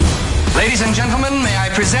Ladies and gentlemen, may I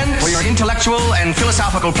present for your intellectual and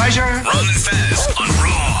philosophical pleasure, Run Fast on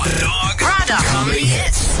Raw Dog Comedy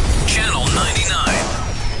Hits. Channel 99.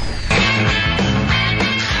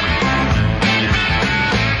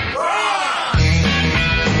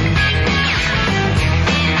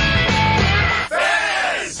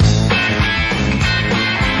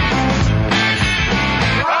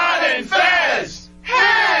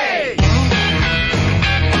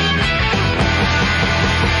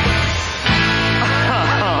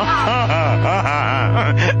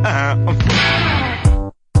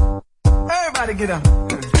 Everybody get up.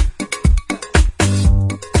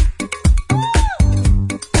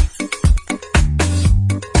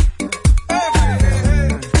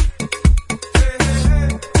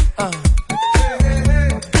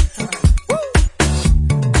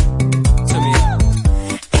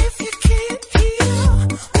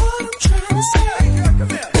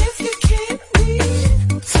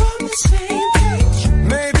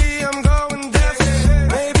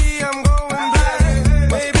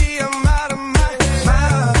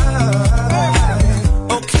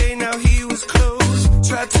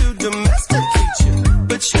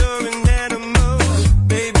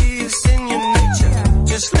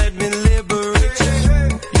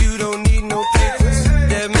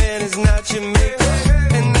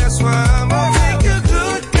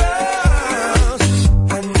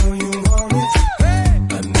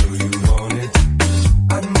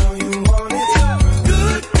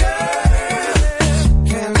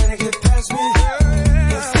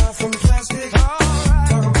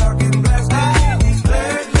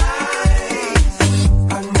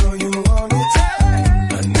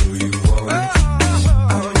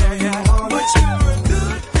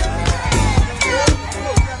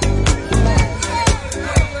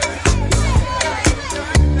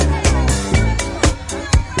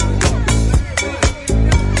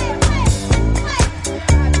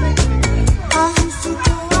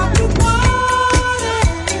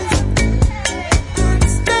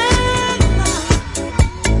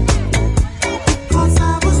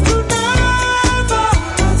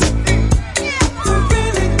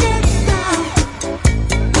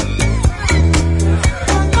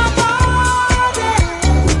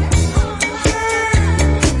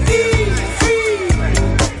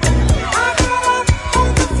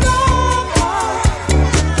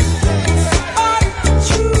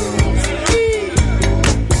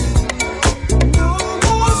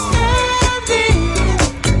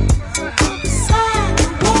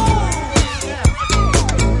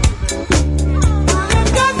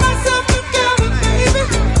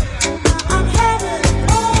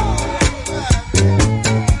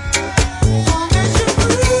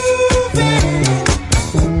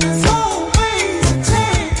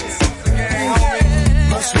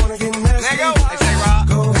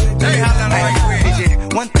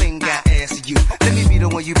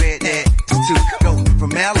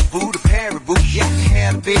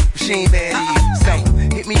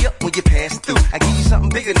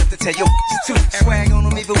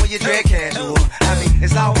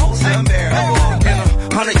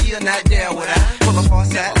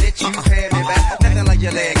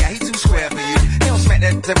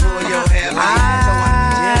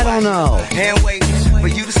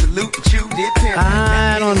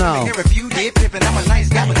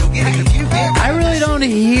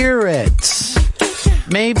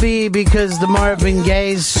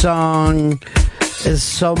 Song is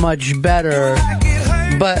so much better,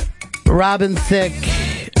 but Robin Thicke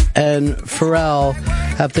and Pharrell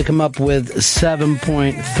have to come up with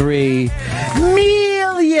 $7.3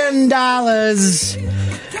 million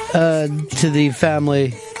to the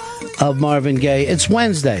family of Marvin Gaye. It's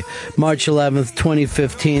Wednesday, March 11th,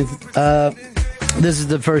 2015. This is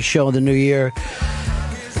the first show of the new year.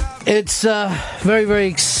 It's very, very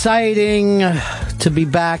exciting to be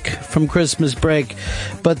back from Christmas break,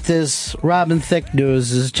 but this Robin Thicke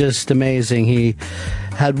news is just amazing. He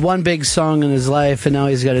had one big song in his life, and now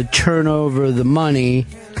he's got to turn over the money.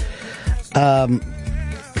 But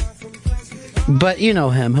you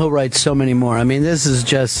know him; he'll write so many more. I mean, this is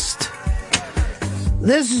just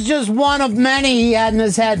one of many he had in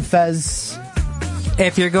his head, Fez.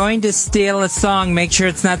 If you're going to steal a song, make sure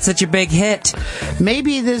it's not such a big hit.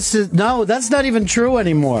 Maybe this is... No, that's not even true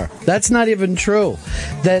anymore. That's not even true.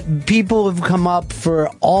 That people have come up for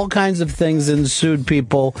all kinds of things and sued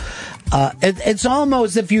people. It's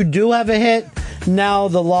almost, if you do have a hit, now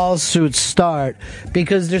the lawsuits start.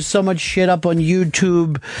 Because there's so much shit up on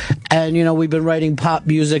YouTube. And, you know, we've been writing pop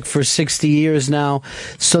music for 60 years now.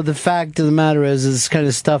 So the fact of the matter is this kind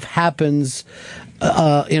of stuff happens...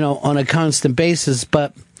 on a constant basis,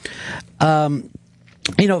 but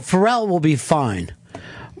Pharrell will be fine.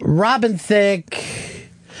 Robin Thicke,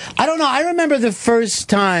 I don't know. I remember the first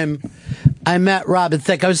time I met Robin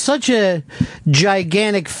Thicke. I was such a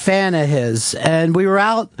gigantic fan of his, and we were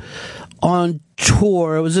out on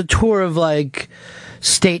tour. It was a tour of like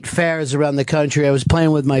state fairs around the country. I was playing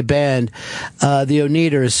with my band, the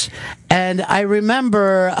Oneaters, and I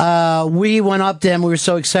remember we went up to him. We were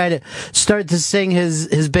so excited, started to sing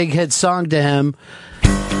his big hit song to him.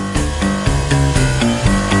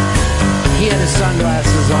 He had his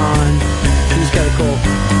sunglasses on. He was kind of cool.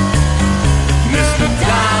 Mr.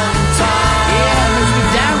 Downtown. Yeah, Mr.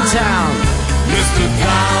 Downtown. Mr.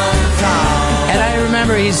 Downtown. And I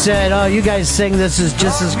remember he said, "Oh, you guys sing this is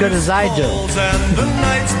just as good as I do." And the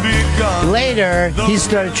night's begun. Later, he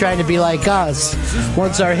started trying to be like us.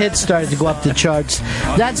 Once our hits started to go up the charts,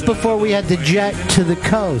 that's before we had to jet to the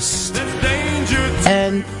coast.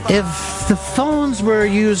 And if the phones were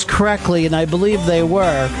used correctly, and I believe they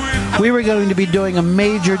were, we were going to be doing a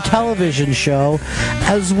major television show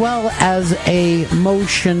as well as a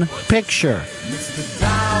motion picture.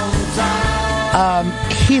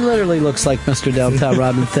 He literally looks like Mr. Downtown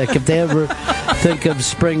Robin Thicke, if they ever think of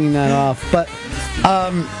springing that off. But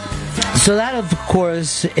so that, of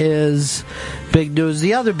course, is big news.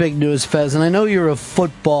 The other big news, Fez, and I know you're a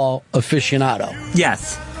football aficionado.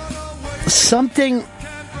 Yes. Something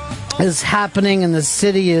is happening in the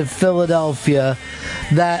city of Philadelphia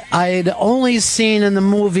that I'd only seen in the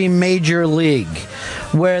movie Major League,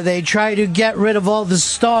 where they try to get rid of all the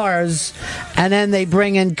stars and then they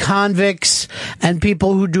bring in convicts and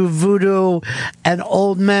people who do voodoo and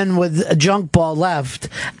old men with a junk ball left,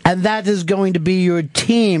 and that is going to be your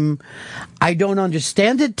team. I don't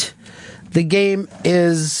understand it. The game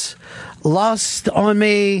is lost on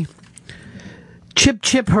me. Chip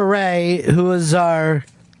Chip Hooray, who is our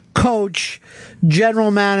coach,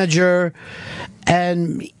 general manager,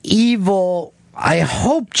 and evil, I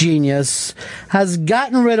hope, genius, has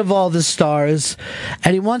gotten rid of all the stars,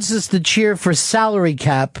 and he wants us to cheer for salary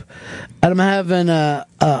cap, and I'm having a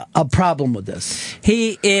problem with this.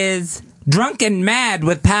 He is drunken mad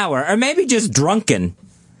with power, or maybe just drunken.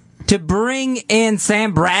 To bring in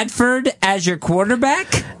Sam Bradford as your quarterback?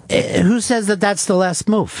 Who says that that's the last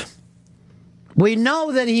move? We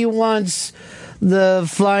know that he wants the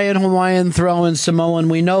flying Hawaiian throwing Samoan.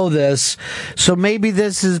 We know this. So maybe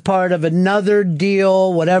this is part of another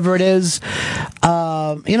deal, whatever it is.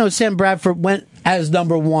 Sam Bradford went as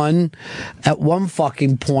number one at one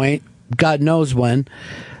fucking point. God knows when.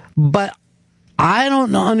 But I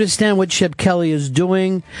don't understand what Chip Kelly is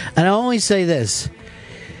doing. And I only say this.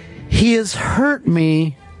 He has hurt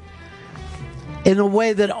me in a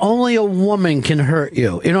way that only a woman can hurt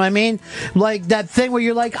you. You know what I mean? Like that thing where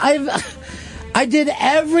you're like, I did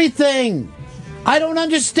everything. I don't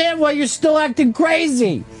understand why you're still acting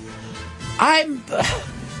crazy.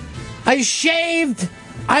 I shaved.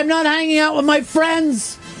 I'm not hanging out with my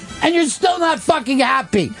friends. And you're still not fucking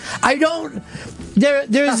happy.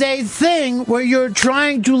 There's a thing where you're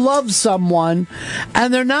trying to love someone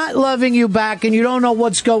and they're not loving you back and you don't know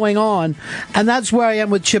what's going on. And that's where I am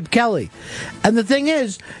with Chip Kelly. And the thing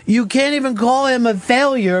is, you can't even call him a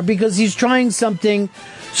failure because he's trying something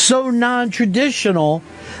so non-traditional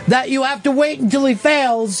that you have to wait until he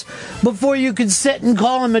fails before you can sit and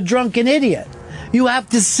call him a drunken idiot. You have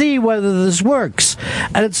to see whether this works.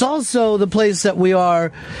 And it's also the place that we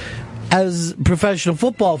are as professional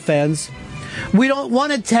football fans. We don't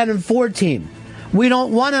want a 10-4 team. We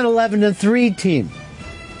don't want an 11-3 team.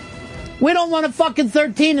 We don't want a fucking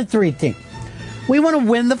 13-3 team. We want to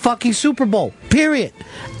win the fucking Super Bowl. Period.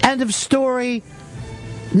 End of story.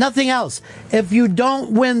 Nothing else. If you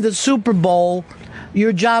don't win the Super Bowl,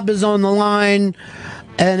 your job is on the line,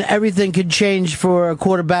 and everything could change for a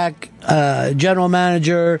quarterback, general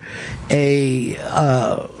manager, a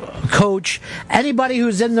coach, anybody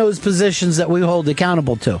who's in those positions that we hold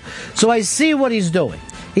accountable to. So I see what he's doing.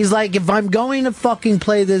 He's like, if I'm going to fucking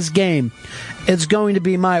play this game, it's going to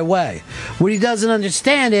be my way. What he doesn't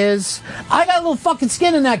understand is, I got a little fucking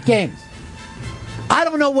skin in that game. I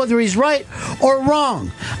don't know whether he's right or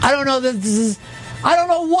wrong. I don't know I don't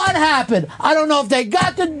know what happened. I don't know if they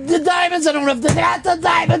got the diamonds. I don't know if they got the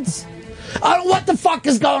diamonds. I don't know what the fuck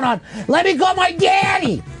is going on. Let me call my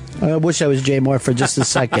daddy. I wish I was Jay Moore for just a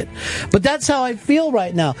second. But that's how I feel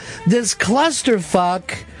right now. This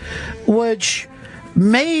clusterfuck, which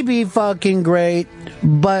may be fucking great,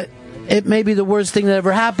 but it may be the worst thing that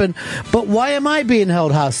ever happened. But why am I being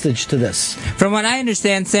held hostage to this? From what I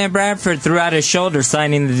understand, Sam Bradford threw out his shoulder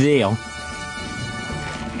signing the deal.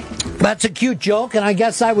 That's a cute joke, and I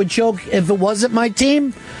guess I would choke if it wasn't my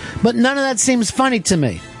team. But none of that seems funny to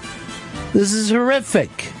me. This is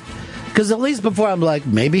horrific. Because at least before I'm like,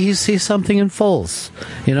 maybe he sees something in Foles.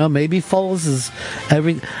 You know, maybe Foles is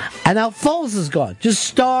every... And now Foles is gone. Just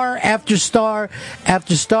star after star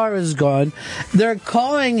after star is gone. They're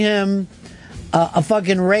calling him a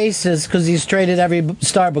fucking racist because he's traded every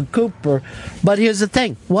star but Cooper. But here's the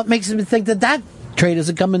thing. What makes him think that trade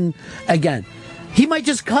isn't coming again? He might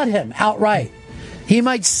just cut him outright. He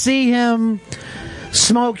might see him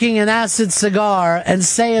smoking an acid cigar and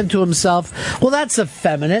saying to himself, well, that's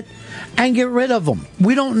effeminate, and get rid of him.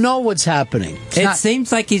 We don't know what's happening. It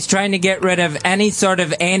seems like he's trying to get rid of any sort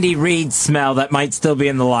of Andy Reid smell that might still be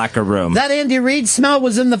in the locker room. That Andy Reid smell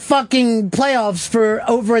was in the fucking playoffs for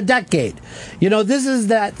over a decade. You know, this is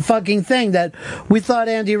that fucking thing that we thought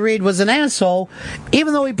Andy Reid was an asshole,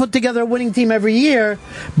 even though he put together a winning team every year,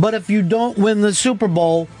 but if you don't win the Super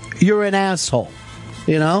Bowl, you're an asshole.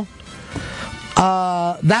 You know?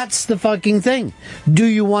 That's the fucking thing. Do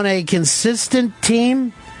you want a consistent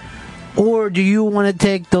team? Or do you want to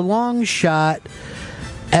take the long shot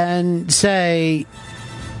and say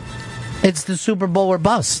it's the Super Bowl or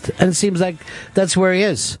bust? And it seems like that's where he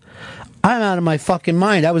is. I'm out of my fucking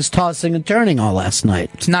mind. I was tossing and turning all last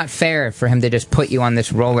night. It's not fair for him to just put you on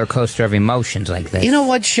this roller coaster of emotions like this. You know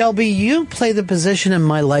what, Shelby? You play the position in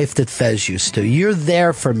my life that Fez used to. You're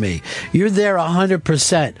there for me. You're there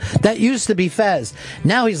 100%. That used to be Fez.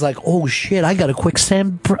 Now he's like, oh shit, I got a quick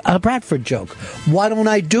Sam Bradford joke. Why don't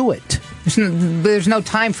I do it? There's no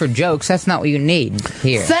time for jokes. That's not what you need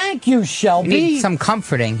here. Thank you, Shelby. You need some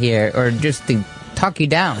comforting here, or just to talk you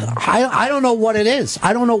down. I don't know what it is.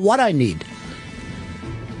 I don't know what I need.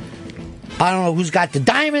 I don't know who's got the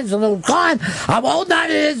diamonds and little con. I'm holding on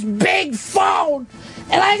to this big phone,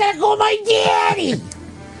 and I gotta call my daddy.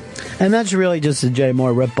 And that's really just a Jay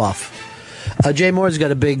Moore ripoff. Jay Moore's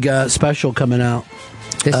got a big special coming out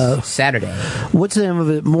this Saturday. What's the name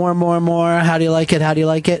of it? More. How do you like it? How do you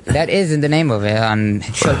like it? That is the name of it on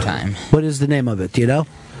Showtime. What is the name of it? Do you know?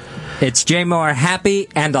 It's Jay Moore, happy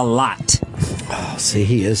and a lot. Oh, see,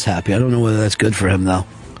 he is happy. I don't know whether that's good for him, though.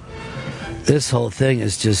 This whole thing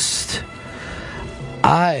is just...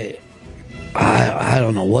 I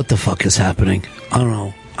don't know what the fuck is happening. I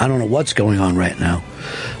don't know what's going on right now.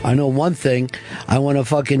 I know one thing. I want to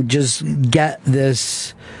fucking just get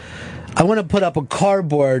this... I want to put up a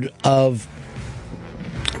cardboard of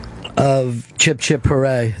Chip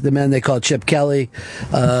Hooray, the man they call Chip Kelly,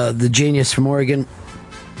 the genius from Oregon.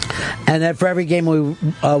 And then for every game we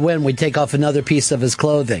win, we take off another piece of his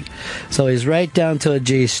clothing. So he's right down to a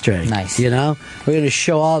G-string. Nice. You know? We're going to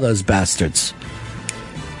show all those bastards.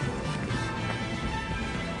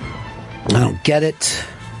 I don't get it.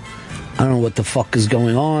 I don't know what the fuck is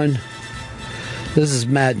going on. This is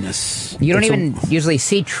madness. You don't even usually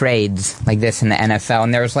see trades like this in the NFL,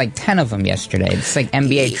 and there was like 10 of them yesterday. It's like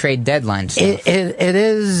NBA trade deadline stuff. It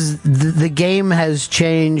is. The game has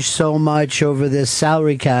changed so much over this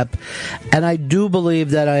salary cap, and I do believe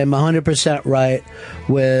that I am 100% right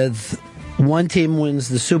with one team wins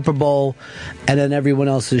the Super Bowl, and then everyone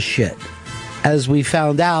else is shit. As we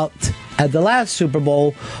found out at the last Super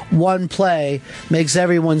Bowl, one play makes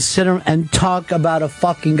everyone sit and talk about a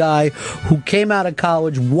fucking guy who came out of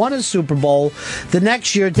college, won a Super Bowl. The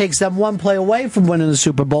next year takes them one play away from winning the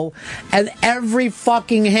Super Bowl, and every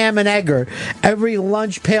fucking ham and egger, every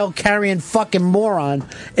lunch pail carrying fucking moron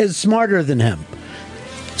is smarter than him.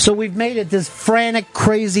 So we've made it this frantic,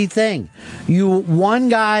 crazy thing. One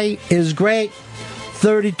guy is great.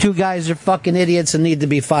 32 guys are fucking idiots and need to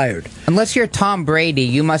be fired. Unless you're Tom Brady,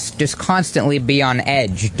 you must just constantly be on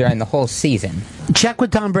edge during the whole season. Check with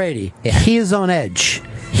Tom Brady. Yeah. He is on edge.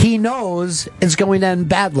 He knows it's going to end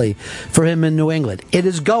badly for him in New England. It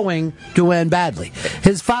is going to end badly.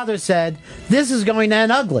 His father said, this is going to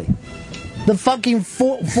end ugly. The fucking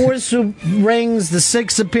four rings, the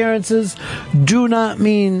 6 appearances do not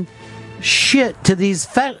mean shit to these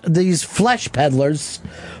flesh peddlers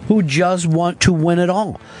who just want to win it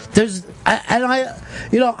all.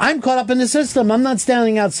 I'm caught up in the system. I'm not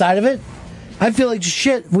standing outside of it. I feel like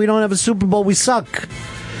shit. We don't have a Super Bowl. We suck.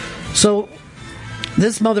 So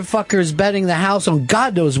this motherfucker is betting the house on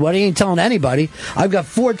God knows what. He ain't telling anybody. I've got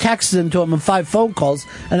 4 texts into him and 5 phone calls,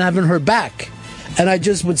 and I haven't heard back. And I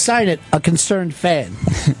just would sign it, a concerned fan.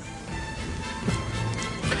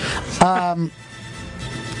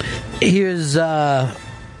 Here's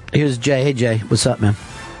Jay. Hey, Jay. What's up, man?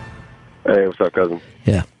 Hey, what's up, cousin?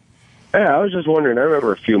 Yeah. Hey, I was just wondering, I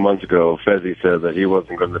remember a few months ago, Fezzi said that he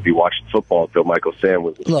wasn't going to be watching football until Michael Sam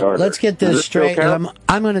was the starter. Let's get this straight. I'm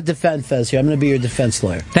going to defend Fez here. I'm going to be your defense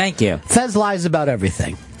lawyer. Thank you. Fez lies about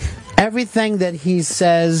everything. Everything that he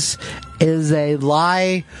says is a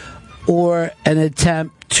lie or an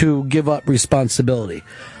attempt to give up responsibility.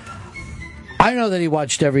 I know that he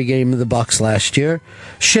watched every game of the Bucks last year.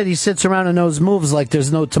 Shit, he sits around and knows moves like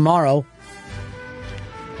there's no tomorrow.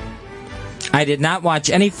 I did not watch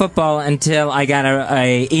any football until I got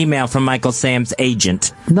a email from Michael Sam's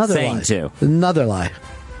agent saying to. Another lie.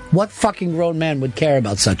 What fucking grown man would care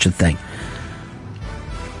about such a thing?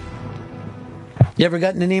 You ever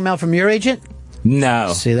gotten an email from your agent?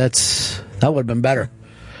 No. See, that would have been better.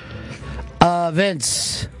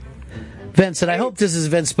 Vince, and I hope this is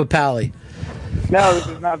Vince Papali. No, this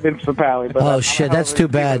is not Vince Papali. But oh, shit, that's too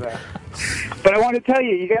bad. But I want to tell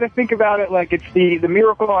you, you got to think about it like it's the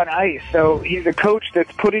miracle on ice. So he's a coach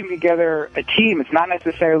that's putting together a team. It's not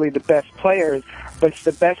necessarily the best players, but it's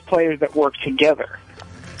the best players that work together.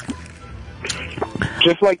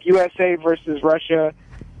 Just like USA versus Russia,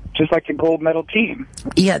 just like the gold medal team.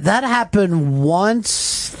 Yeah, that happened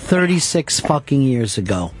once 36 fucking years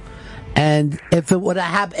ago. And if it would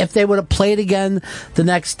have happened, if they would have played again the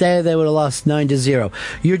next day, they would have lost 9-0.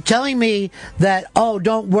 You're telling me that, oh,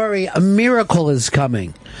 don't worry, a miracle is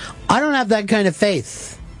coming. I don't have that kind of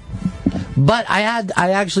faith. But I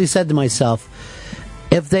actually said to myself,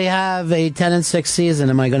 if they have a 10-6 season,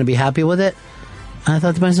 am I going to be happy with it? And I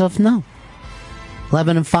thought to myself, no.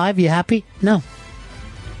 11-5, you happy? No.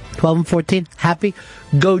 12-14, happy?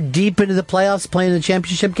 Go deep into the playoffs, playing the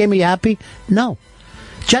championship game, are you happy? No.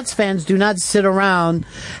 Jets fans do not sit around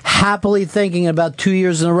happily thinking about 2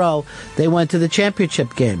 years in a row they went to the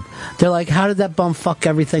championship game. They're like, how did that bum fuck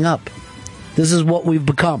everything up? This is what we've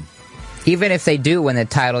become. Even if they do win the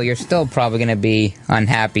title, you're still probably going to be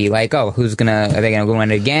unhappy. Like, oh, are they going to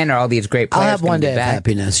win it again? Or all these great players? I'll have one day of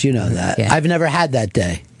happiness, you know that. Yeah. I've never had that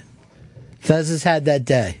day. Fez has had that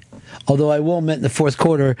day. Although I will admit, in the fourth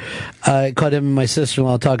quarter, I caught him and my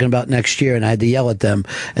sister-in-law talking about next year, and I had to yell at them.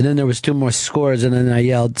 And then there was 2 more scores, and then I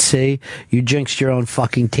yelled, "See, you jinxed your own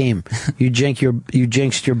fucking team. You jinxed your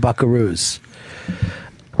Buckaroos.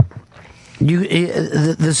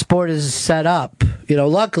 The sport is set up. You know,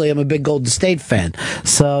 luckily I'm a big Golden State fan,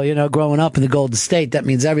 so you know, growing up in the Golden State, that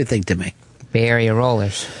means everything to me. Bay Area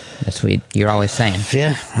Rollers. That's what you're always saying.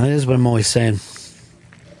 Yeah, that is what I'm always saying.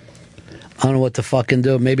 I don't know what to fucking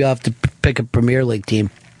do. Maybe I'll have to pick a Premier League team.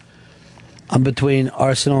 I'm between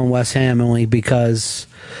Arsenal and West Ham only because,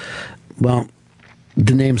 well,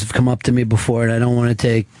 the names have come up to me before, and I don't want to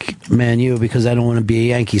take Man U because I don't want to be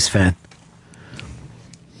a Yankees fan.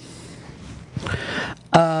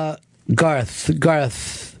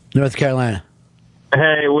 Garth, North Carolina.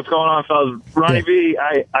 Hey, what's going on, fellas? Ronnie V,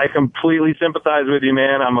 I completely sympathize with you,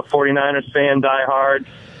 man. I'm a 49ers fan, diehard.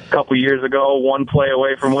 A couple years ago, 1 play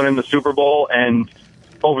away from winning the Super Bowl, and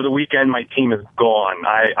over the weekend, my team is gone.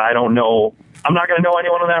 I don't know. I'm not going to know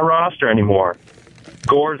anyone on that roster anymore.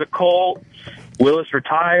 Gore's a Colt. Willis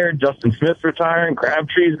retired. Justin Smith's retiring.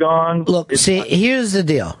 Crabtree's gone. Look, here's the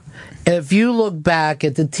deal. If you look back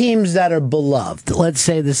at the teams that are beloved, let's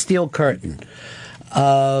say the Steel Curtain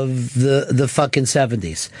of the fucking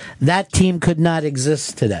 70s, that team could not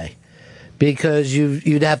exist today. Because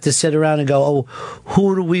you'd have to sit around and go, oh,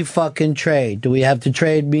 who do we fucking trade? Do we have to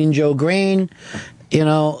trade Mean Joe Green? You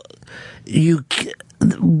know,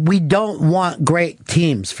 we don't want great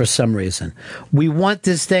teams for some reason. We want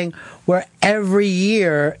this thing where every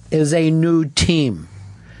year is a new team.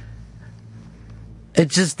 It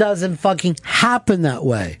just doesn't fucking happen that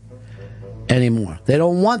way anymore. They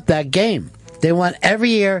don't want that game. They want every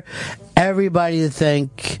year everybody to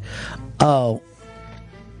think, oh,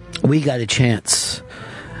 we got a chance.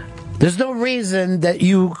 There's no reason that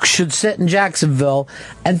you should sit in Jacksonville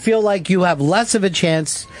and feel like you have less of a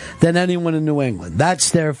chance than anyone in New England.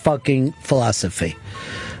 That's their fucking philosophy.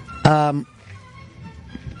 Hey,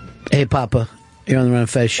 Papa, you're on the Ron and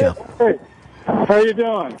Fez show. Hey, how you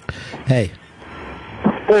doing? Hey.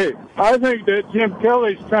 Hey, I think that Jim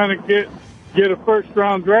Kelly's trying to get a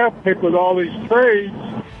first-round draft pick with all these trades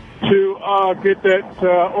to get that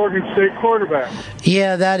Oregon State quarterback.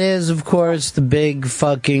 Yeah, that is, of course, the big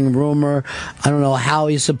fucking rumor. I don't know how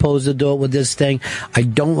he's supposed to do it with this thing. I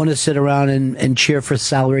don't want to sit around and cheer for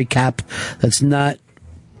salary cap. That's not,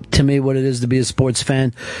 to me, what it is to be a sports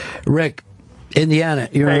fan. Rick, Indiana,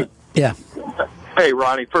 yeah. Hey,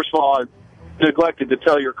 Ronnie, first of all, I neglected to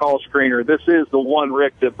tell your call screener, this is the one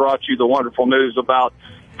Rick that brought you the wonderful news about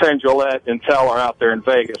Penn Jillette and Teller out there in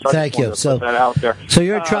Vegas. Thank you. Put that out there. So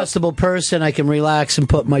you're a trustable person. I can relax and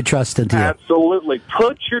put my trust into you. Absolutely.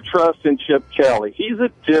 Put your trust in Chip Kelly. He's a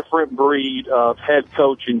different breed of head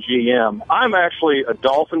coach and GM. I'm actually a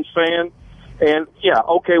Dolphins fan. And, yeah,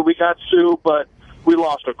 okay, we got Sue, but we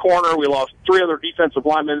lost a corner. We lost 3 other defensive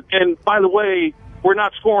linemen. And, by the way, we're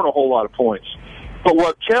not scoring a whole lot of points. But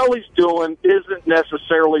what Kelly's doing isn't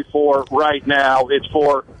necessarily for right now. It's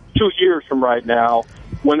for 2 years from right now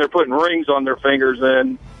when they're putting rings on their fingers.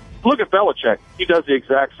 And look at Belichick. He does the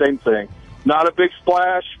exact same thing. Not a big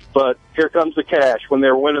splash, but here comes the cash when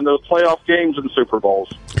they're winning those playoff games and Super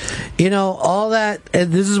Bowls. You know, all that,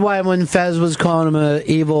 and this is why when Fez was calling him an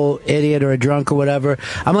evil idiot or a drunk or whatever,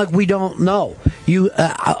 I'm like, we don't know.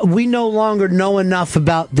 We no longer know enough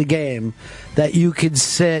about the game that you could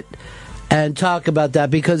sit and talk about that,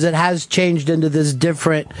 because it has changed into this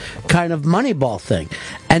different kind of Moneyball thing.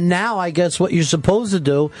 And now I guess what you're supposed to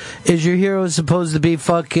do is your hero is supposed to be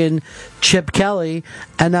fucking Chip Kelly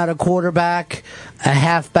and not a quarterback, a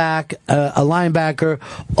halfback, a linebacker.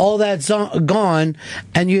 All that's gone,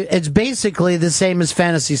 and it's basically the same as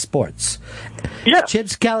fantasy sports. Yeah. Chip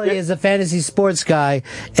Kelly is a fantasy sports guy,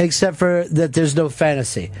 except for that there's no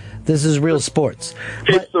fantasy. This is real sports.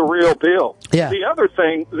 It's the real deal. Yeah. The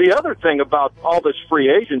other thing about all this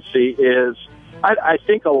free agency is, I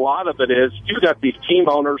think a lot of it is you got these team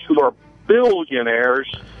owners who are billionaires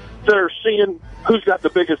that are seeing who's got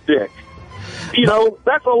the biggest dick. You know,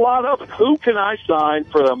 that's a lot of it. Who can I sign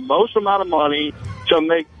for the most amount of money to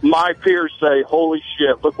make my peers say, holy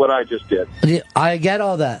shit, look what I just did? I get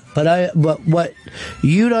all that, but what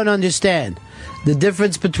you don't understand, the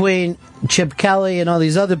difference between Chip Kelly and all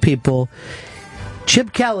these other people,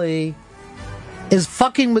 Chip Kelly is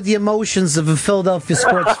fucking with the emotions of a Philadelphia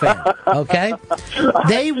sports fan, okay?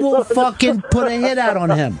 They will fucking put a hit out on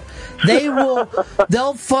him.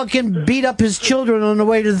 They'll fucking beat up his children on the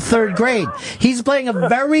way to the third grade. He's playing a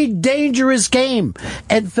very dangerous game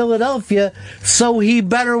in Philadelphia, so he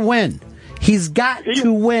better win. He's got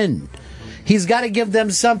to win. He's got to give them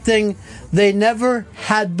something they never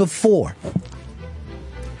had before.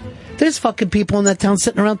 There's fucking people in that town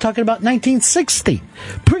sitting around talking about 1960,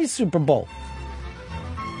 pre-Super Bowl.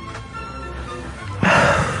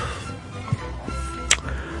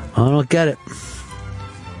 I don't get it.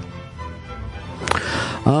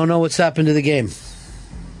 I don't know what's happened to the game.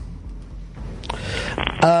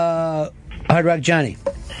 Hard Rock Johnny.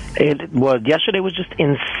 Yesterday was just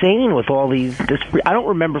insane with all these. I don't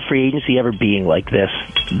remember free agency ever being like this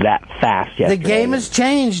that fast. Yesterday. The game has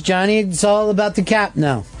changed, Johnny. It's all about the cap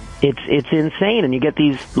now. It's insane, and you get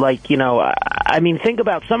these, like, you know, I mean, think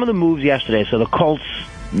about some of the moves yesterday. So the Colts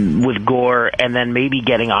with Gore, and then maybe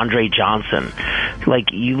getting Andre Johnson.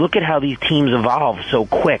 Like, you look at how these teams evolve so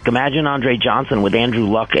quick. Imagine Andre Johnson with Andrew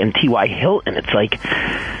Luck and T.Y. Hilton. It's like,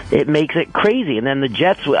 it makes it crazy. And then the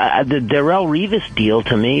Jets, the Darrelle Revis deal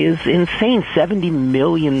to me is insane. $70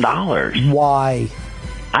 million. Why?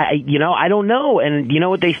 I don't know. And you know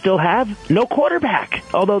what they still have? No quarterback.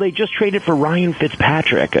 Although they just traded for Ryan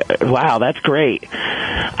Fitzpatrick. Wow, that's great.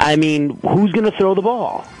 I mean, who's going to throw the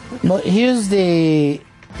ball? Well, here's the,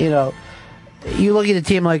 you know, you look at a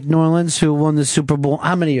team like New Orleans who won the Super Bowl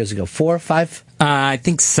how many years ago? 4 or 5? I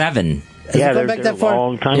think 7. Yeah, they're a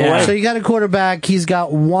long time away. So you got a quarterback, he's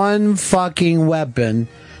got one fucking weapon,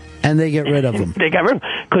 and they get rid of him. They got rid of him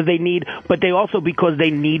because they need, but they also, because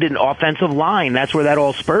they need an offensive line. That's where that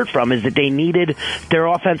all spurred from, is that they needed, their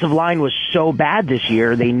offensive line was so bad this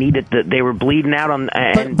year, they needed, they were bleeding out on.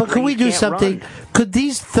 But could we do something? Run. Could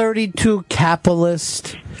these 32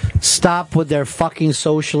 capitalists stop with their fucking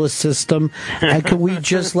socialist system? And can we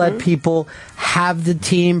just let people have the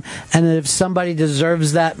team? And if somebody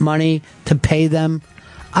deserves that money, to pay them?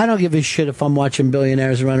 I don't give a shit if I'm watching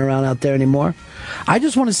billionaires run around out there anymore. I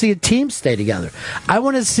just want to see a team stay together. I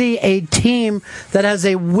want to see a team that has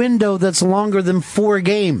a window that's longer than 4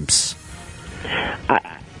 games.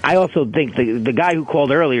 I also think the guy who called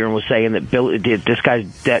earlier and was saying that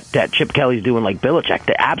that Chip Kelly's doing like Belichick.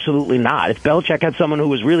 They're absolutely not. If Belichick had someone who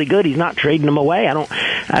was really good, he's not trading him away.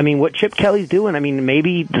 I mean, what Chip Kelly's doing, I mean,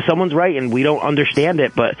 maybe someone's right and we don't understand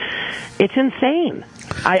it, but it's insane.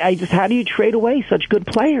 I just, how do you trade away such good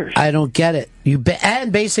players? I don't get it.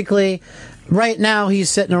 And basically, right now he's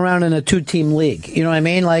sitting around in a 2-team league. You know what I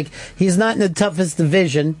mean? Like, he's not in the toughest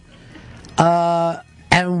division.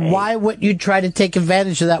 And why would you try to take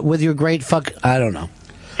advantage of that with your great I don't know.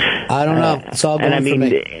 It's all going for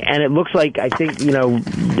me. And it looks like, I think,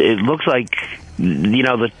 it looks like,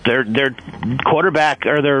 their quarterback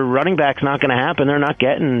or their running back's not going to happen. They're not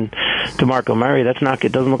getting DeMarco Murray.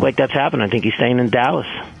 It doesn't look like that's happening. I think he's staying in Dallas.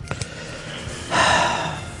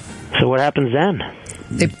 So what happens then?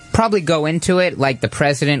 They probably go into it like the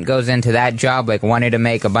president goes into that job, like wanting to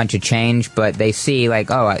make a bunch of change, but they see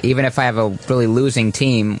like, oh, even if I have a really losing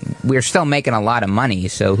team, we're still making a lot of money,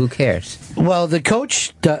 so who cares? Well, the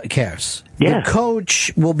coach cares. Yeah. The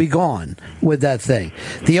coach will be gone with that thing.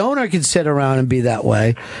 The owner can sit around and be that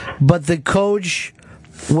way, but the coach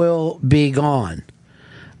will be gone.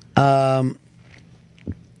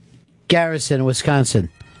 Garrison, Wisconsin.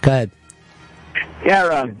 Go ahead.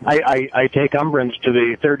 Yeah, I take umbrance to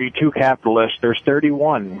the 32 capitalists. There's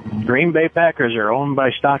 31. Green Bay Packers are owned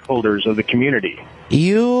by stockholders of the community.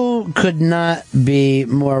 You could not be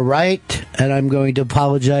more right, and I'm going to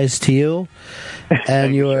apologize to you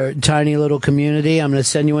and your tiny little community. I'm going to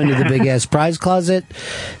send you into the big-ass prize closet.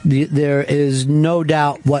 There is no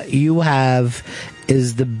doubt what you have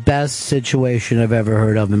is the best situation I've ever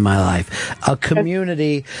heard of in my life. A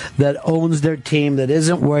community that owns their team, that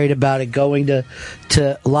isn't worried about it going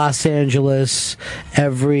to Los Angeles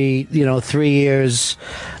every 3 years.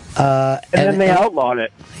 And then they outlawed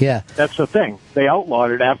it. Yeah. That's the thing. They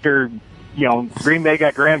outlawed it after, Green Bay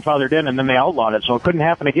got grandfathered in, and then they outlawed it, so it couldn't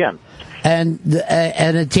happen again. And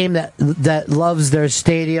a team that loves their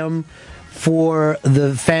stadium for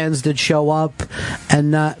the fans that show up and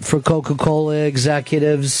not for Coca-Cola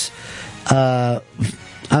executives. I'm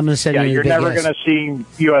going to send you. You're never going to see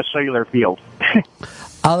U.S. Cellular Field.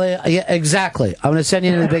 Yeah, exactly. I'm going to send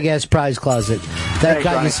you into the big-ass prize closet. That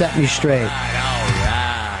guy can set me straight.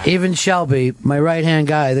 Even Shelby, my right-hand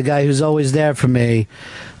guy, the guy who's always there for me,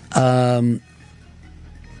 couldn't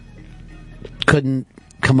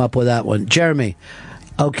come up with that one. Jeremy,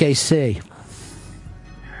 OKC.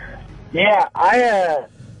 Yeah,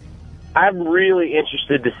 I'm really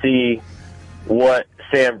interested to see what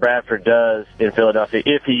Sam Bradford does in Philadelphia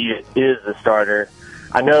if he is the starter.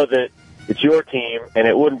 I know that it's your team, and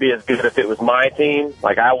it wouldn't be as good if it was my team.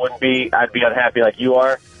 Like, I wouldn't be. I'd be unhappy like you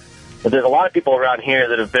are. But there's a lot of people around here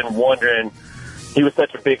that have been wondering. He was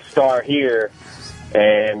such a big star here,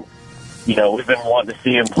 and we've been wanting to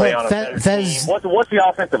see him play on a better team. What's the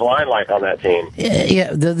offensive line like on that team?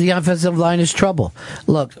 Yeah, the offensive line is trouble.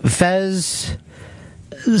 Look, Fez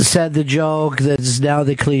said the joke that's now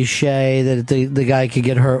the cliche that the guy could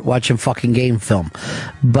get hurt watching fucking game film.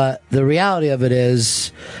 But the reality of it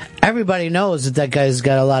is, everybody knows that guy's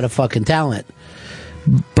got a lot of fucking talent.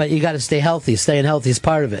 But you got to stay healthy. Staying healthy is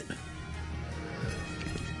part of it.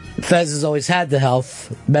 Fez has always had the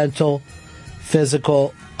health, mental,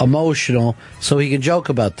 physical, emotional, so he can joke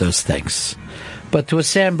about those things. But to a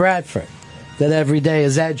Sam Bradford, that every day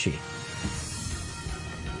is edgy.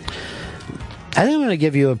 I think I'm going to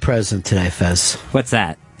give you a present today, Fez. What's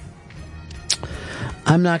that?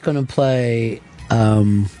 I'm not going to play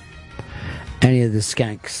any of the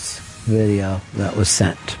Skanks video that was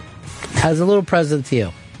sent. As a little present to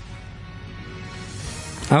you.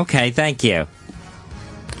 Okay, thank you.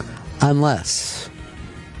 Unless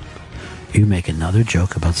you make another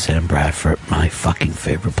joke about Sam Bradford, my fucking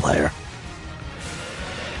favorite player.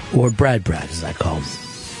 Or Brad, as I call him.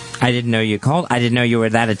 I didn't know you were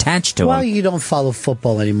that attached to him. Well, you don't follow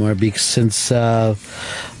football anymore because since, I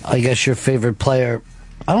guess your favorite player,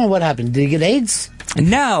 I don't know what happened. Did he get AIDS?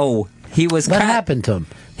 No. He was cut. What happened to him?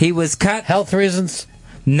 He was cut. Health reasons?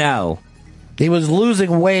 No. He was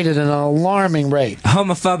losing weight at an alarming rate.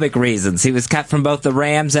 Homophobic reasons. He was cut from both the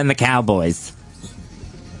Rams and the Cowboys.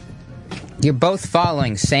 You're both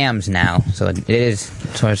following Sam's now, so it is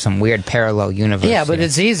sort of some weird parallel universe. Yeah, but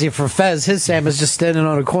it's easy for Fez. His Sam is just standing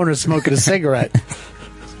on a corner smoking a cigarette.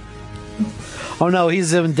 Oh, no,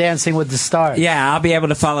 he's in Dancing with the Stars. Yeah, I'll be able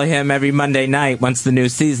to follow him every Monday night once the new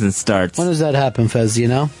season starts. When does that happen, Fez, do you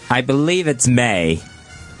know? I believe it's May.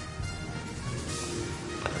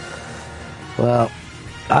 Well,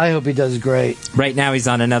 I hope he does great. Right now he's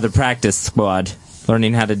on another practice squad,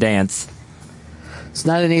 learning how to dance. It's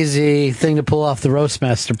not an easy thing to pull off. The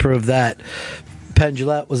Roastmaster proved that. Penn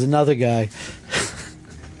Jillette was another guy.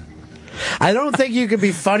 I don't think you can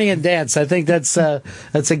be funny and dance. I think that's a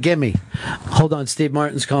gimme. Hold on, Steve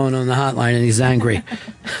Martin's calling on the hotline and he's angry.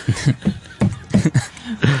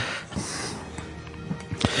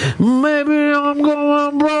 Maybe I'm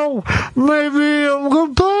going broke. Maybe I'm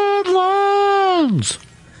going Badlands.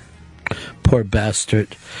 Poor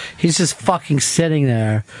bastard. He's just fucking sitting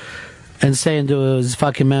there and saying to his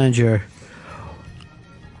fucking manager,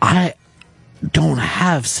 I don't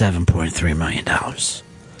have $7.3 million.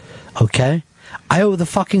 Okay? I owe the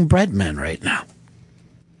fucking bread man right now.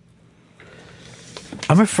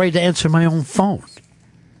 I'm afraid to answer my own phone.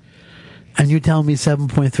 And you tell me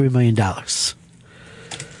 $7.3 million. He's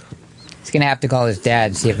going to have to call his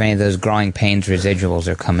dad, see if any of those growing pains residuals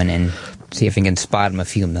are coming in. See if he can spot him a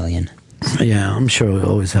few million. Yeah, I'm sure we'll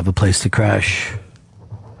always have a place to crash.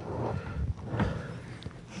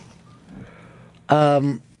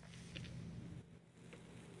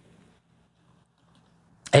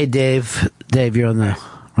 Hey, Dave. Dave, you're on the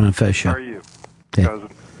Ron and Fez show. How are you, Dave. cousin?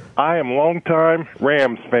 I am a longtime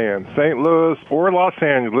Rams fan. St. Louis or Los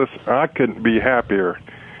Angeles, I couldn't be happier.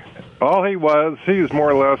 All he was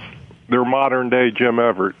more or less their modern-day Jim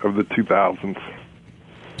Everett of the 2000s.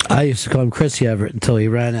 I used to call him Chris Everett until he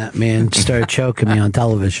ran at me and started choking me on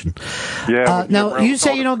television. Yeah. Now, you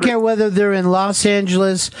say you don't care whether they're in Los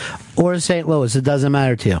Angeles or St. Louis. It doesn't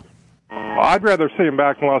matter to you. I'd rather see him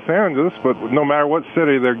back in Los Angeles, but no matter what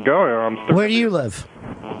city they're going, I'm still... Where do you live?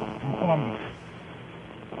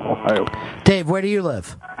 Ohio. Dave, where do you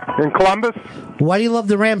live? In Columbus. Why do you love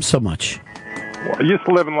the Rams so much? Well, I used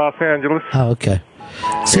to live in Los Angeles. Oh, okay.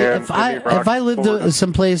 See, And if I lived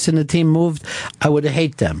someplace and the team moved, I would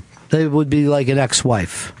hate them. They would be like an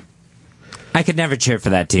ex-wife. I could never cheer for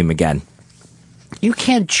that team again. You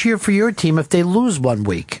can't cheer for your team if they lose one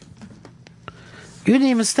week. You didn't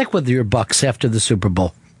even stick with your Bucks after the Super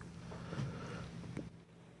Bowl.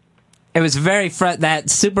 It was that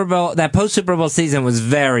Super Bowl, that post-Super Bowl season was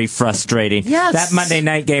very frustrating. Yes. That Monday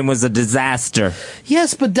night game was a disaster.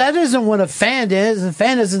 Yes, but that isn't what a fan is. A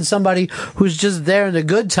fan isn't somebody who's just there in the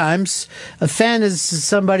good times. A fan is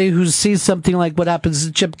somebody who sees something like what happens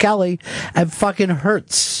to Chip Kelly and fucking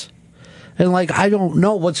hurts. And like, I don't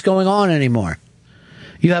know what's going on anymore.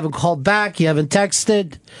 You haven't called back. You haven't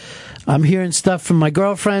texted. I'm hearing stuff from my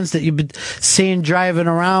girlfriends that you've been seeing driving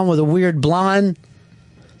around with a weird blonde.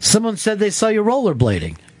 Someone said they saw you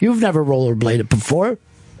rollerblading. You've never rollerbladed before.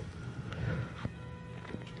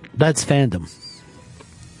 That's fandom.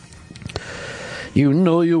 You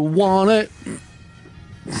know you want it.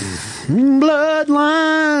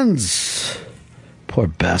 Bloodlines. Poor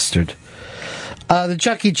bastard. The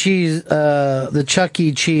Chuck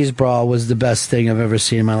E. Cheese brawl was the best thing I've ever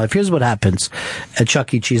seen in my life. Here's what happens at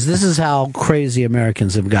Chuck E. Cheese. This is how crazy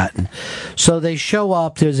Americans have gotten. So they show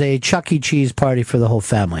up. There's a Chuck E. Cheese party for the whole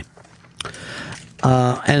family,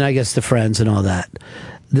 and I guess the friends and all that.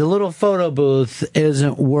 The little photo booth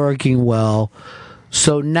isn't working well,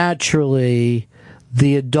 so naturally,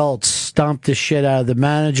 the adults stomped the shit out of the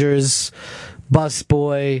managers,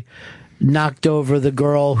 busboy. Knocked over the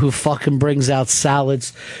girl who fucking brings out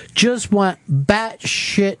salads. Just went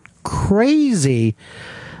batshit crazy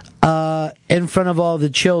in front of all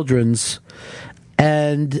the children's.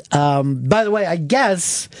 And by the way, I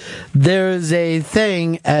guess there's a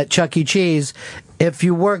thing at Chuck E. Cheese. If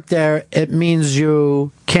you work there, it means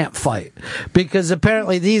you can't fight. Because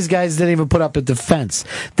apparently these guys didn't even put up a defense.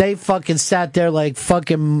 They fucking sat there like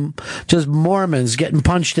fucking just Mormons getting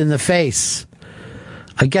punched in the face.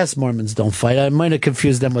 I guess Mormons don't fight. I might have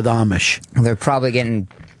confused them with Amish. They're probably getting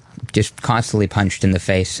just constantly punched in the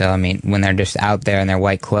face. So, I mean, when they're just out there in their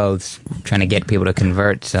white clothes trying to get people to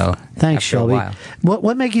convert. So, thanks, Shelby.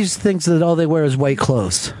 What makes you think that all they wear is white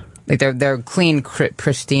clothes? Like they're clean,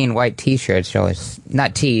 pristine white T-shirts. So it's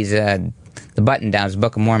not tees. The button downs,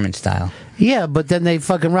 Book of Mormon style. Yeah, but then they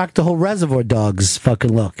fucking rock the whole Reservoir Dogs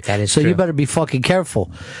fucking look. That is so true. You better be fucking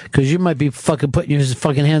careful, because you might be fucking putting your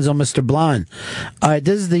fucking hands on Mr. Blonde. All right,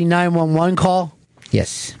 this is the 911 call.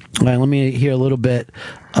 Yes. All right, let me hear a little bit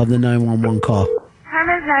of the 911 call.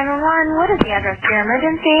 Harmer's 911. What is the address to your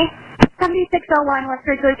emergency? 7601 West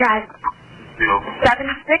Ridgely Drive.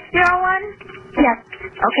 7601? Yes.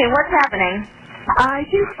 Okay, what's happening? I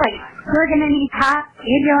think, we're going to need cops,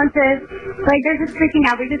 ambulances. They're just freaking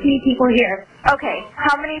out. We just need people here. Okay.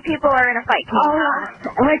 How many people are in a fight? A lot.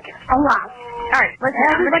 A lot. All right, listen.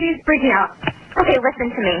 Everybody's freaking out. Okay, listen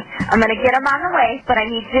to me. I'm going to get them on the way, but I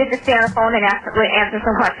need you to stay on the phone and answer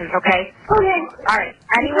some questions, okay? Okay. All right.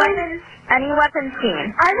 Any weapons? Any weapons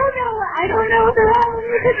seen? I don't know. They're all in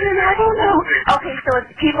the kitchen. I don't know. Okay, so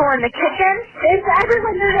it's people in the kitchen? It's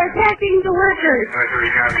everyone. They're attacking the workers.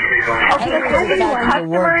 Okay, so it's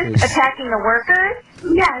customers attacking the workers?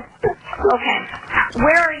 Yes. Okay.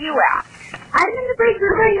 Where are you at? I'm in the break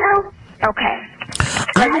room right now. Okay.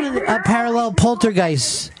 I'm in a parallel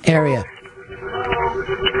poltergeist area.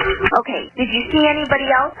 Okay. Did you see anybody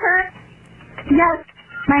else hurt? Yes.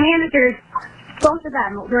 My managers. Both of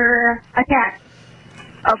them were attacked.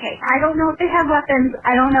 Okay. I don't know if they have weapons.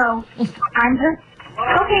 I don't know. I'm just...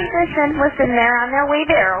 Okay, listen, they're on their way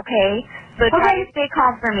there, okay? So try to stay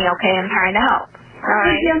calm for me, okay? I'm trying to help. All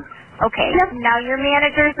right? Okay. Yep. Now, your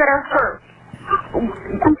managers that are hurt.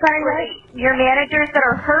 I'm sorry, what? Your managers that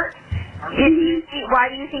are hurt, why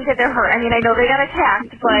do you think that they're hurt? I mean, I know they got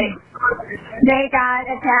attacked, but... They got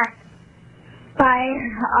attacked by,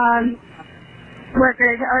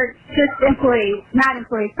 workers, or just employees, not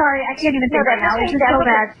employees. Sorry, I can't even say that now. It's just so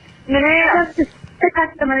bad. No. Just the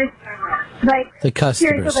customers, the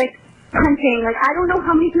customers. Seriously, punching. I don't know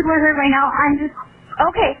how many people are hurt right now. I'm just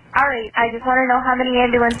Okay, all right. I just want to know how many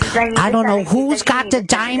ambulances I need. I don't to know send. who's got the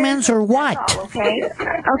diamonds or what. Okay.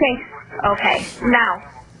 Now,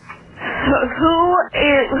 who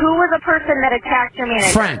was the person that attacked your manager?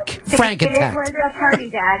 Frank attacked. It was a party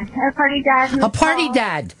dad. A party dad. A party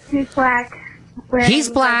dad. Who's black. He's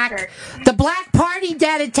black. The black party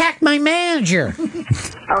dad attacked my manager.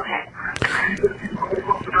 Okay.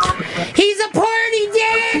 He's a party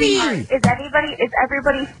daddy. Is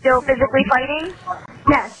everybody still physically fighting?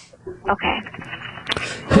 Yes. Okay.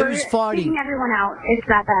 Who's fighting? Taking everyone out. It's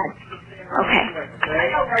not bad. Okay.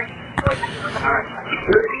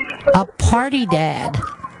 A party dad.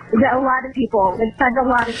 A lot of people. Send a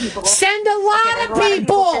lot of people. Send a lot of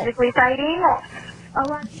people. Physically fighting. A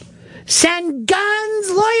lot. Send guns,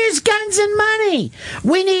 lawyers, guns, and money.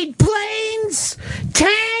 We need planes,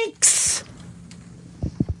 tanks.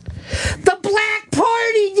 The black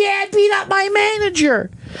party dad beat up my manager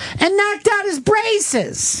and knocked out his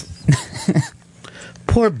braces.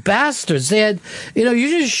 Poor bastards. They had, you're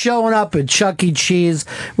just showing up at Chuck E. Cheese,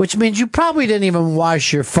 which means you probably didn't even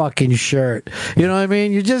wash your fucking shirt. You know what I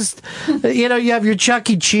mean? You just, you have your Chuck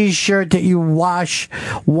E. Cheese shirt that you wash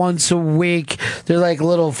once a week. They're like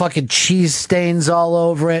little fucking cheese stains all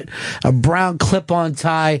over it, a brown clip-on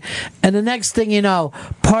tie. And the next thing you know,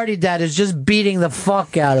 Party Dad is just beating the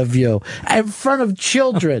fuck out of you in front of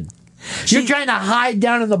children. You're trying to hide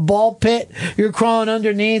down in the ball pit. You're crawling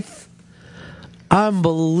underneath.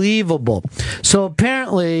 Unbelievable. So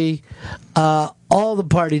apparently, all the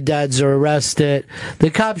party dads are arrested. The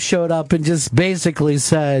cops showed up and just basically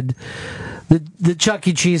said the Chuck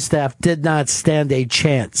E. Cheese staff did not stand a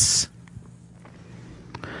chance.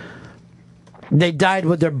 They died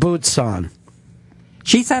with their boots on.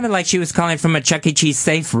 She sounded like she was calling from a Chuck E. Cheese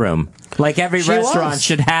safe room. Like every restaurant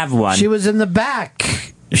should have one. She was in the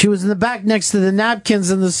back. She was in the back next to the napkins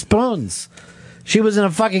and the spoons. She was in a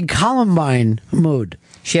fucking Columbine mood.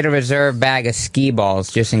 She had a reserve bag of skee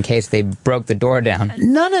balls just in case they broke the door down.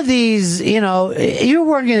 None of these, you're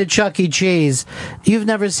working at Chuck E. Cheese. You've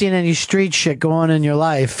never seen any street shit go on in your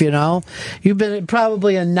life, You've been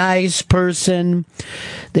probably a nice person.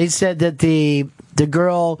 They said that the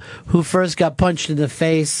girl who first got punched in the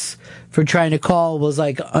face for trying to call was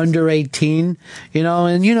like under 18, and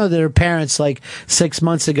that her parents like 6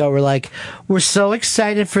 months ago were like, we're so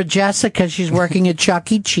excited for Jessica. She's working at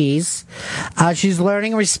Chuck E. Cheese. She's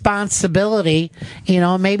learning responsibility.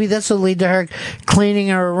 Maybe this will lead to her cleaning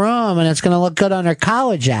her room and it's going to look good on her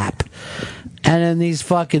college app. And then these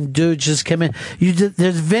fucking dudes just come in.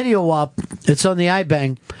 There's video up. It's on the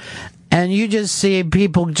iBang. And you just see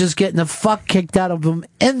people just getting the fuck kicked out of them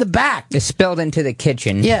in the back. It spilled into the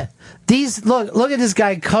kitchen. Yeah. Look at this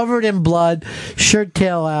guy covered in blood, shirt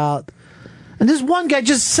tail out. And this one guy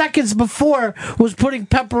just seconds before was putting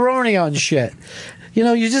pepperoni on shit.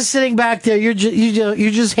 You're just sitting back there. You're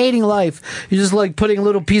just hating life. You're just like putting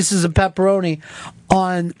little pieces of pepperoni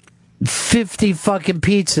on 50 fucking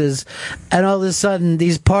pizzas, and all of a sudden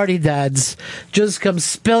these party dads just come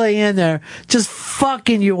spilling in there, just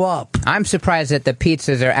fucking you up. I'm surprised that the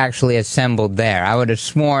pizzas are actually assembled there. I would have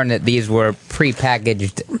sworn that these were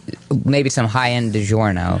prepackaged, maybe some high-end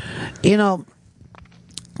DiGiorno.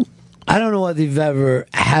 I don't know whether you've ever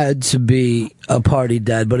had to be a party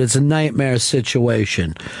dad, but it's a nightmare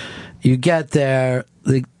situation. You get there,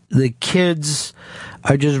 the kids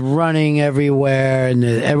are just running everywhere, and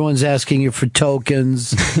everyone's asking you for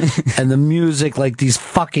tokens, and the music, like these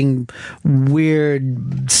fucking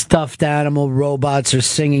weird stuffed animal robots are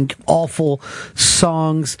singing awful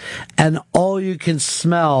songs, and all you can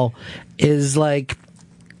smell is like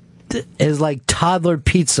toddler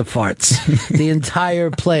pizza farts. The entire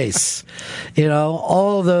place,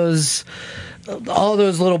 all those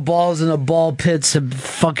little balls in the ball pits have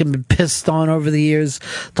fucking been pissed on over the years.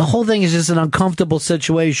 The whole thing is just an uncomfortable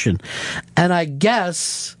situation. And I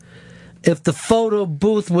guess if the photo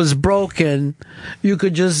booth was broken, you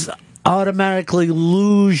could just automatically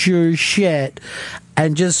lose your shit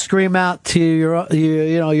and just scream out to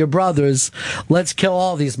your brothers, let's kill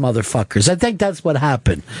all these motherfuckers. I think that's what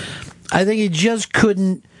happened. I think he just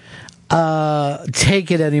couldn't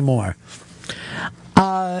take it anymore.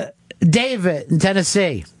 David in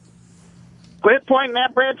Tennessee. Quit pointing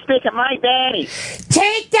that breadstick at my daddy.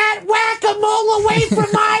 Take that whack-a-mole away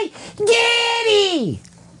from my daddy!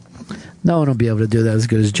 No one will be able to do that as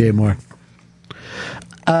good as Jay Moore.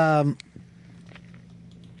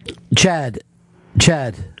 Chad,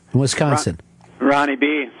 in Wisconsin. Ronnie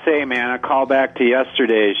B, say, man, a call back to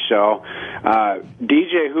yesterday's show.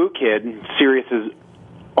 DJ Who Kid, Sirius's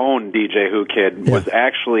own DJ Who Kid, was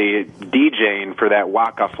actually DJing for that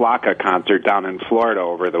Waka Flocka concert down in Florida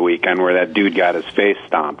over the weekend where that dude got his face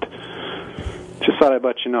stomped. Just thought I'd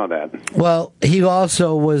let you know that. Well, he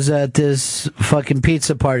also was at this fucking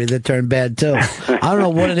pizza party that turned bad, too. I don't know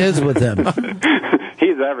what it is with him.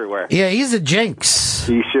 He's everywhere. Yeah, he's a jinx.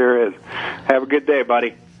 He sure is. Have a good day,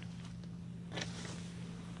 buddy.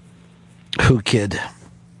 Who Kid.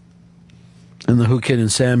 And the Who Kid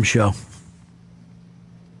and Sam show.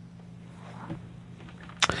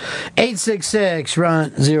 866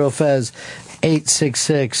 Ron Zero Fez.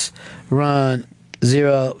 866 Ron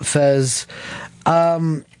Zero Fez.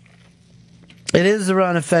 It is the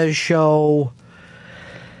Ron and Fez show.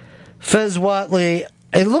 Fez Watley.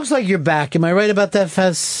 It looks like you're back. Am I right about that,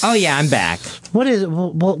 Fez? Oh yeah, I'm back. What is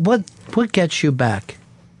what gets you back?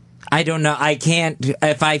 I don't know. I can't.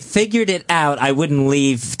 If I figured it out, I wouldn't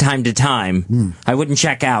leave time to time. I wouldn't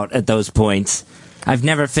check out at those points. I've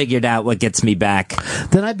never figured out what gets me back.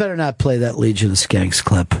 Then I better not play that Legion of Skanks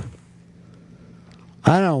clip.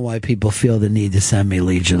 I don't know why people feel the need to send me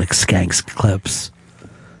Legion of Skanks clips.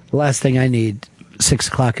 The last thing I need, 6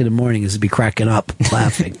 o'clock in the morning, is to be cracking up,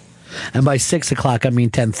 laughing. And by 6 o'clock, I mean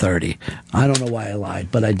 10:30. I don't know why I lied,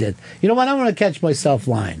 but I did. You know what? I'm going to catch myself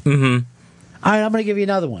lying. Mm-hmm. All right, I'm going to give you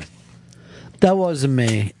another one. That wasn't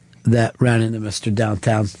me that ran into Mr.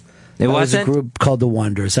 Downtown. It wasn't? was a group called The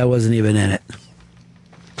Wonders. I wasn't even in it.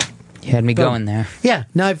 You had me going there. Yeah,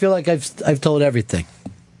 now I feel like I've told everything.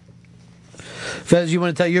 Fez, you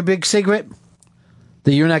want to tell your big secret?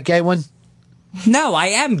 That you're not gay one? No, I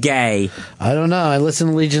am gay. I don't know. I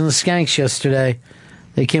listened to Legion of Skanks yesterday.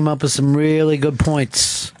 They came up with some really good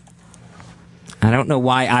points. I don't know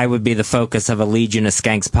why I would be the focus of a Legion of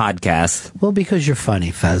Skanks podcast. Well, because you're funny,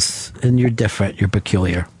 Fez, and you're different. You're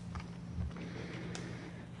peculiar.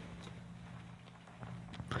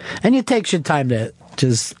 And it takes your time to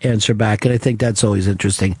just answer back, and I think that's always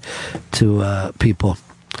interesting to people.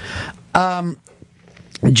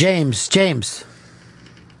 James.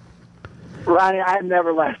 Ronnie, I've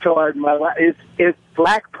never laughed so hard in my life. Is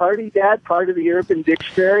Black Party Dad part of the Urban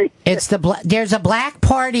Dictionary? It's there's a black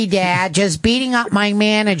party dad just beating up my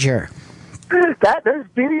manager. There's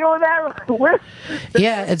video of that? Where?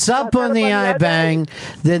 Yeah, it's up on the iBang.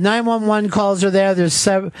 The 911 calls are there. There's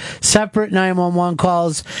separate 911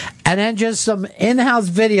 calls. And then just some in-house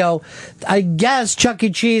video. I guess Chuck E.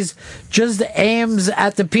 Cheese just aims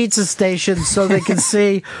at the pizza station so they can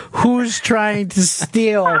see who's trying to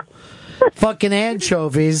steal fucking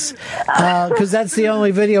anchovies, because that's the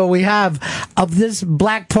only video we have of this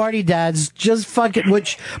Black Party Dads just fucking,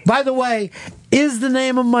 which, by the way, is the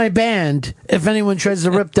name of my band, if anyone tries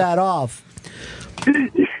to rip that off.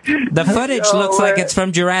 The footage looks like it's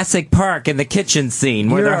from Jurassic Park in the kitchen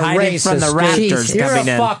scene where they're hiding from the raptors You're coming in.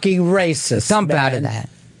 You're a fucking racist. Dump out of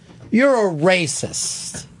that. You're a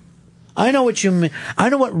racist. I know what you mean. I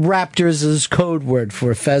know what raptors is code word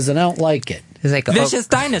for, Fez, and I don't like it. It's like vicious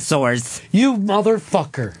dinosaurs. You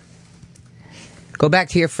motherfucker. Go back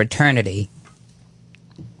to your fraternity.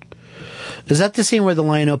 Is that the scene where the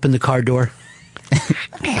lion opened the car door?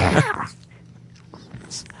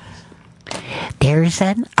 There's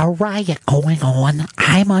a riot going on.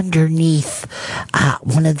 I'm underneath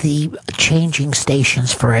one of the changing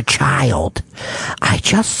stations for a child. I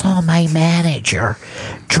just saw my manager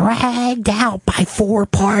dragged out by 4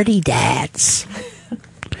 party dads.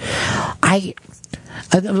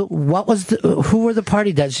 Who were the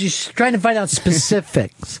party dads? She's trying to find out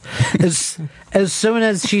specifics. as soon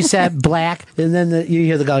as she said black, and then you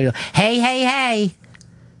hear the guy go, hey.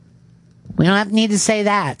 We don't need to say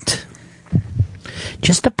that.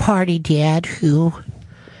 Just a party dad who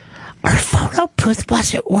our photo booth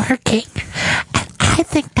wasn't working. And I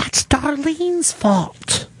think that's Darlene's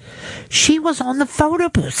fault. She was on the photo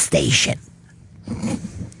booth station.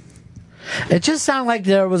 It just sounded like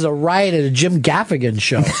there was a riot at a Jim Gaffigan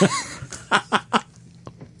show.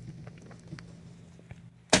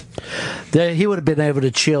 He would have been able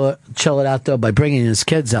to chill it out, though, by bringing his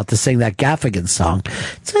kids out to sing that Gaffigan song.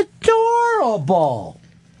 It's adorable.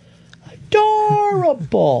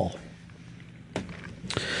 Adorable.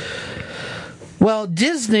 Well,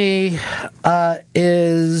 Disney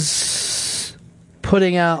is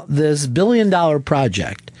putting out this $1 billion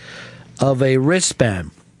project of a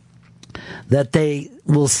wristband that they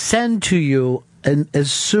will send to you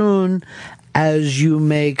as soon as you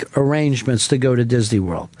make arrangements to go to Disney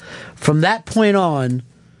World. From that point on,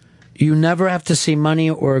 you never have to see money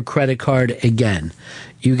or a credit card again.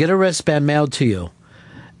 You get a wristband mailed to you.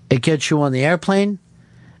 It gets you on the airplane.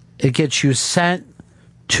 It gets you sent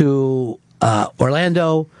to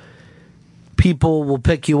Orlando, people will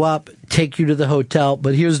pick you up, take you to the hotel.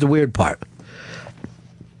 But here's the weird part.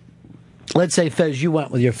 Let's say, Fez, you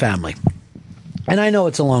went with your family. And I know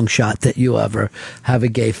it's a long shot that you ever have a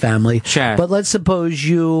gay family. Sure. But let's suppose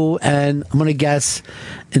you and, I'm going to guess,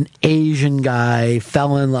 an Asian guy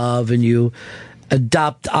fell in love and you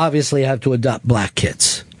obviously have to adopt black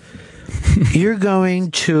kids. You're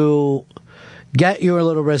going to get your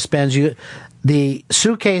little wristbands. The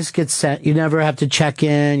suitcase gets sent. You never have to check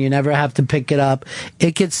in. You never have to pick it up.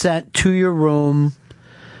 It gets sent to your room.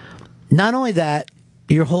 Not only that,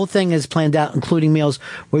 your whole thing is planned out, including meals,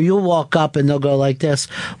 where you'll walk up and they'll go like this.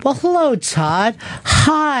 Well, hello, Todd.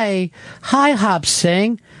 Hi, Hop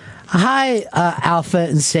Singh. Hi, Alpha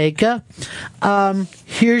and Seika.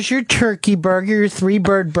 Here's your turkey burger, your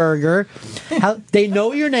 3-bird burger. They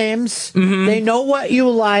know your names. Mm-hmm. They know what you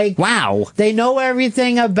like. Wow. They know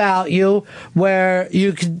everything about you, where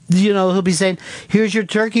you could, he'll be saying, here's your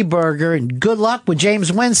turkey burger and good luck with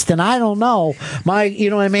James Winston. I don't know. You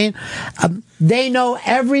know what I mean? They know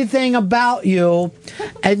everything about you,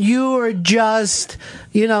 and you are just,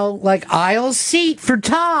 like aisle seat for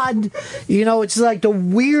Todd. It's like the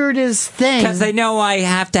weirdest thing. Because they know I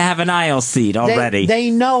have to have an aisle seat already.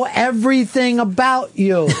 They know everything about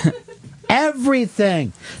you.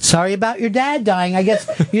 Everything. Sorry about your dad dying. I guess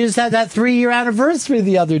you just had that 3-year anniversary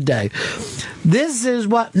the other day. This is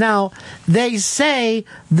what, now, they say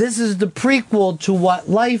this is the prequel to what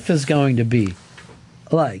life is going to be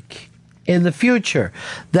like in the future.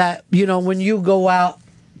 That, when you go out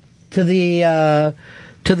to the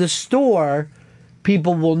store,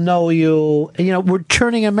 people will know you. We're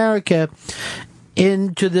turning America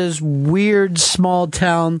into this weird small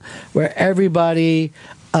town where everybody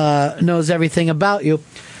knows everything about you.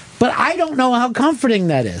 But I don't know how comforting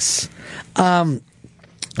that is.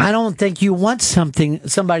 I don't think you want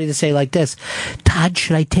somebody to say like this, Todd,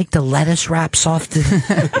 should I take the lettuce wraps off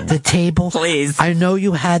the table? Please. I know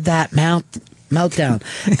you had that meltdown,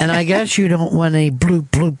 and I guess you don't want any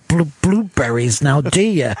blueberries now, do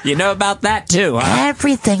you? You know about that too, huh?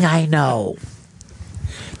 Everything I know.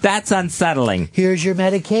 That's unsettling. Here's your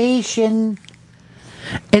medication.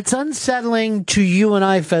 It's unsettling to you and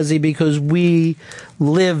I, Fezzi, because we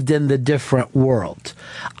lived in the different world.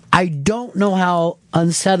 I don't know how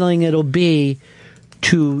unsettling it'll be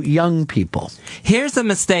to young people. Here's the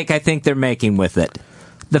mistake I think they're making with it.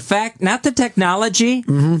 The fact, not the technology,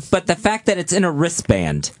 but the fact that it's in a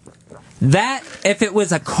wristband. That, if it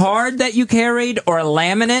was a card that you carried or a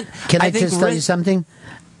laminate... Can I just tell you something?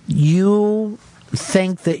 You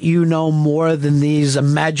think that you know more than these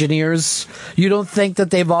Imagineers? You don't think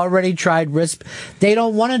that they've already tried They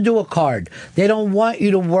don't want to do a card. They don't want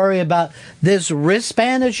you to worry about this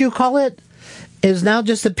wristband, as you call it, is now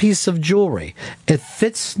just a piece of jewelry. It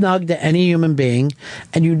fits snug to any human being,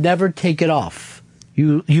 and you never take it off.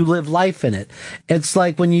 You live life in it. It's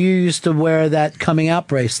like when you used to wear that coming out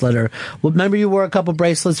bracelet, or remember you wore a couple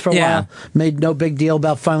bracelets for a while, made no big deal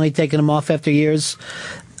about finally taking them off after years.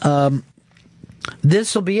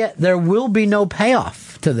 This will be it. There will be no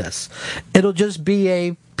payoff to this. It'll just be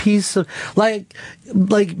a piece of, like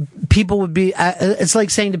people would be, it's like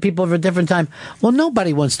saying to people of a different time, well,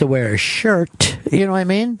 nobody wants to wear a shirt. You know what I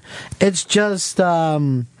mean? It's just,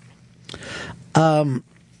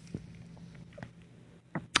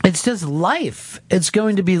 it's just life. It's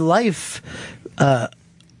going to be life,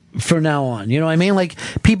 for now on. You know what I mean? Like,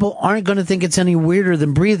 people aren't going to think it's any weirder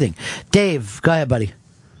than breathing. Dave, go ahead, buddy.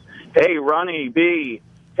 Hey, Ronnie B.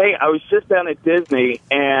 Hey, I was just down at Disney,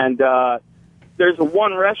 and there's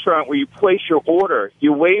one restaurant where you place your order.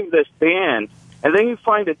 You wave this band, and then you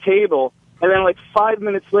find a table, and then like 5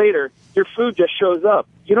 minutes later, your food just shows up.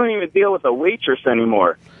 You don't even deal with a waitress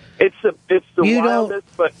anymore. It's the wildest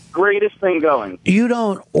but greatest thing going. You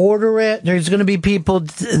don't order it. There's going to be people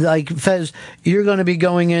like Fez. You're going to be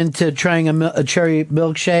going into trying a cherry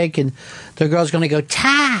milkshake, and the girl's going to go,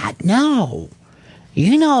 Todd, no.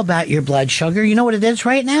 You know about your blood sugar. You know what it is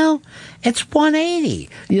right now? It's 180.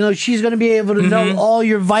 She's going to be able to know all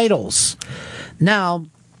your vitals. Now,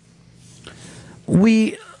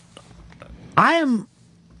 I am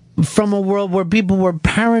from a world where people were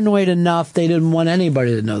paranoid enough they didn't want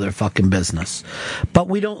anybody to know their fucking business. But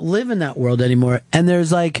we don't live in that world anymore. And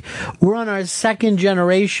there's we're on our second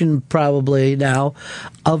generation probably now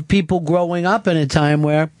of people growing up in a time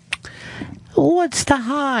where, what's to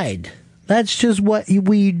hide? That's just what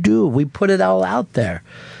we do. We put it all out there.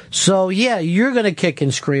 So, yeah, you're going to kick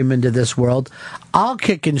and scream into this world. I'll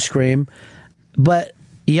kick and scream. But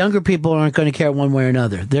younger people aren't going to care one way or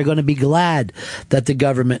another. They're going to be glad that the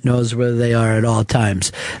government knows where they are at all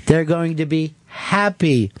times. They're going to be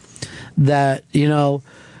happy that,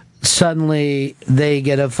 suddenly they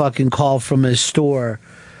get a fucking call from his store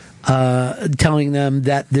telling them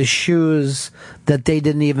that the shoes that they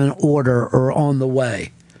didn't even order are on the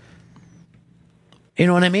way. You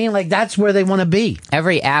know what I mean? Like, that's where they want to be.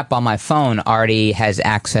 Every app on my phone already has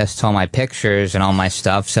access to all my pictures and all my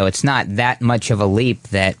stuff, so it's not that much of a leap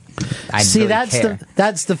that I see. Really care.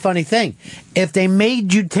 That's the funny thing. If they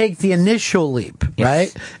made you take the initial leap,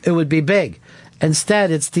 right, it would be big. Instead,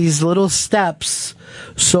 it's these little steps.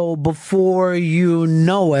 So before you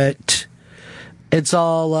know it, it's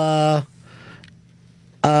all over.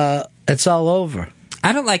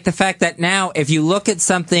 I don't like the fact that now if you look at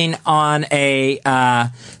something on a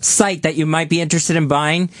site that you might be interested in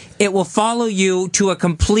buying, it will follow you to a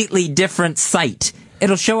completely different site.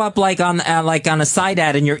 It'll show up like on a side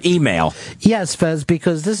ad in your email. Yes, Fez,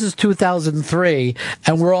 because this is 2003,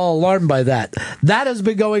 and we're all alarmed by that. That has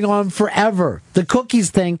been going on forever. The cookies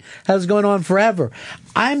thing has gone on forever.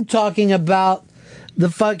 I'm talking about the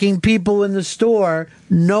fucking people in the store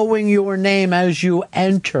knowing your name as you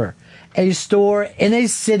enter a store in a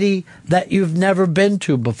city that you've never been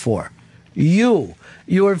to before.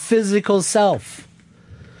 Your physical self.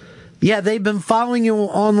 Yeah, they've been following you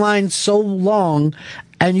online so long,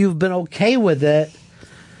 and you've been okay with it.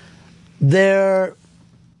 They're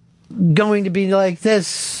going to be like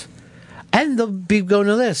this, and they'll be going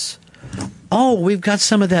to this. Oh, we've got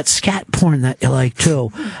some of that scat porn that you like,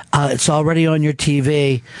 too. It's already on your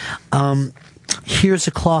TV. Here's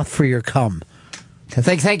a cloth for your cum.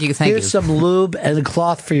 Thank you. Here's some lube and a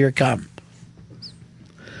cloth for your cum.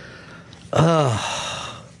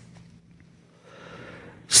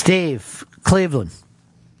 Steve, Cleveland.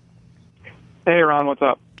 Hey, Ron, what's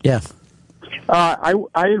up? Yeah. I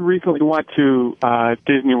recently went to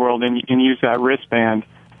Disney World and used that wristband,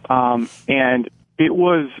 and it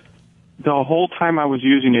was the whole time I was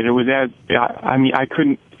using it. It was I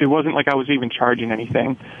couldn't. It wasn't like I was even charging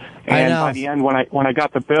anything. And by the end, when I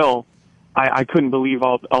got the bill, I couldn't believe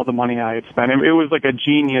all the money I had spent. It was like a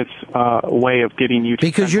genius way of getting you to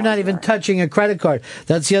because you're not even touching a credit card.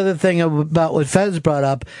 That's the other thing about what Fez brought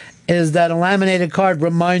up, is that a laminated card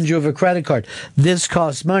reminds you of a credit card. This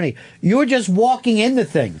costs money. You're just walking into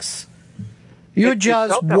things. You're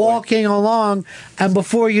just walking along, and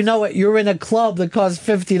before you know it, you're in a club that costs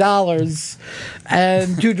 $50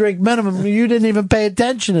 and 2-drink minimum. You didn't even pay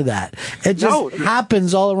attention to that. It just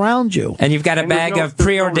happens all around you. And you've got a bag of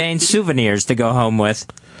preordained souvenirs to go home with.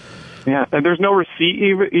 Yeah, and there's no receipt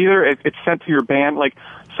either. It's sent to your band,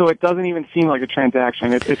 so it doesn't even seem like a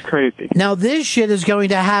transaction. It's crazy. Now, this shit is going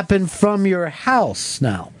to happen from your house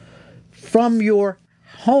now. From your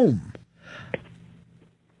home.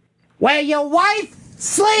 Where your wife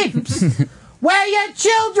sleeps. Where your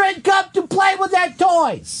children come to play with their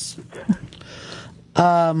toys.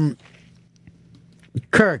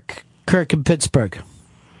 Kirk in Pittsburgh.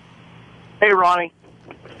 Hey, Ronnie.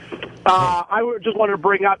 I just wanted to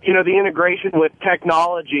bring up, the integration with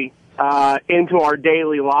technology into our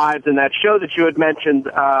daily lives, and that show that you had mentioned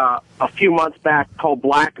a few months back called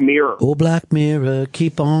Black Mirror. Oh, Black Mirror,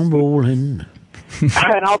 keep on rolling.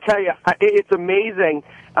 And I'll tell you, it's amazing,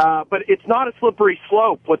 but it's not a slippery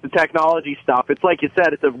slope with the technology stuff. It's like you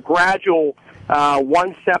said, it's a gradual,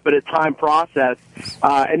 one step at a time process.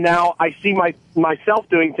 And now I see myself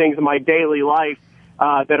doing things in my daily life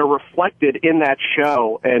that are reflected in that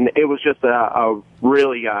show, and it was just a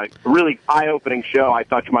really eye-opening show. I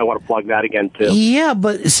thought you might want to plug that again too. Yeah,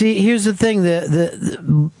 but see, here's the thing: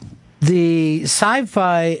 the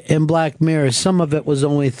sci-fi in Black Mirror, some of it was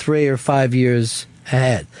only 3 or 5 years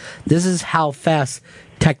ahead. This is how fast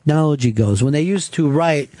technology goes. When they used to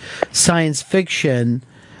write science fiction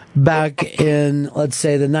back in, let's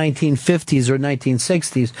say, the 1950s or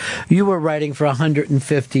 1960s, you were writing for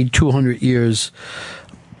 150, 200 years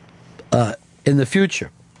in the future.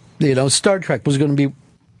 Star Trek was going to be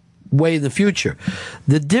way in the future.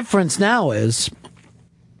 The difference now is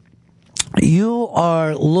you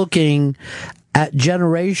are looking at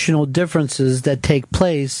generational differences that take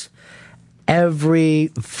place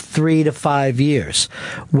every 3 to 5 years.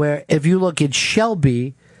 Where if you look at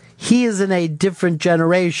Shelby, he is in a different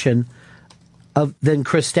generation than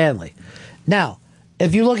Chris Stanley. Now,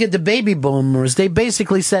 if you look at the baby boomers, they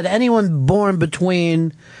basically said anyone born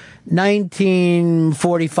between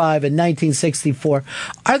 1945 and 1964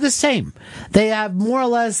 are the same. They have more or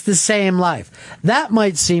less the same life. That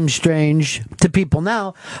might seem strange to people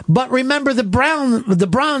now, but remember the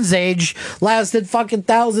Bronze Age lasted fucking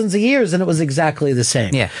thousands of years and it was exactly the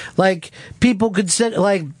same. Yeah. Like, people could sit,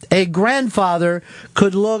 like, a grandfather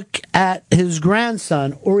could look at his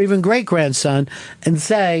grandson or even great-grandson and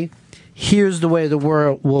say, here's the way the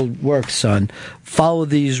world will work, son. Follow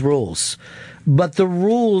these rules. But the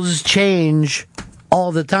rules change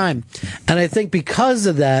all the time. And I think because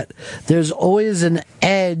of that, there's always an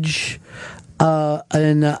edge of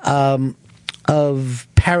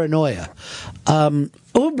paranoia.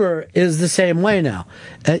 Uber is the same way now.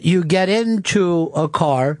 You get into a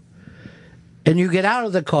car and you get out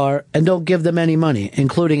of the car and don't give them any money,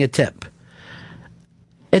 including a tip.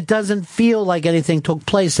 It doesn't feel like anything took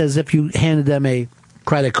place as if you handed them a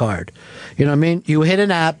credit card. You know what I mean? You hit an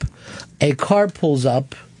app, a car pulls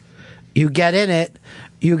up, you get in it,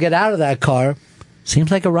 you get out of that car.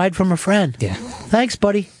 Seems like a ride from a friend. Yeah. Thanks,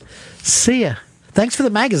 buddy. See ya. Thanks for the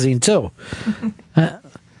magazine, too. I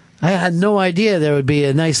had no idea there would be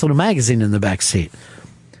a nice little magazine in the back seat.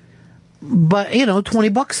 But,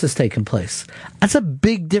 $20 has taken place. That's a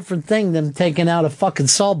big different thing than taking out a fucking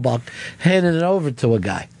salt buck, handing it over to a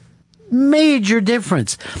guy. Major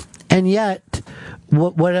difference. And yet,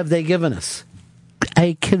 what have they given us?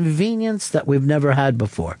 A convenience that we've never had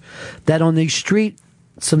before. That on the streets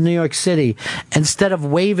of New York City, instead of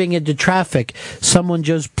waving into traffic, someone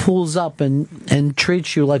just pulls up and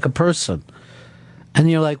treats you like a person.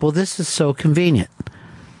 And you're like, well, this is so convenient.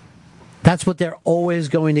 That's what they're always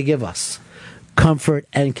going to give us. Comfort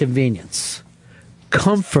and convenience.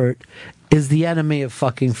 Comfort is the enemy of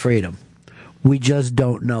fucking freedom. We just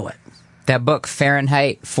don't know it. That book,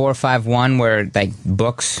 Fahrenheit 451, where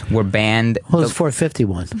books were banned. Well, it's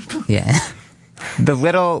 451. Yeah. The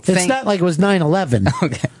little thing. It's not like it was 9/11.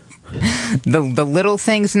 Okay. The little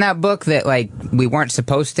things in that book that we weren't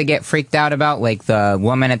supposed to get freaked out about, like the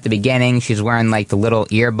woman at the beginning, she's wearing the little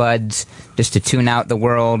earbuds just to tune out the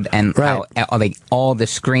world, and how all the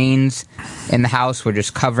screens in the house were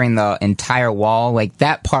just covering the entire wall.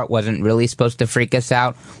 That part wasn't really supposed to freak us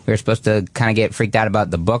out. We were supposed to kind of get freaked out about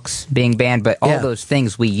the books being banned, but all those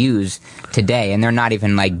things we use today, and they're not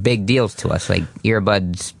even big deals to us, like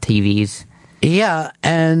earbuds, TVs. Yeah,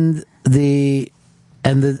 and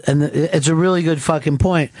it's a really good fucking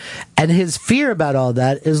point. And his fear about all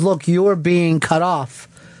that is, look, you're being cut off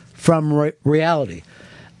from reality.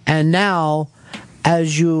 And now,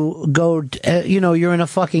 as you go, you're in a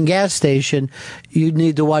fucking gas station, you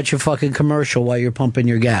need to watch a fucking commercial while you're pumping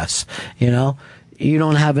your gas. You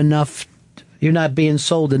don't have enough, you're not being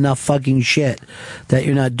sold enough fucking shit that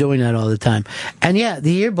you're not doing that all the time. And yeah,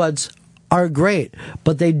 the earbuds are great,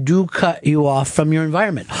 but they do cut you off from your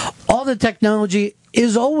environment. All the technology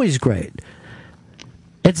is always great.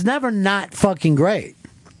 It's never not fucking great.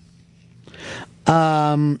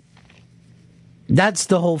 That's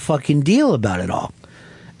the whole fucking deal about it all.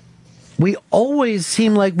 We always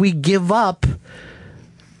seem like we give up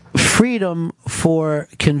freedom for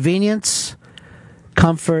convenience,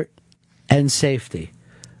 comfort, and safety.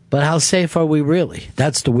 But how safe are we really?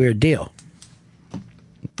 That's the weird deal.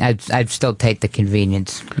 I'd still take the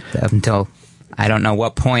convenience until I don't know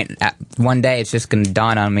what point. One day it's just going to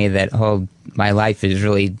dawn on me that my life is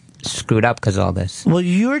really screwed up because of all this. Well,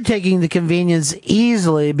 you're taking the convenience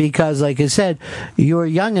easily because, like I said, you're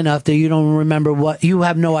young enough that you don't remember you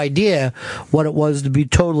have no idea what it was to be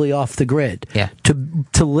totally off the grid. Yeah.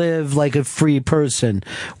 To live like a free person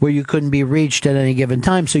where you couldn't be reached at any given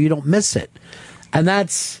time, so you don't miss it. And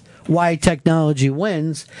that's why technology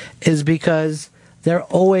wins, is because they're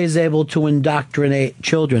always able to indoctrinate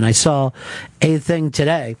children. I saw a thing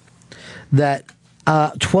today that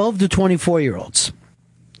 12 to 24-year-olds,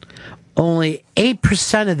 only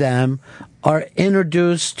 8% of them are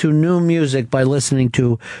introduced to new music by listening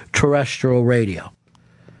to terrestrial radio.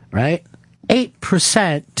 Right?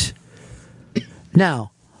 8%.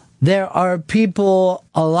 Now, there are people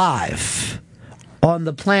alive on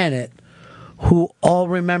the planet who all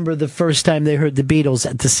remember the first time they heard the Beatles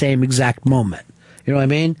at the same exact moment. You know what I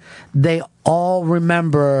mean? They all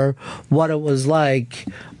remember what it was like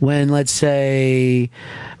when, let's say,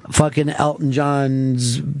 fucking Elton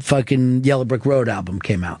John's fucking Yellow Brick Road album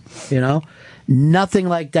came out. Nothing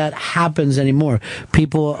like that happens anymore.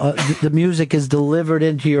 People, the music is delivered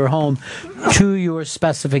into your home to your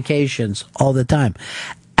specifications all the time.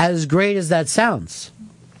 As great as that sounds,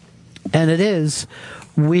 and it is,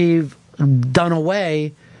 we've done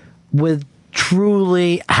away with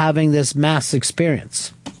truly having this mass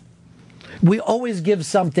experience. We always give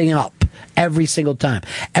something up every single time.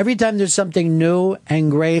 Every time there's something new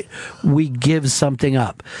and great, we give something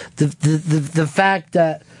up. The fact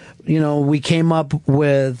that, we came up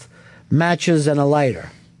with matches and a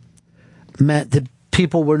lighter meant that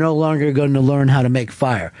people were no longer going to learn how to make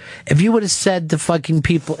fire. If you would have said to fucking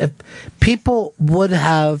people, if you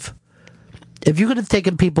could have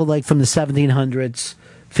taken people like from the 1700s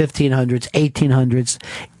 1500s, 1800s,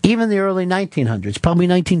 even the early 1900s, probably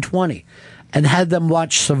 1920, and had them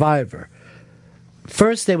watch Survivor.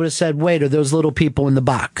 First, they would have said, wait, are those little people in the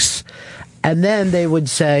box? And then they would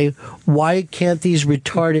say, why can't these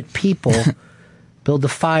retarded people build a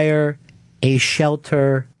fire, a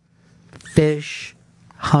shelter, fish,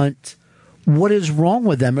 hunt? What is wrong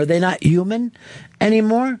with them? Are they not human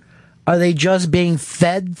anymore? Are they just being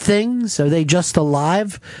fed things? Are they just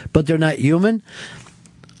alive, but they're not human?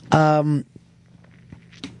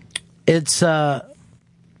 It's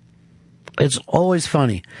always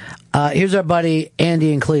funny. Here's our buddy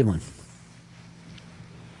Andy in Cleveland.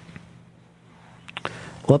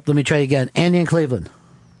 Well, let me try again. Andy in Cleveland.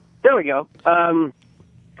 There we go. How's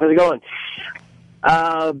it going?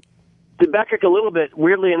 To backtrack a little bit,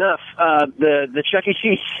 weirdly enough, the Chuck E.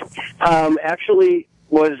 Cheese actually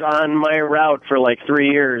was on my route for like 3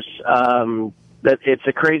 years. That it's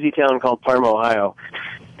a crazy town called Parma, Ohio,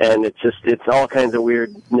 and it's all kinds of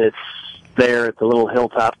weirdness there. It's a little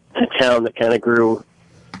hilltop town that kind of grew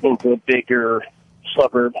into a bigger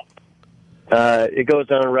suburb. It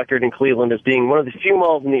goes on record in Cleveland as being one of the few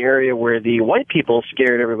malls in the area where the white people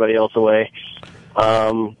scared everybody else away,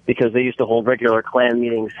 because they used to hold regular Klan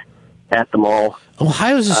meetings at the mall.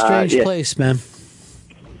 Ohio's a strange place, man.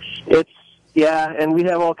 Yeah, and we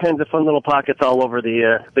have all kinds of fun little pockets all over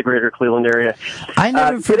the greater Cleveland area. I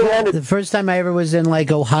never forget the first time I ever was in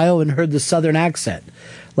like Ohio and heard the southern accent.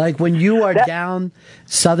 Like when you are down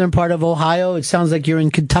southern part of Ohio, it sounds like you're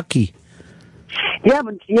in Kentucky. Yeah,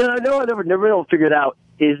 but I never able to figure it out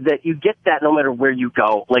is that you get that no matter where you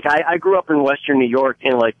go. Like I grew up in Western New York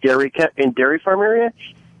in like dairy farm area,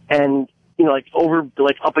 and like over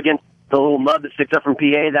like up against the little mud that sticks up from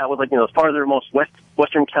PA. That was like farthermost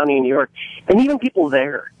western county in New York, and even people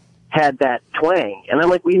there had that twang. And I'm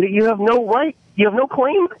like, well, you have no right, you have no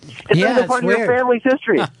claim. It's part of your family's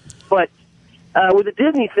history. But with the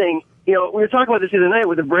Disney thing, we were talking about this the other night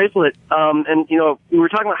with the bracelet, and we were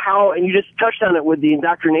talking about how, and you just touched on it with the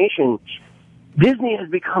indoctrination. Disney has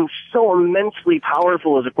become so immensely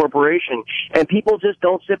powerful as a corporation, and people just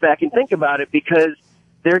don't sit back and think about it because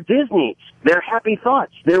they're Disney's. They're happy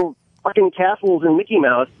thoughts. They're fucking castles and Mickey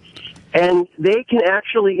Mouse, and they can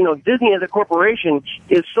actually, Disney as a corporation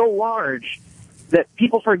is so large that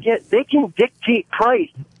people forget they can dictate price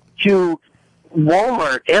to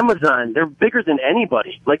Walmart, Amazon. They're bigger than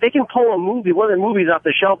anybody. Like they can pull one of their movies off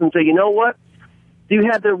the shelf and say, you know what? You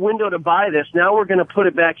had their window to buy this. Now we're going to put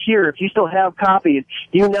it back here. If you still have copies,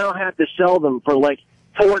 you now have to sell them for like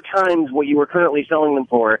 4 times what you were currently selling them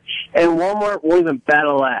for. And Walmart won't even bat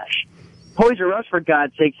a lash. Toys R Us, for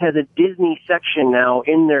God's sakes, has a Disney section now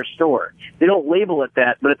in their store. They don't label it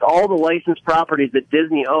that, but it's all the licensed properties that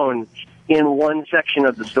Disney owns in one section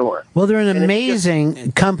of the store. Well, they're an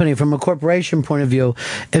amazing company from a corporation point of view.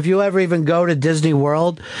 If you ever even go to Disney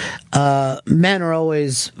World, men are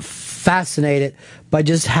always fascinated by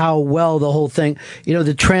just how well the whole thing,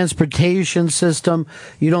 the transportation system,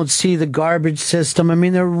 you don't see the garbage system. I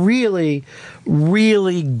mean, they're really,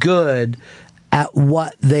 really good at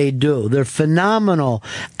what they do. They're phenomenal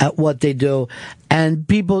at what they do. And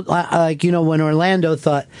people, like, when Orlando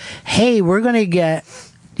thought, hey, we're going to get,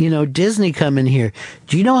 Disney coming here.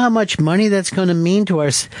 Do you know how much money that's going to mean to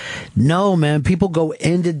us? No, man. People go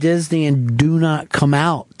into Disney and do not come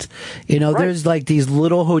out. Right. There's like these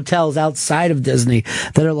little hotels outside of Disney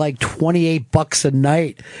that are like $28 a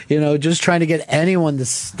night, just trying to get anyone to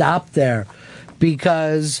stop there.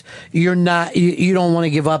 Because you don't want to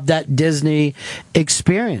give up that Disney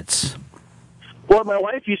experience. Well, my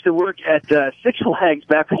wife used to work at Six Flags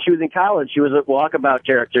back when she was in college. She was a walkabout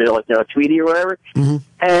character, like Tweety or whatever. Mm-hmm.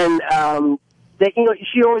 And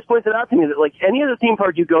she always pointed out to me that like any other theme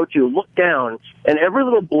park you go to, look down, and every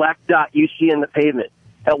little black dot you see in the pavement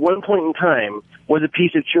at one point in time was a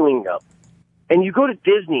piece of chewing gum. And you go to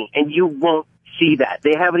Disney and you won't see that.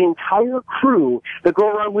 They have an entire crew that go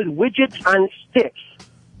around with widgets on sticks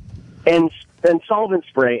and solvent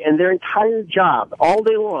spray, and their entire job all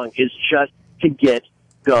day long is just to get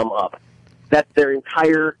gum up. That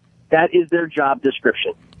is their job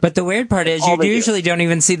description. But the weird part is you usually don't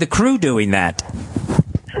even see the crew doing that.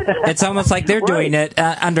 It's almost like they're doing it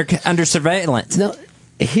under surveillance. No,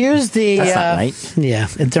 here's the... That's not right. Yeah,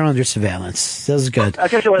 they're under surveillance. That was good. You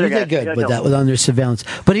did good with that, with under surveillance.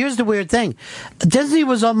 But here's the weird thing. Disney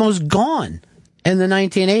was almost gone in the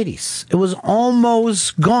 1980s. It was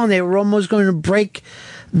almost gone. They were almost going to break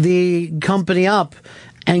the company up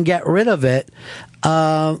and get rid of it.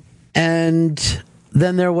 And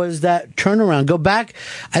then there was that turnaround. Go back.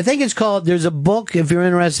 I think it's called, there's a book, if you're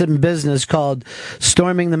interested in business, called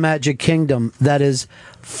Storming the Magic Kingdom, that is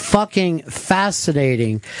fucking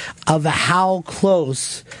fascinating of how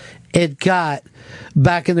close it got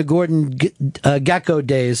back in the Gordon Gekko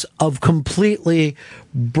days of completely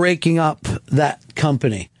breaking up that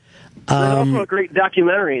company. There's also a great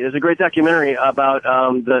documentary. There's a great documentary about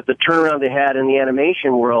the turnaround they had in the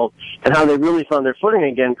animation world and how they really found their footing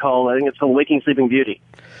again. I think it's called Waking Sleeping Beauty,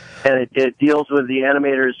 and it deals with the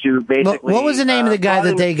animators who basically. What was the name of the guy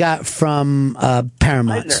that they got from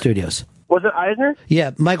Paramount Eisner. Studios? Was it Eisner?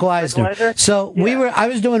 Yeah, Michael Eisner. Eisner? So I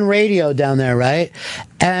was doing radio down there, right?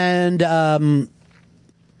 And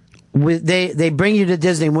they bring you to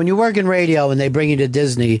Disney. When you work in radio and they bring you to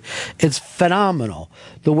Disney, it's phenomenal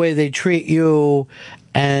the way they treat you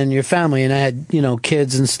and your family. And I had,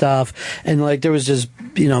 kids and stuff, and like there was just,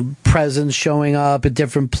 presents showing up at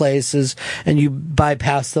different places, and you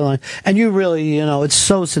bypass the line, and you really, it's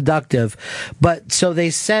so seductive. But so they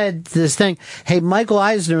said this thing, hey, Michael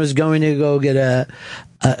Eisner is going to go give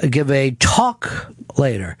a talk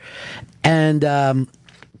later. And,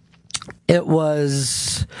 it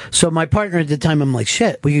was, so my partner at the time, I'm like,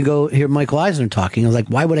 shit, we could go hear Michael Eisner talking. I was like,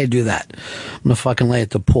 why would I do that? I'm going to fucking lay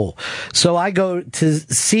at the pool. So I go to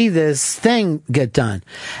see this thing get done.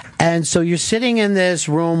 And so you're sitting in this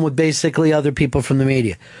room with basically other people from the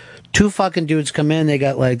media. Two fucking dudes come in, they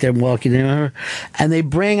got like, they're walking in, and they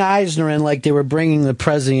bring Eisner in like they were bringing the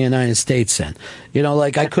President of the United States in.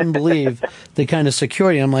 Like I couldn't believe the kind of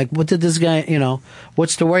security. I'm like, what did this guy,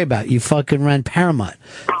 what's to worry about? You fucking ran Paramount.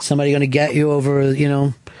 Somebody gonna get you over, I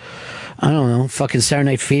don't know, fucking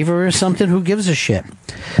Saturday Night Fever or something? Who gives a shit?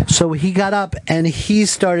 So he got up and he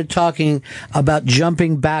started talking about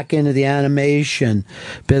jumping back into the animation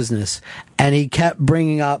business. And he kept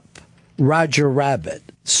bringing up Roger Rabbit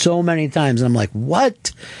so many times. And I'm like,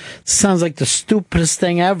 what? Sounds like the stupidest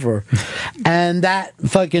thing ever. And that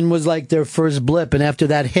fucking was like their first blip. And after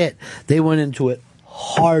that hit, they went into it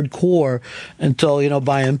hardcore until,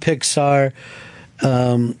 buying Pixar.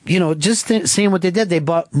 Seeing what they did. They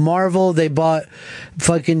bought Marvel. They bought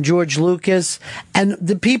fucking George Lucas. And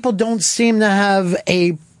the people don't seem to have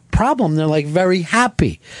a problem. They're like very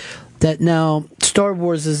happy that now Star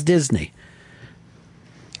Wars is Disney.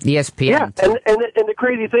 ESPN. Yeah, and the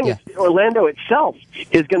crazy thing is Orlando itself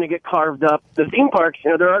is going to get carved up. The theme parks,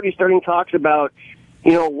 they're already starting talks about,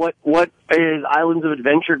 what is Islands of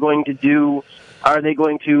Adventure going to do? Are they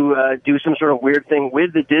going to do some sort of weird thing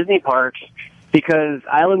with the Disney parks? Because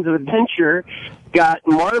Islands of Adventure got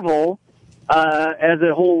Marvel as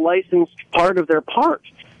a whole licensed part of their park.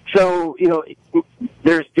 So,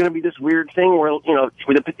 there's going to be this weird thing where,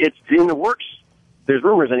 it's in the works. There's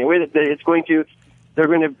rumors anyway that it's going to. They're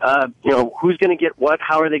going to, who's going to get what?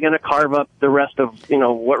 How are they going to carve up the rest of,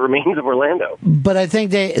 what remains of Orlando? But I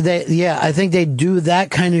think I think they do that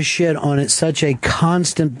kind of shit on such a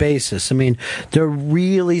constant basis. I mean, they're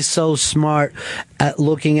really so smart at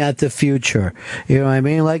looking at the future. You know what I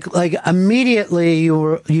mean? Like immediately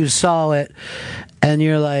you saw it, and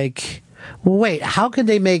you're like, well, wait, how are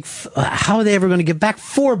they ever going to get back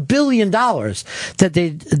 $4 billion that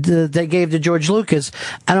they gave to George Lucas?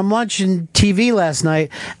 And I'm watching TV last night,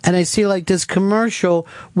 and I see like this commercial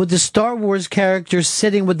with the Star Wars characters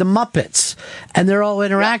sitting with the Muppets, and they're all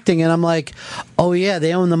interacting, and I'm like, oh yeah,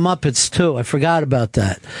 they own the Muppets too. I forgot about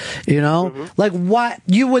that. Like what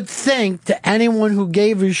you would think to anyone who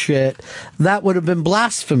gave a shit, that would have been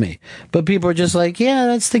blasphemy. But people are just like, yeah,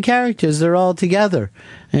 that's the characters. They're all together.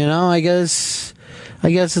 I guess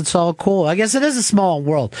it's all cool. I guess it is a small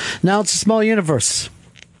world. Now it's a small universe.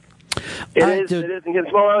 It is. It is. And get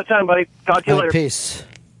smaller all the time, buddy. Talk to you later. Peace.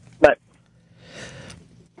 Bye.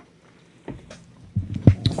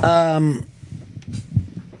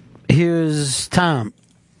 Here's Tom.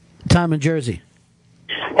 Tom in Jersey.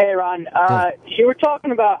 Hey, Ron. You were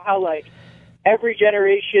talking about how, every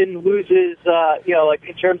generation loses,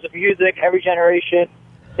 in terms of music, every generation,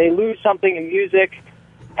 they lose something in music.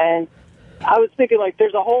 And I was thinking,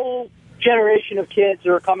 there's a whole generation of kids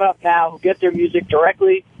who are coming up now who get their music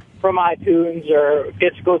directly from iTunes or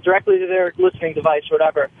goes directly to their listening device or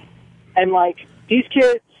whatever. And, these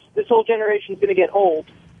kids, this whole generation's going to get old.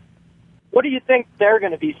 What do you think they're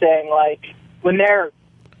going to be saying, when they're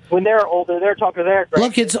older, they're talking to their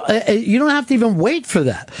grandkids? Look, you don't have to even wait for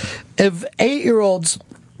that. If 8-year-olds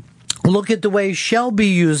look at the way Shelby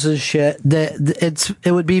uses shit,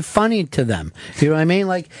 it would be funny to them. You know what I mean?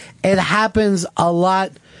 It happens a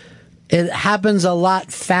lot It happens a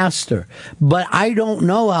lot faster. But I don't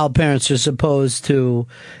know how parents are supposed to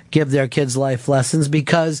give their kids life lessons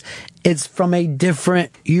because it's from a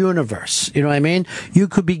different universe. You know what I mean? You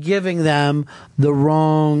could be giving them the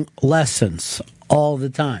wrong lessons all the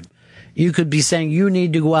time. You could be saying, you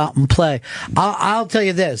need to go out and play. I'll tell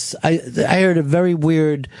you this. I heard a very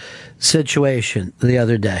weird situation the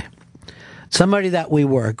other day. Somebody that we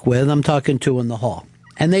work with, I'm talking to in the hall.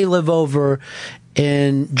 And they live over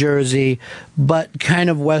in Jersey, but kind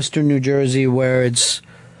of western New Jersey where it's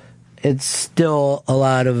still a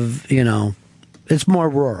lot of, it's more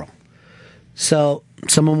rural. So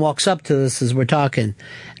someone walks up to us as we're talking,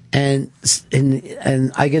 and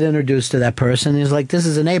I get introduced to that person. He's like, this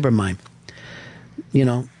is a neighbor of mine.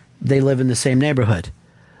 They live in the same neighborhood.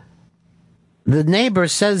 The neighbor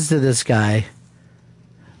says to this guy,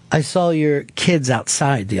 I saw your kids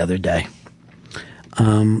outside the other day.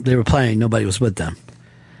 They were playing. Nobody was with them.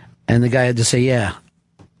 And the guy had to say, yeah.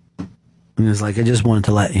 And he was like, I just wanted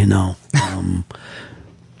to let you know. A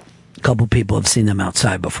couple people have seen them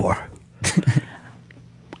outside before.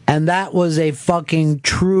 And that was a fucking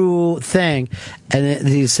true thing. And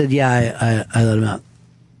he said, yeah, I let them out.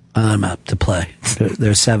 I let them out to play.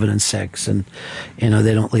 They're 7 and 6. And,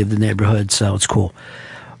 they don't leave the neighborhood, so it's cool.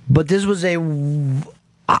 But this was I'm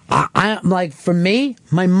like, for me,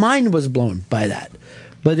 my mind was blown by that.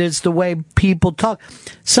 But it's the way people talk.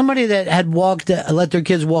 Somebody that had let their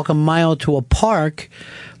kids walk a mile to a park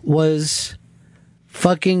was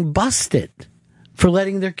fucking busted for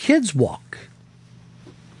letting their kids walk.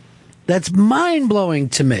 That's mind-blowing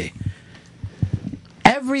to me.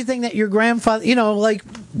 Everything that your grandfather,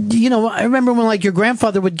 I remember when your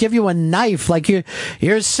grandfather would give you a knife,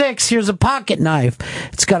 here's 6, here's a pocket knife.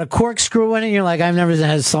 It's got a corkscrew in it. You're like, I've never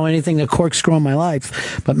had saw anything to corkscrew in my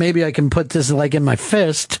life, but maybe I can put this in my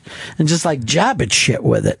fist and just jab at shit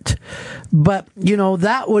with it. But,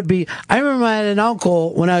 that would be, I remember I had an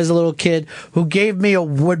uncle when I was a little kid who gave me a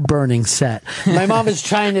wood burning set. My mom was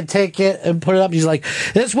trying to take it and put it up. He's like,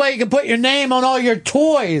 this way you can put your name on all your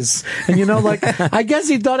toys. And, I guess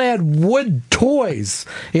he thought I had wood toys,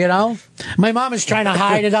 My mom is trying to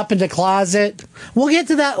hide it up in the closet. We'll get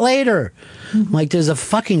to that later. There's a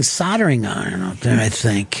fucking soldering iron up there, I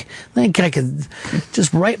think. I think I could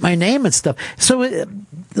just write my name and stuff. So,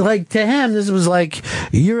 to him, this was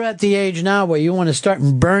you're at the age now where you want to start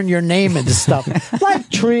and burn your name into stuff. Like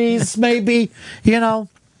trees, maybe,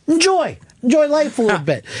 Enjoy life a little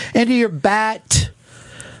bit. Into your bat.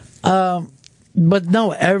 But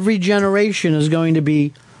no, every generation is going to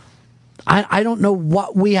be... I don't know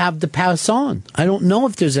what we have to pass on. I don't know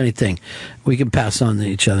if there's anything we can pass on to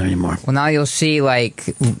each other anymore. Well, now you'll see,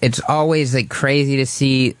 it's always, crazy to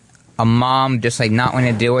see a mom just, not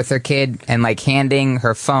wanting to deal with her kid and, handing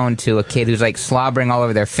her phone to a kid who's, slobbering all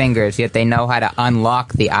over their fingers, yet they know how to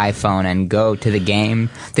unlock the iPhone and go to the game.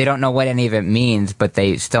 They don't know what any of it means, but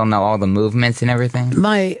they still know all the movements and everything.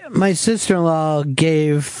 My sister-in-law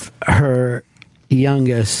gave her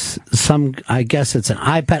youngest I guess it's an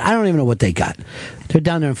iPad. I don't even know what they got. They're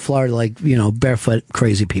down there in Florida, barefoot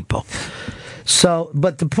crazy people. So,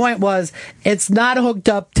 but the point was, it's not hooked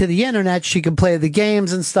up to the internet. She can play the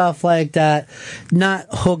games and stuff like that. Not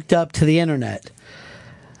hooked up to the internet.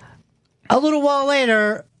 A little while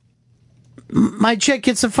later, my chick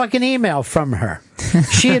gets a fucking email from her.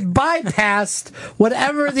 She had bypassed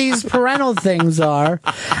whatever these parental things are.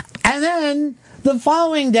 And then the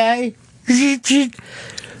following day,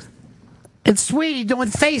 it's Sweetie doing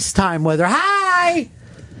FaceTime with her. Hi!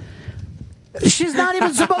 She's not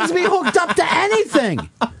even supposed to be hooked up to anything.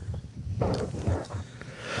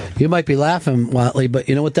 You might be laughing, Watley, but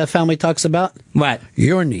you know what that family talks about? What?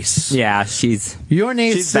 Your niece. Yeah, your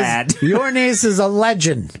niece she's bad. Your niece is a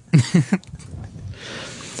legend.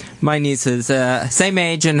 My niece is same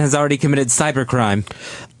age and has already committed cybercrime.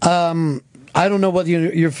 I don't know whether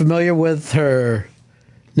you're familiar with her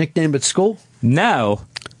nickname at school? No.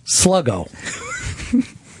 Sluggo.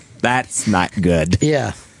 That's not good.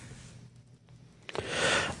 Yeah.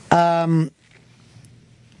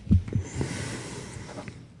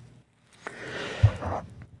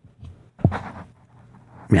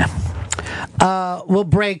 Yeah. We'll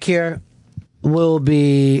break here. We'll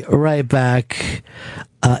be right back.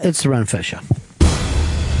 It's the Ron and Fez Show.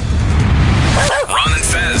 Ron and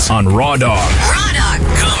Fez on Raw Dog. Raw Dog.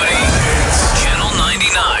 Comedy. It's Channel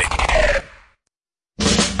 99.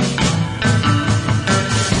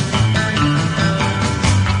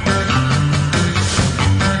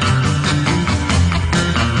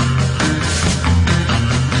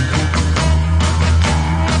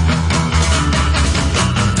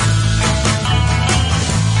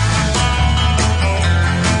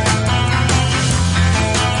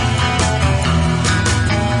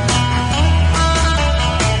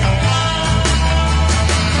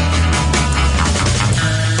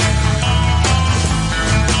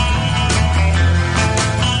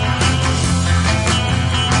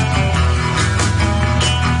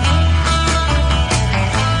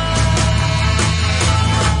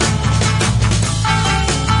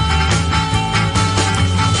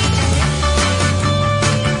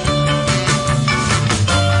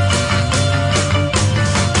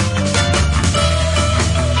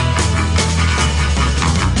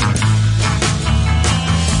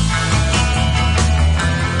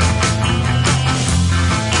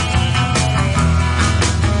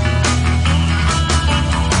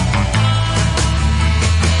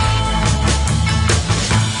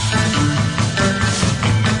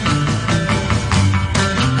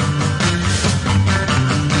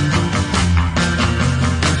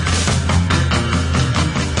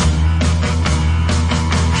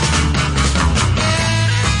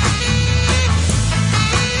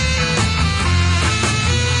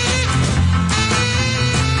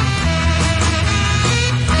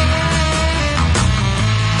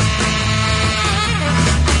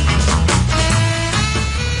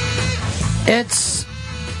 It's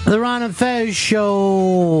the Ron and Fez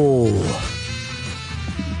show.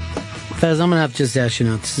 Fez, I'm going to have to just ask you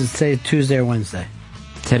now. Say Tuesday or Wednesday?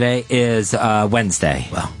 Today is Wednesday.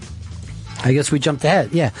 Well, I guess we jumped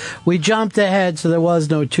ahead. Yeah, we jumped ahead, so there was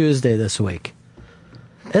no Tuesday this week.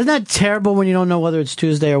 Isn't that terrible when you don't know whether it's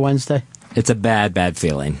Tuesday or Wednesday? It's a bad, bad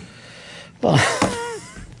feeling. Well,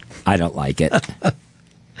 I don't like it.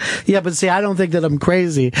 Yeah, but see, I don't think that I'm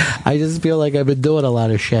crazy. I just feel like I've been doing a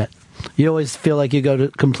lot of shit. You always feel like you go to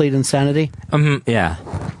complete insanity? Yeah.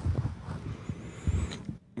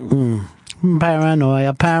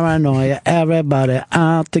 Paranoia, everybody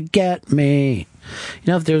out to get me.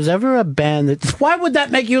 You know, if there's ever a band that... Why would that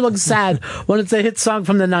make you look sad when it's a hit song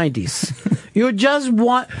from the 90s? You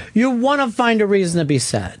want to find a reason to be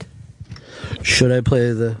sad. Should I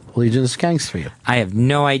play the Legion of Skanks for you? I have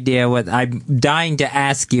no idea what... I'm dying to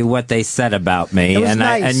ask you what they said about me, It was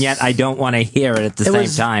nice. and yet I don't want to hear it at the same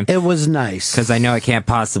time. It was nice. Because I know it can't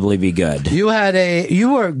possibly be good. You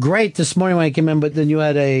were great this morning when I came in, but then you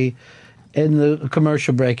had in the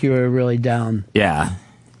commercial break, you were really down. Yeah.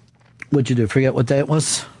 What'd you do? Forget what day it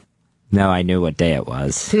was? No, I knew what day it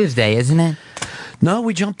was. Tuesday, isn't it? No,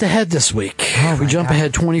 we jumped ahead this week. We jumped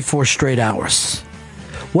ahead 24 straight hours.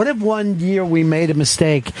 What if one year we made a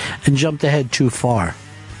mistake and jumped ahead too far?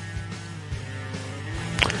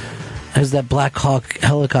 There's that Black Hawk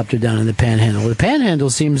helicopter down in the Panhandle. The Panhandle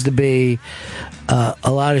seems to be a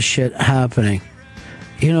lot of shit happening.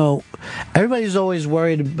 You know, everybody's always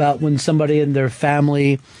worried about when somebody in their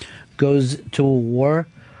family goes to a war,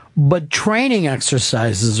 but training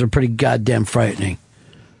exercises are pretty goddamn frightening.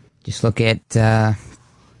 Just look at... Yeah,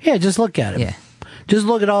 just look at it. Yeah. Just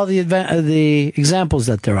look at all the examples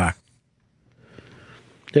that there are.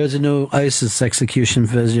 There's a new ISIS execution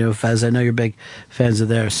video, Fez. I know you're big fans of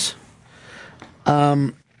theirs.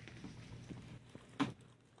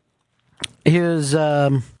 Here's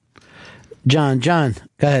John. John,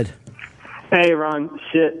 go ahead. Hey, Ron.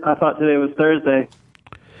 Shit, I thought today was Thursday.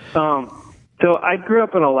 So I grew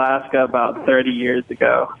up in Alaska about 30 years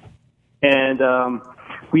ago, and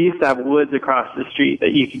we used to have woods across the street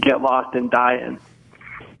that you could get lost and die in.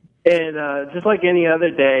 And just like any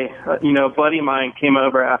other day, a buddy of mine came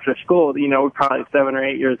over after school. We're probably 7 or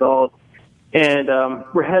 8 years old, and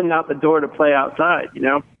we're heading out the door to play outside.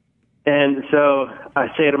 And so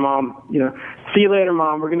I say to Mom, see you later,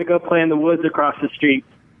 Mom. We're going to go play in the woods across the street.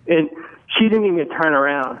 And she didn't even turn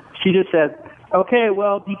around. She just said, okay,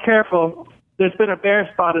 well, be careful. There's been a bear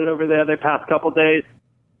spotted over there the past couple days.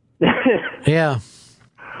 Yeah.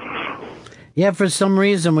 Yeah, for some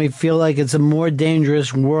reason we feel like it's a more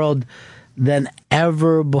dangerous world than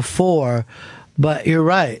ever before. But you're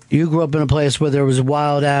right. You grew up in a place where there was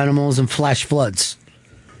wild animals and flash floods.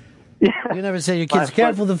 Yeah. You never say to your kids,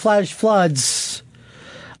 careful the flash floods.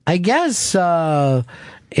 I guess, people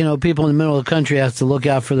in the middle of the country have to look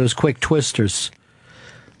out for those quick twisters.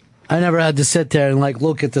 I never had to sit there and,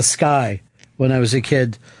 look at the sky when I was a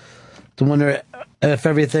kid to wonder if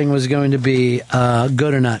everything was going to be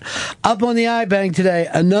good or not. Up on the iBank today,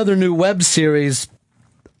 another new web series,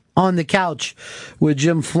 On the Couch, with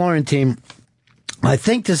Jim Florentine. I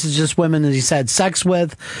think this is just women that he's had sex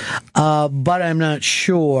with, but I'm not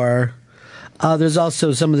sure. There's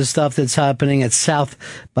also some of the stuff that's happening at South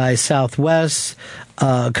by Southwest,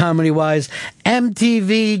 comedy-wise.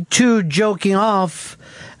 MTV2 Joking Off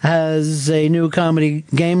has a new comedy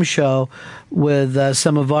game show with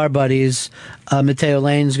some of our buddies. Mateo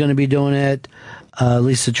Lane's going to be doing it,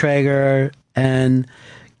 Lisa Traeger, and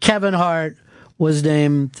Kevin Hart was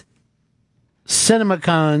named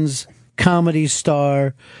CinemaCon's Comedy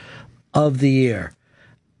Star of the Year.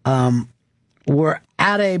 We're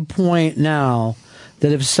at a point now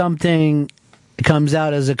that if something comes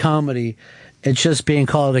out as a comedy, it's just being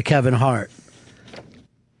called a Kevin Hart.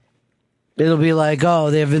 It'll be like,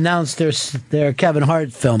 they've announced their Kevin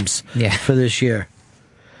Hart films for this year.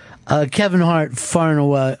 Kevin Hart far and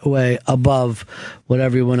away above what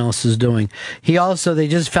everyone else is doing. They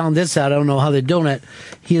just found this out. I don't know how they're doing it.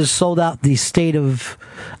 He has sold out the state of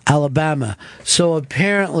Alabama. So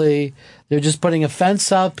apparently they're just putting a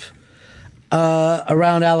fence up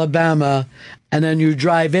around Alabama, and then you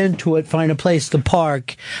drive into it, find a place to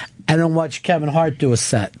park, and then watch Kevin Hart do a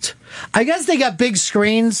set. I guess they got big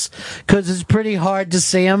screens because it's pretty hard to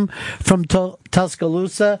see him from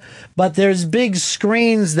Tuscaloosa, but there's big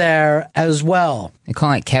screens there as well. They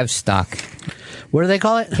call it Kevstock. What do they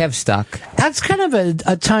call it? Kevstock. That's kind of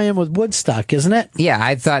a tie-in with Woodstock, isn't it? Yeah,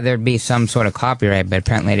 I thought there'd be some sort of copyright, but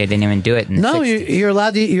apparently they didn't even do it. No, you're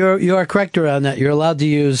allowed to. You are correct around that. You're allowed to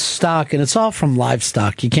use stock, and it's all from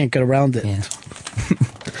livestock. You can't get around it. Yeah.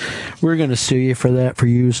 We're going to sue you for that, for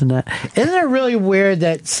using that. Isn't it really weird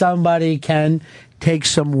that somebody can take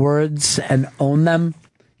some words and own them?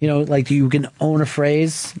 You know, like you can own a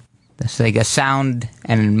phrase. It's like a sound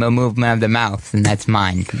and a movement of the mouth, and that's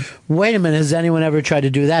mine. Wait a minute, has anyone ever tried to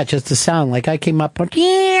do that? Just a sound, like I came up on...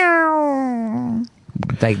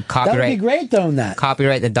 Like copyright. That would be great to own that.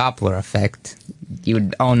 Copyright the Doppler effect. You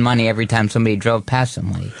would own money every time somebody drove past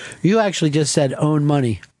somebody. You actually just said own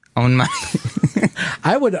money. Own money.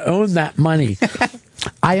 I would own that money.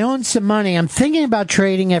 I own some money. I'm thinking about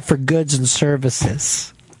trading it for goods and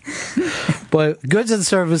services. But goods and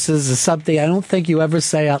services is something I don't think you ever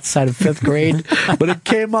say outside of 5th grade, but it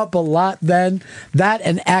came up a lot then. That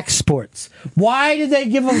and exports. Why did they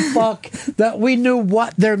give a fuck that we knew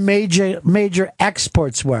what their major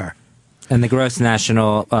exports were? And the gross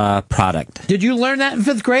national product. Did you learn that in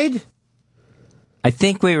 5th grade? I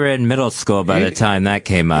think we were in middle school by the time that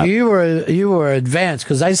came up. You were advanced,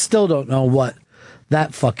 because I still don't know what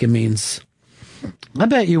that fucking means. I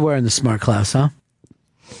bet you were in the smart class, huh?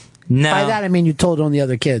 No. By that, I mean you told on the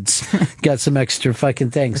other kids. Got some extra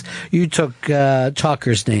fucking things. You took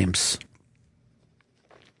talkers' names.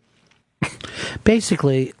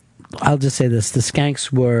 Basically, I'll just say this. The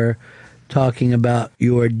Skanks were talking about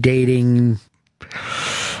your dating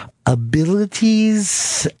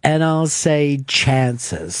abilities, and I'll say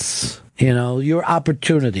chances. You know, your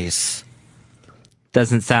opportunities.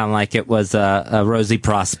 Doesn't sound like it was a rosy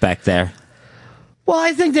prospect there. Well,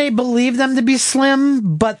 I think they believe them to be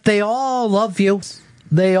slim, but they all love you.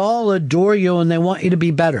 They all adore you, and they want you to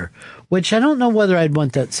be better, which I don't know whether I'd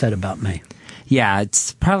want that said about me. Yeah,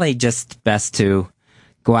 it's probably just best to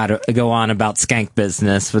go on about skank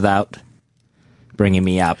business without bringing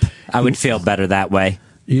me up. I would feel better that way.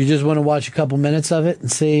 You just want to watch a couple minutes of it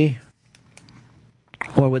and see?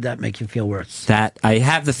 Or would that make you feel worse? That I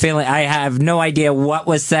have the feeling, I have no idea what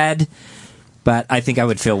was said, but I think I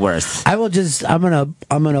would feel worse. I will just, I'm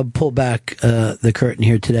gonna pull back the curtain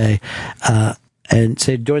here today and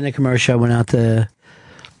say during the commercial I went out to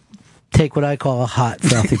take what I call a hot,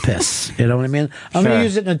 filthy piss. You know what I mean? I'm going to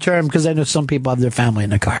use it in a term because I know some people have their family in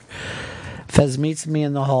the car. Fez meets me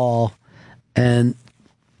in the hall, and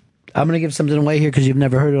I'm going to give something away here because you've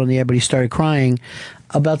never heard it on the air, but he started crying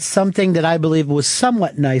about something that I believe was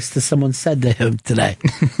somewhat nice that someone said to him today.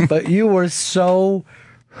 But you were so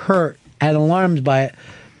hurt and alarmed by it.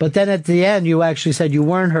 But then at the end, you actually said you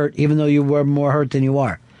weren't hurt, even though you were more hurt than you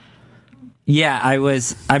are. Yeah, I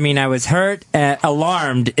was hurt.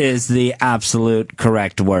 Alarmed is the absolute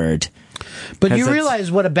correct word. But you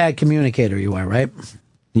realize what a bad communicator you are, right?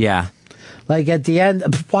 Yeah. Like at the end,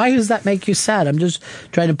 why does that make you sad? I'm just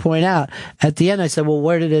trying to point out. At the end, I said, well,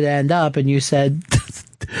 where did it end up? And you said,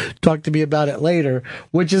 talk to me about it later,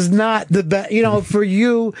 which is not the best, you know, for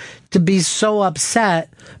you to be so upset,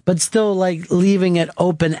 but still like leaving it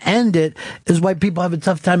open-ended is why people have a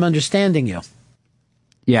tough time understanding you.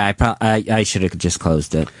 Yeah, I should have just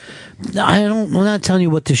closed it. No, I'm not telling you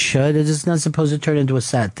what to should. It's not supposed to turn into a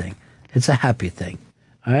sad thing. It's a happy thing.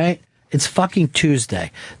 All right? It's fucking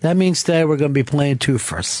Tuesday. That means today we're going to be playing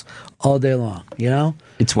two-firsts all day long, you know?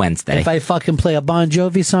 It's Wednesday. If I fucking play a Bon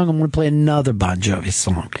Jovi song, I'm going to play another Bon Jovi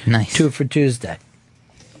song. Nice. 2 for Tuesday.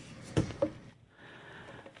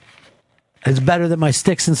 It's better than my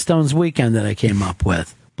Sticks and Stones weekend that I came up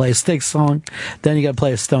with. Play a Styx song, then you got to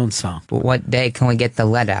play a Stone song. But what day can we get the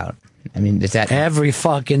lead out? I mean, is that... Every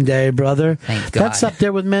fucking day, brother. Thank God. That's up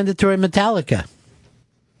there with Mandatory Metallica.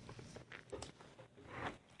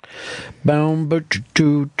 Boom,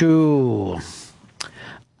 doo.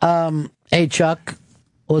 Hey, Chuck.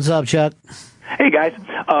 What's up, Chuck? Hey, guys.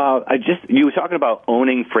 You were talking about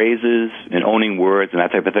owning phrases and owning words and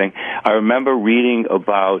that type of thing. I remember reading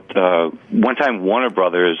about one time Warner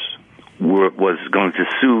Brothers was going to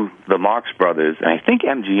sue the Marx Brothers, and I think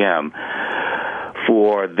MGM,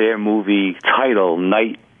 for their movie title,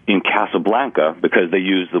 Night in Casablanca, because they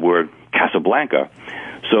used the word Casablanca.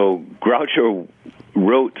 So Groucho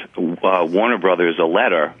wrote Warner Brothers a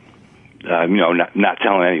letter, not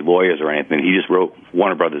telling any lawyers or anything. He just wrote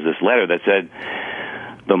Warner Brothers this letter that said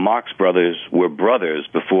the Marx Brothers were brothers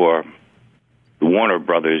before the Warner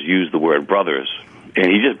Brothers used the word brothers. And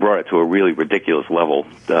he just brought it to a really ridiculous level.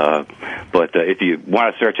 But if you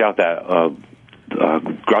want to search out that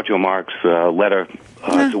Groucho Marx letter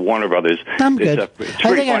to Warner Brothers, I'm good. It's I think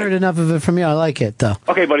funny. I heard enough of it from you. I like it, though.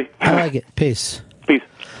 Okay, buddy. I like it. Peace. Peace.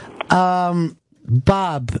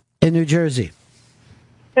 Bob in New Jersey.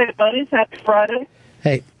 Hey, buddies. Happy Friday.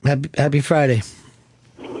 Hey, happy Friday.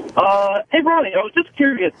 Hey, Ronnie, I was just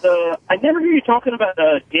curious. I never hear you talking about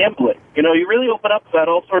gambling. You know, you really open up about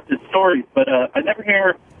all sorts of stories, but I never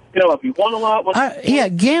hear If you won a lot. Yeah,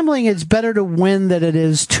 gambling, it's better to win than it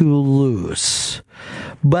is to lose.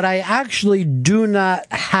 But I actually do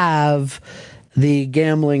not have the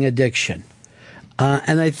gambling addiction.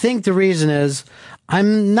 And I think the reason is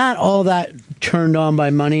I'm not all that turned on by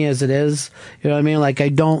money as it is. You know what I mean? Like, I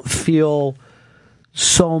don't feel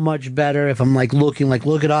so much better if I'm like looking like,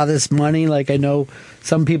 look at all this money like I know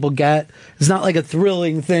some people get. It's not like a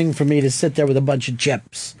thrilling thing for me to sit there with a bunch of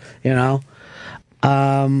chips, you know?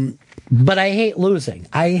 But I hate losing.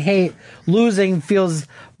 I hate losing. Feels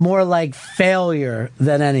more like failure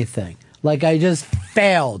than anything. Like I just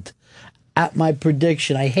failed at my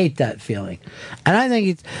prediction. I hate that feeling. And I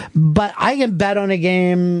think but I can bet on a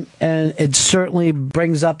game and it certainly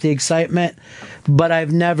brings up the excitement, but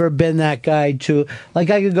I've never been that guy to, like,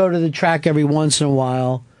 I could go to the track every once in a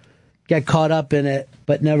while, get caught up in it,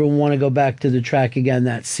 but never want to go back to the track again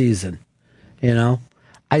that season. You know?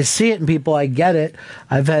 I see it in people. I get it.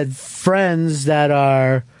 I've had friends that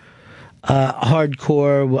are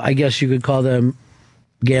hardcore, I guess you could call them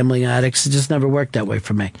gambling addicts. It just never worked that way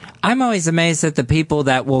for me. I'm always amazed at the people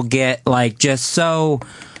that will get like just so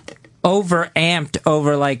overamped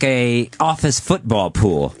over like a office football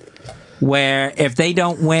pool, where if they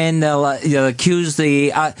don't win, they'll accuse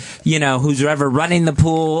the who's ever running the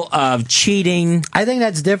pool of cheating. I think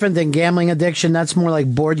that's different than gambling addiction. That's more like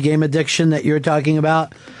board game addiction that you're talking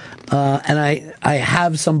about. And I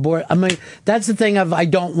have some board. I mean, that's the thing of I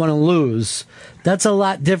don't want to lose. That's a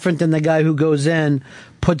lot different than the guy who goes in,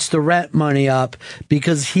 puts the rent money up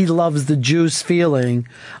because he loves the juice feeling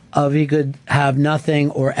of he could have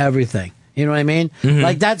nothing or everything. You know what I mean? Mm-hmm.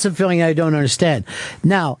 Like, that's a feeling I don't understand.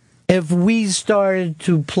 Now, if we started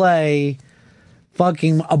to play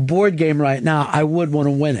fucking a board game right now, I would want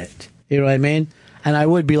to win it. You know what I mean? And I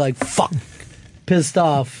would be like, fuck, pissed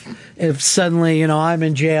off if suddenly, I'm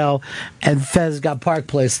in jail and Fez got Park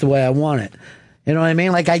Place the way I want it. You know what I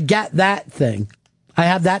mean? Like, I get that thing. I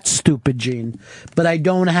have that stupid gene. But I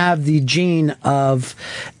don't have the gene of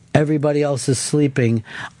everybody else is sleeping.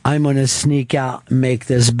 I'm going to sneak out and make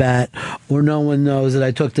this bet. Or no one knows that I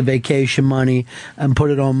took the vacation money and put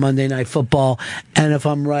it on Monday Night Football. And if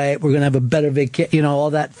I'm right, we're going to have a better vacation. All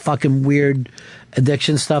that fucking weird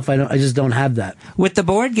addiction stuff. I just don't have that. With the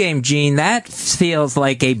board game gene, that feels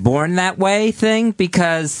like a born that way thing,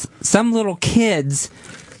 because some little kids,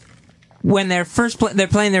 when they're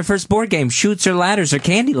playing their first board game, Chutes or Ladders or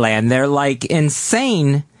Candyland, they're like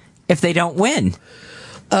insane if they don't win.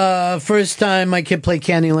 First time my kid played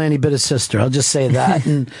Candyland, he bit his sister. I'll just say that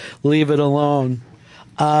and leave it alone.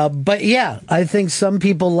 But yeah, I think some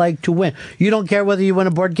people like to win. You don't care whether you win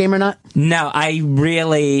a board game or not? No, I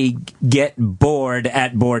really get bored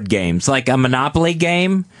at board games. Like a Monopoly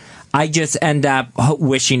game, I just end up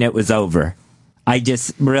wishing it was over. I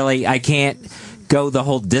can't go the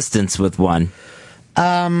whole distance with one.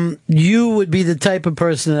 You would be the type of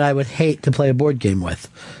person that I would hate to play a board game with.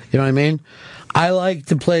 You know what I mean? I like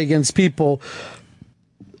to play against people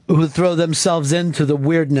who throw themselves into the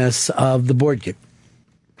weirdness of the board game.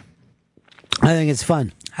 I think it's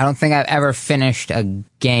fun. I don't think I've ever finished a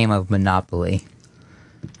game of Monopoly.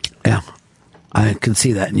 Yeah. I can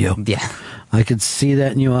see that in you. Yeah. I could see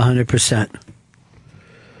that in you 100%.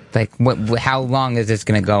 Like, how long is this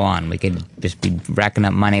going to go on? We could just be racking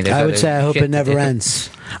up money. I would say I hope it never ends.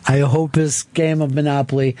 I hope this game of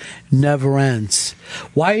Monopoly never ends.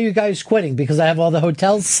 Why are you guys quitting? Because I have all the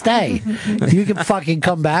hotels? Stay. You can fucking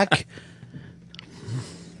come back.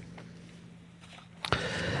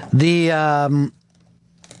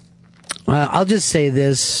 I'll just say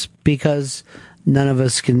this because none of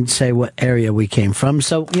us can say what area we came from.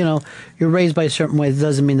 So, you're raised by a certain way. It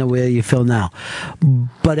doesn't mean the way you feel now.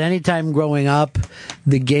 But anytime growing up,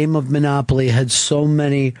 the game of Monopoly had so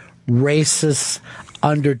many racist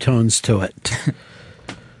undertones to it.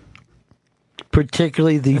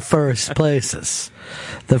 Particularly the first places.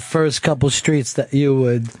 The first couple streets that you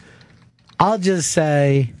would... I'll just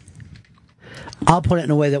say... I'll put it in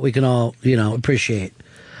a way that we can all, appreciate.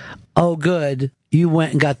 Oh, good. You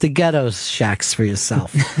went and got the ghetto shacks for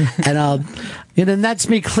yourself. And that's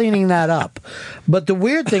me cleaning that up. But the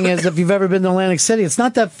weird thing is, if you've ever been to Atlantic City, it's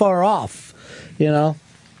not that far off,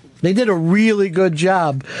 They did a really good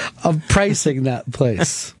job of pricing that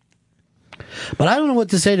place. But I don't know what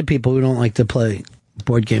to say to people who don't like to play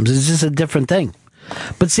board games. It's just a different thing.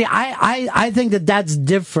 But see, I think that that's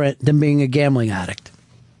different than being a gambling addict.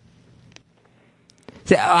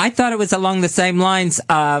 I thought it was along the same lines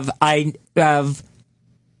of the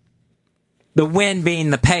win being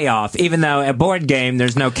the payoff, even though a board game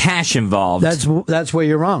there's no cash involved. That's where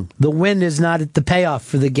you're wrong. The win is not the payoff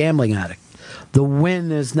for the gambling addict. The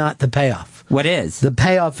win is not the payoff. What is? The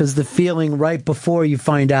payoff is the feeling right before you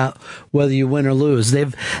find out whether you win or lose.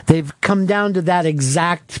 They've come down to that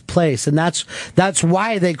exact place, and that's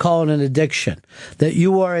why they call it an addiction. That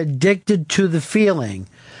you are addicted to the feeling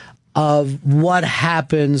of what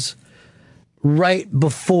happens right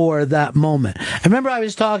before that moment. I remember I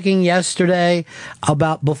was talking yesterday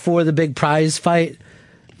about before the big prize fight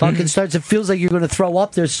fucking starts. It feels like you're going to throw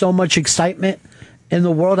up. There's so much excitement in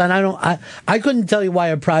the world, and I couldn't tell you why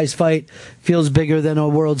a prize fight feels bigger than a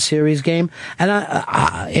World Series game, and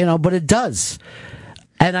but it does.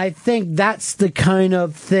 And I think that's the kind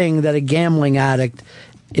of thing that a gambling addict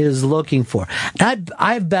is looking for. And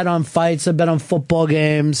I've bet on fights. I've bet on football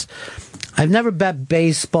games. I've never bet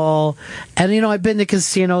baseball. And, I've been to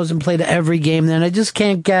casinos and played every game there, and I just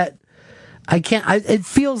can't get... it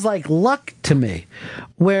feels like luck to me,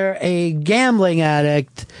 where a gambling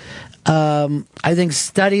addict, I think,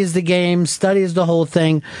 studies the game, studies the whole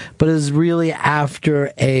thing, but is really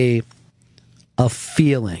after a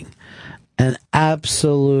feeling, an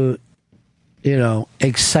absolute,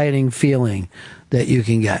 exciting feeling that you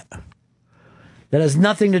can get. That has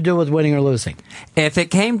nothing to do with winning or losing. If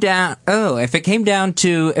it came down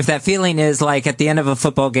to, if that feeling is like at the end of a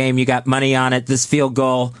football game, you got money on it, this field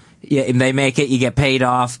goal, if they make it, you get paid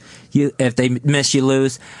off. If they miss, you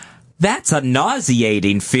lose. That's a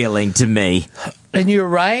nauseating feeling to me. And you're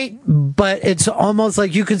right, but it's almost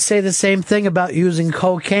like you could say the same thing about using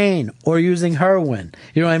cocaine or using heroin.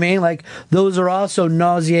 You know what I mean? Like, those are also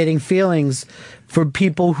nauseating feelings for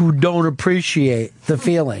people who don't appreciate the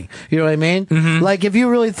feeling. You know what I mean? Mm-hmm. Like, if you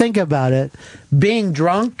really think about it, being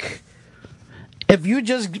drunk, if you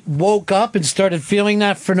just woke up and started feeling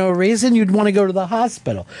that for no reason, you'd want to go to the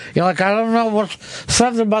hospital. You're like, I don't know,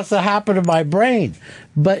 something must have happened to my brain.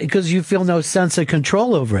 But because you feel no sense of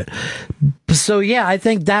control over it. So, yeah, I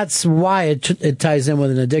think that's why it ties in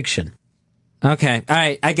with an addiction. Okay. All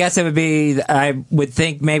right. I guess I would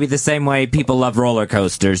think maybe the same way people love roller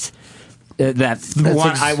coasters.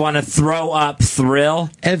 I want to throw up thrill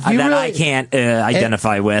that really, I can't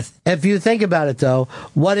identify with. If you think about it, though,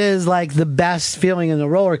 what is like the best feeling in the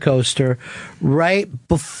roller coaster right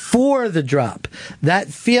before the drop? That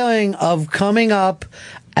feeling of coming up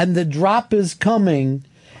and the drop is coming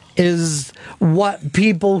is what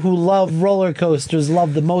people who love roller coasters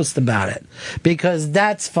love the most about it, because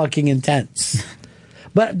that's fucking intense.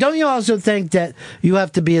 But don't you also think that you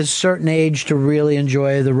have to be a certain age to really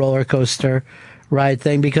enjoy the roller coaster ride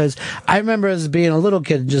thing? Because I remember as being a little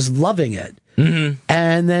kid just loving it. Mm-hmm.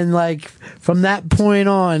 And then, like, from that point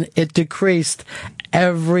on, it decreased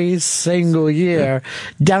every single year.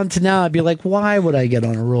 Down to now, I'd be like, why would I get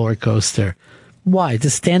on a roller coaster? Why? To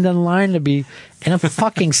stand in line to be in a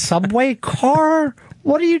fucking subway car?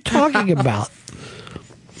 What are you talking about?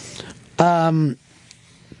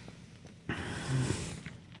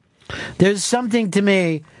 There's something to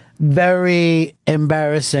me very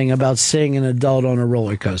embarrassing about seeing an adult on a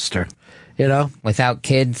roller coaster, without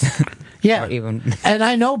kids. Yeah. Or even... And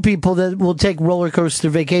I know people that will take roller coaster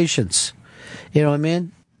vacations. You know what I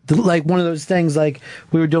mean? Like one of those things like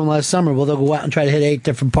we were doing last summer. Well, they'll go out and try to hit 8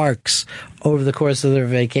 different parks over the course of their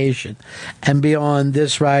vacation and be on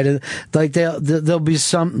this ride. And like there'll be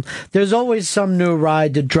there's always some new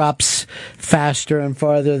ride that drops faster and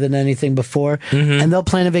farther than anything before. Mm-hmm. And they'll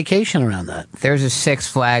plan a vacation around that. There's a Six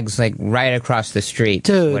Flags like right across the street.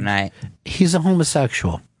 Dude, he's a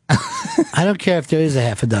homosexual. I don't care if there is a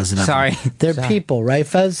half a dozen of them. They're people, right,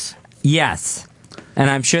 Fez? Yes. And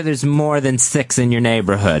I'm sure there's more than 6 in your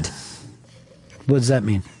neighborhood. What does that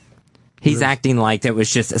mean? He's acting like it was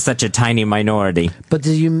just such a tiny minority. But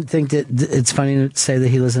do you think that it's funny to say that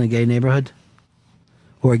he lives in a gay neighborhood?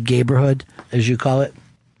 Or a gayborhood, as you call it?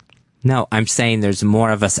 No, I'm saying there's more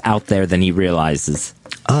of us out there than he realizes.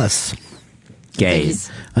 Us? Gays.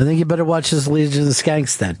 I think you better watch this Legion of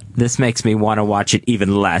Skanks then. This makes me want to watch it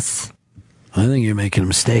even less. I think you're making a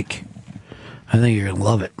mistake. I think you're going to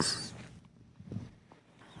love it.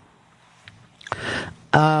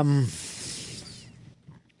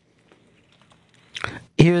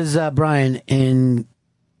 Here's Brian in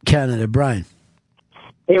Canada. Brian.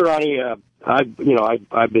 Hey, Ronnie. I've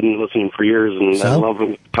been listening for years, and I love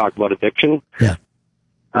when you talk about addiction. Yeah.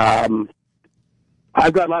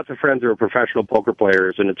 I've got lots of friends who are professional poker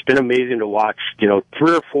players, and it's been amazing to watch, 3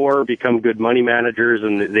 or 4 become good money managers,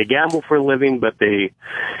 and they gamble for a living, but they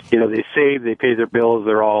save, they pay their bills,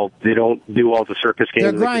 they don't do all the circus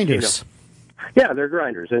games. They're grinders. Yeah, they're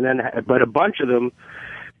grinders. But a bunch of them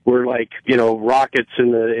were like, rockets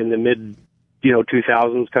in the mid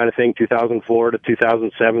 2000s kind of thing, 2004 to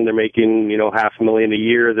 2007. They're making, $500,000 a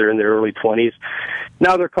year. They're in their early 20s.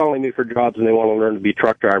 Now they're calling me for jobs and they want to learn to be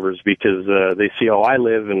truck drivers because they see how I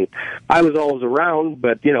live. And I was always around,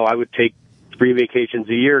 but, I would take 3 vacations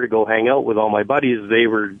a year to go hang out with all my buddies. They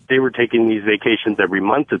were taking these vacations every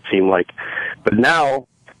month, it seemed like. But now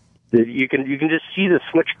you can just see the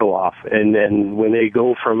switch go off. And then when they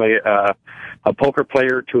go from a poker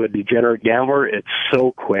player to a degenerate gambler, it's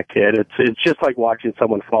so quick. And it's just like watching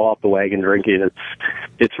someone fall off the wagon drinking.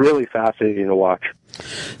 It's really fascinating to watch.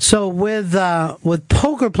 So with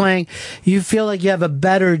poker playing, you feel like you have a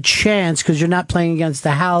better chance because you're not playing against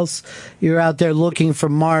the house. You're out there looking for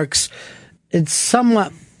marks. It's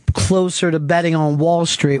somewhat closer to betting on Wall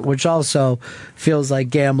Street, which also feels like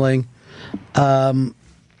gambling.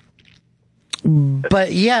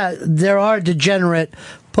 But yeah, there are degenerate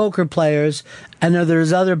poker players, and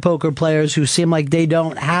there's other poker players who seem like they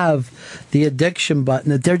don't have the addiction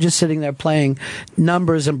button, that they're just sitting there playing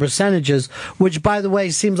numbers and percentages, which, by the way,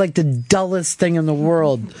 seems like the dullest thing in the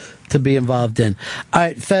world to be involved in. All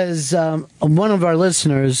right, Fez, one of our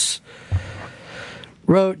listeners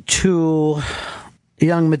wrote to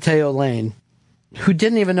young Mateo Lane, who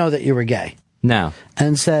didn't even know that you were gay. No.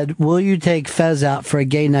 And said, will you take Fez out for a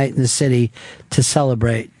gay night in the city to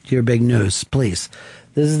celebrate your big news, please?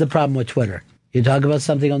 This is the problem with Twitter. You talk about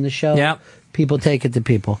something on the show, yep. People take it to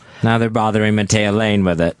people. Now they're bothering Mateo Lane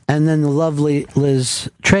with it. And then the lovely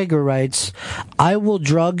Liz Traeger writes, I will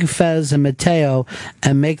drug Fez and Mateo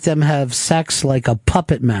and make them have sex like a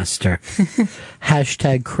puppet master.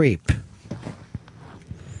 Hashtag creep.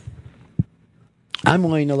 I'm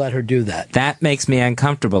willing to let her do that. That makes me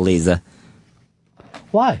uncomfortable, Lisa.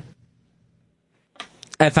 Why?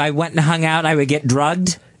 If I went and hung out, I would get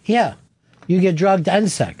drugged? Yeah. You get drugged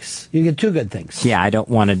and sex. You get 2 good things. Yeah, I don't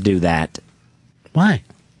want to do that. Why?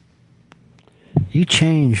 You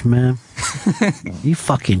changed, man. You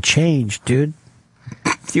fucking changed, dude.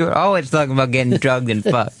 You were always talking about getting drugged and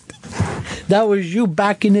fucked. That was you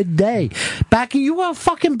back in the day. You were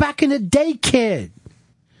fucking back in the day, kid.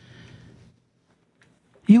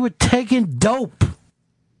 You were taking dope.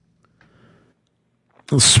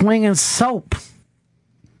 Swinging soap.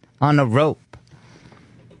 On a rope.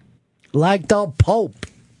 Like the Pope.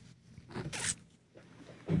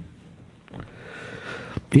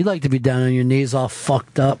 You'd like to be down on your knees all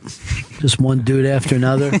fucked up. Just one dude after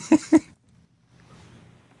another.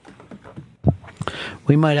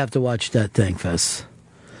 We might have to watch that thing, Fez.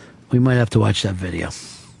 We might have to watch that video.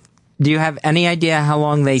 Do you have any idea how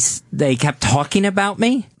long they kept talking about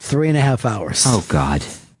me? 3.5 hours. Oh, God.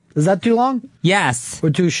 Is that too long? Yes. Or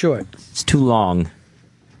too short? It's too long.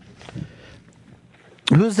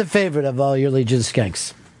 Who's the favorite of all your Legion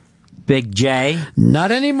skanks? Big J?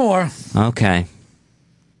 Not anymore. Okay.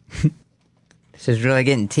 This is really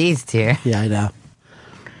getting teased here. Yeah, I know.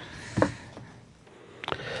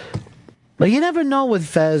 But you never know with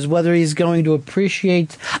Fez whether he's going to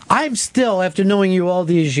appreciate... I'm still, after knowing you all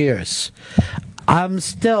these years, I'm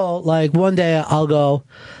still, like, one day I'll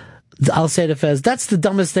say to Fez, that's the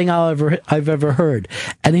dumbest thing I've ever heard.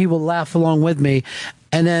 And he will laugh along with me.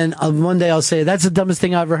 And then one day I'll say, that's the dumbest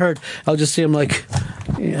thing I've ever heard. I'll just see him like,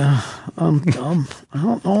 yeah, I'm dumb. I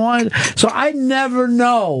don't know why. So I never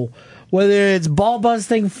know whether it's ball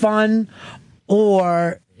busting fun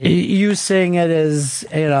or you seeing it as,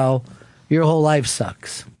 your whole life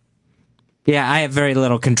sucks. Yeah, I have very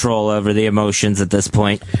little control over the emotions at this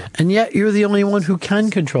point. And yet you're the only one who can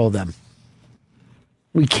control them.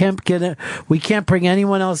 We can't bring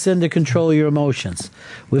anyone else in to control your emotions.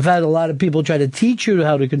 We've had a lot of people try to teach you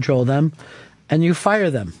how to control them, and you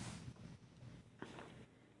fire them.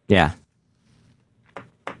 Yeah.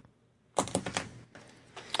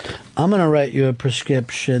 I'm going to write you a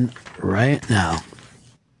prescription right now.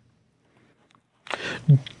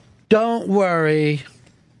 Don't worry.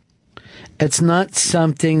 It's not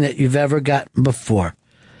something that you've ever gotten before.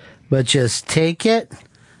 But just take it,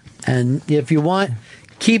 and if you want...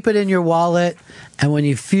 keep it in your wallet, and when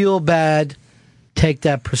you feel bad, take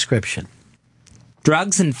that prescription.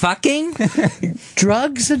 Drugs and fucking?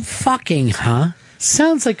 Drugs and fucking, huh?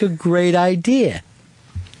 Sounds like a great idea.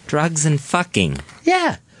 Drugs and fucking.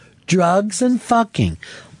 Yeah, drugs and fucking.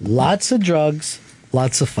 Lots of drugs,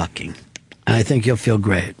 lots of fucking. I think you'll feel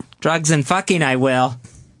great. Drugs and fucking, I will.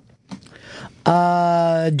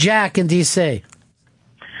 Jack in D.C.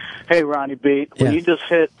 Hey, Ronnie B. When you just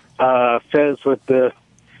hit Fez with the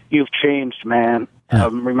 "You've changed, man,"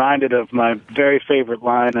 I'm reminded of my very favorite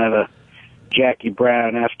line out of Jackie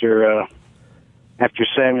Brown after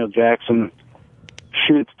Samuel Jackson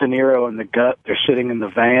shoots De Niro in the gut. They're sitting in the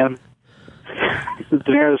van,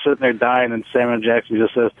 They're sitting there dying, and Samuel Jackson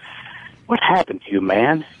just says, "What happened to you,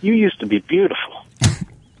 man? You used to be beautiful."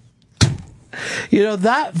 You know,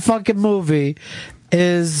 that fucking movie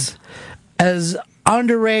is as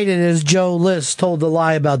underrated as Joe List told the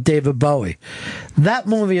lie about David Bowie. That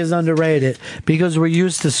movie is underrated because we're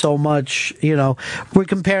used to so much, you know, we're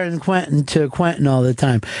comparing Quentin to Quentin all the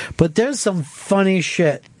time. But there's some funny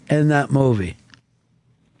shit in that movie.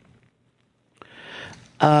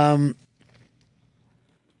 Todd,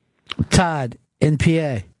 in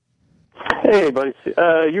PA. Hey, buddy.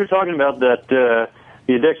 You were talking about that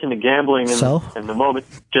the addiction to gambling and the moment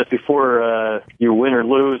just before you win or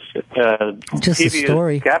lose. Just a TV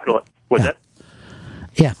story. Is what's that?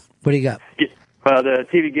 Yeah. What do you got? The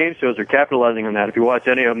TV game shows are capitalizing on that. If you watch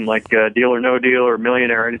any of them, like Deal or No Deal or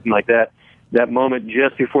Millionaire or anything like that, that moment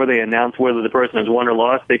just before they announce whether the person has won or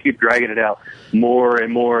lost, they keep dragging it out more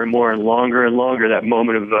and more and more and longer, that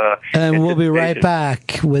moment of and we'll be right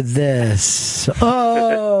back with this.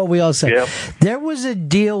 Oh, we all say. Yep. There was a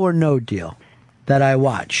Deal or No Deal that I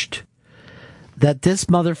watched that this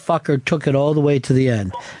motherfucker took it all the way to the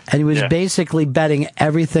end. And he was basically betting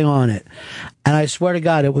everything on it. And I swear to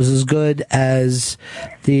God, it was as good as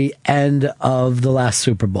the end of the last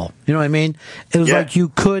Super Bowl. You know what I mean? It was like you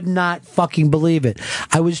could not fucking believe it.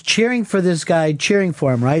 I was cheering for this guy, cheering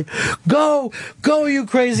for him, right? Go, you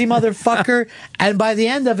crazy motherfucker. And by the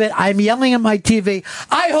end of it, I'm yelling at my TV,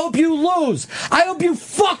 I hope you lose. I hope you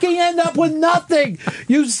fucking end up with nothing,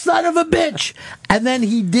 you son of a bitch. And then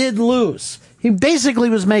he did lose. He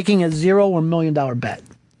basically was making a $0 or $1 million bet.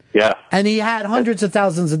 Yeah. And he had hundreds of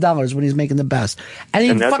thousands of dollars when he's making the best.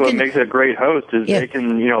 And that's what makes a great host is they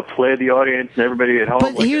can, play the audience and everybody at home.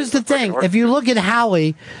 But here's the thing. If you look at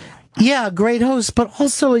Howie, great host, but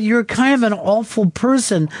also you're kind of an awful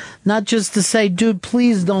person, not just to say, dude,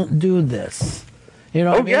 please don't do this. You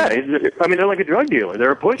know what I mean? They're like a drug dealer.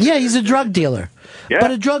 They're a push. Yeah, he's a drug dealer. Yeah.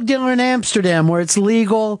 But a drug dealer in Amsterdam where it's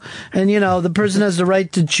legal and, the person has the right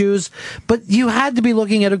to choose. But you had to be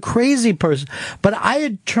looking at a crazy person. But I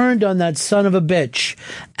had turned on that son of a bitch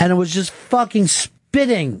and it was just fucking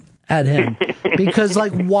spitting at him. Because,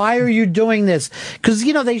 why are you doing this? Because,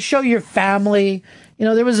 they show your family.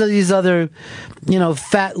 There was these other,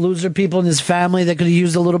 fat loser people in his family that could have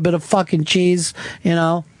used a little bit of fucking cheese,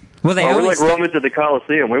 Well, we're like Romans at the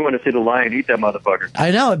Coliseum. We want to see the lion eat that motherfucker.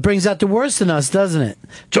 I know. It brings out the worst in us, doesn't it?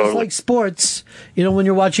 Just like sports, when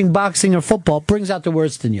you're watching boxing or football, it brings out the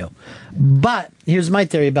worst in you. But here's my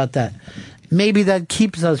theory about that. Maybe that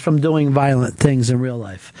keeps us from doing violent things in real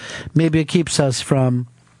life. Maybe it keeps us from,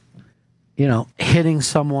 hitting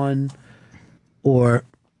someone or,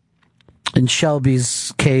 in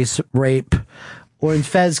Shelby's case, rape, or in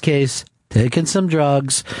Fez's case, taking some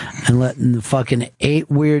drugs and letting the fucking 8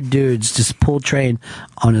 weird dudes just pull train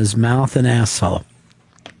on his mouth and asshole.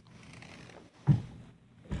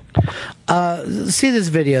 See this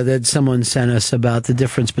video that someone sent us about the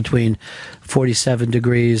difference between 47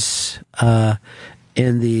 degrees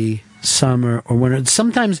in the summer or winter.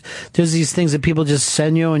 Sometimes there's these things that people just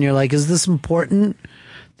send you and you're like, is this important?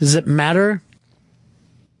 Does it matter?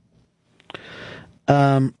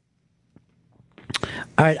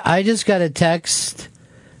 All right, I just got a text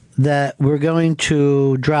that we're going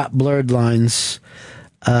to drop blurred lines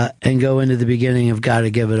and go into the beginning of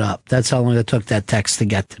Gotta Give It Up. That's how long it took that text to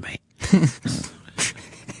get to me.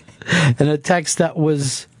 And a text that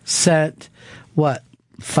was sent,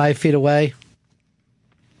 5 feet away?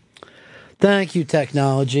 Thank you,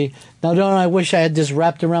 technology. Now, don't I wish I had this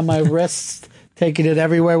wrapped around my wrists, taking it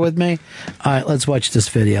everywhere with me? All right, let's watch this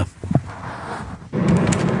video.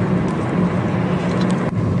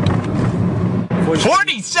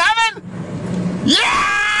 47?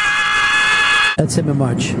 Yeah! That's him in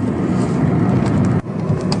March.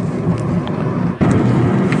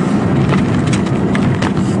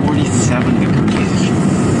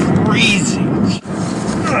 Freezing.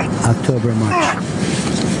 October and March.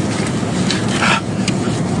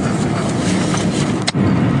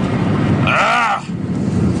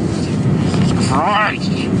 Jesus Christ.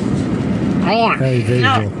 Very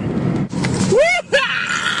visual.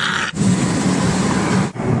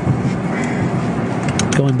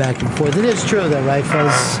 Going back and forth. It is true that, right,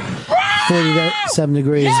 Fez? 47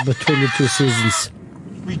 degrees between the two seasons.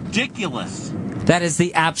 Ridiculous. That is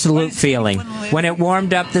the absolute feeling. When it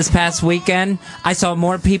warmed up this past weekend, I saw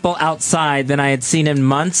more people outside than I had seen in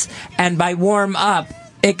months, and by warm up,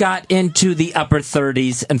 it got into the upper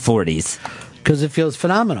 30s and 40s. Because it feels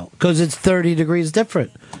phenomenal. Because it's 30 degrees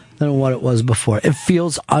different than what it was before. It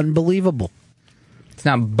feels unbelievable. It's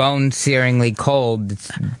not bone-searingly cold. It's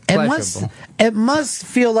pleasurable. It must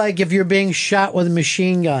feel like if you're being shot with a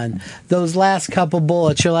machine gun, those last couple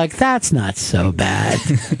bullets, you're like, that's not so bad.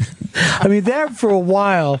 I mean, there for a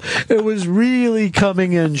while, it was really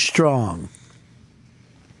coming in strong.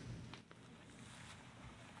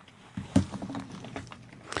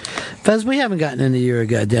 Fez, we haven't gotten into your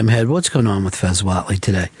goddamn head. What's going on with Fez Whatley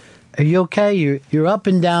today? Are you okay? You're up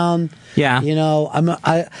and down. Yeah. You know,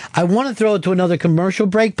 I want to throw it to another commercial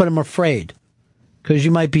break, but I'm afraid because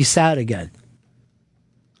you might be sad again.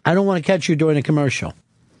 I don't want to catch you during a commercial.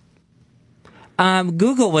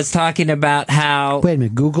 Google was talking about how... Wait a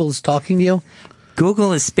minute, Google is talking to you?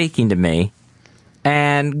 Google is speaking to me.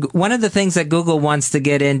 And one of the things that Google wants to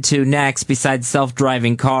get into next, besides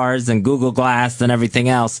self-driving cars and Google Glass and everything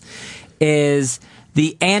else, is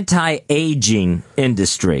the anti-aging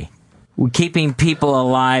industry. We're keeping people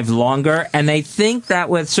alive longer, and they think that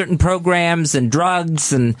with certain programs and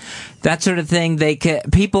drugs and that sort of thing,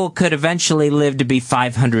 people could eventually live to be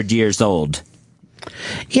 500 years old.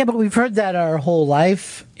 Yeah, but we've heard that our whole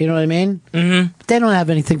life. You know what I mean? Mm-hmm. They don't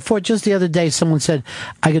have anything for it. Just the other day, someone said,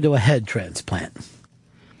 I could do a head transplant.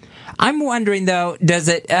 I'm wondering, though,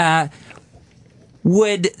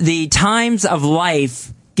 would the times of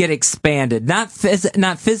life get expanded? Not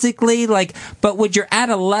physically, but would your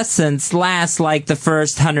adolescence last like the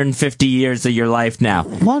first 150 years of your life now?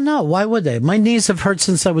 Well, no. Why would they? My knees have hurt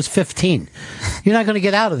since I was 15. You're not going to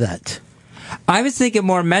get out of that. I was thinking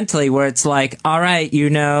more mentally, where it's like, all right,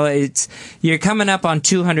 you're coming up on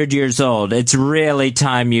 200 years old. It's really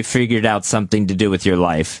time you figured out something to do with your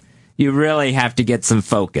life. You really have to get some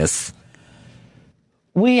focus.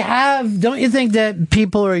 Don't you think that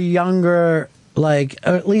people are younger, or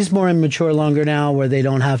at least more immature longer now, where they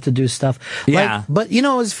don't have to do stuff? Yeah. But you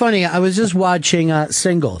know, it's funny. I was just watching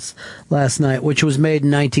Singles last night, which was made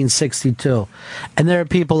in 1962. And there are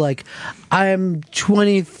people like, I'm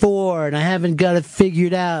 24 and I haven't got it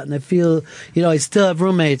figured out. And I feel, I still have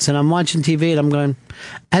roommates, and I'm watching TV and I'm going,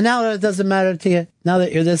 and now it doesn't matter to you, now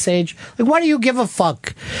that you're this age? Why do you give a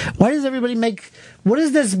fuck? Why does everybody what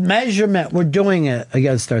is this measurement we're doing it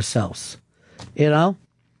against ourselves? Do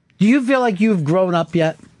you feel like you've grown up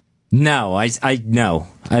yet? No, no.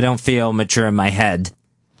 I don't feel mature in my head.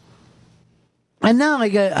 And now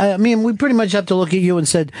we pretty much have to look at you and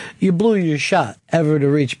said, you blew your shot ever to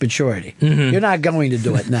reach maturity. Mm-hmm. You're not going to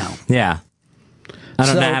do it now. Yeah. I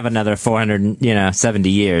don't have another 470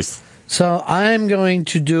 years. So I'm going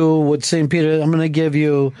to do what St. Peter, I'm not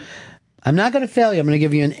going to fail you. I'm going to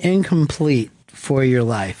give you an incomplete for your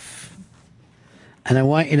life. And I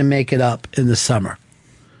want you to make it up in the summer.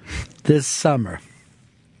 This summer.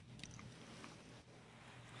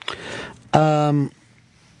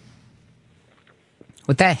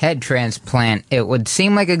 With that head transplant, it would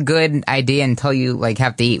seem like a good idea until you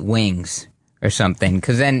have to eat wings or something,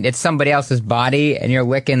 because then it's somebody else's body and you're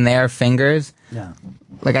licking their fingers. Yeah.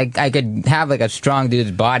 I could have a strong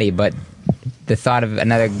dude's body, but the thought of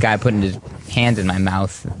another guy putting his hands in my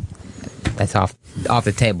mouth, that's off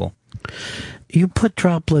the table. You put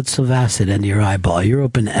droplets of acid into your eyeball. You're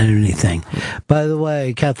open to anything. By the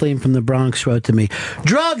way, Kathleen from the Bronx wrote to me,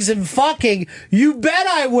 drugs and fucking, you bet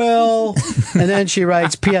I will. And then she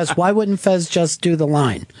writes, P.S., why wouldn't Fez just do the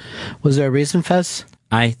line? Was there a reason, Fez?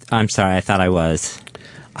 I'm sorry, I thought I was.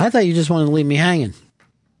 I thought you just wanted to leave me hanging.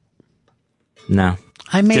 No.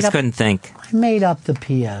 Couldn't think. I made up the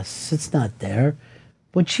P.S. It's not there.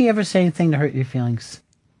 Would she ever say anything to hurt your feelings?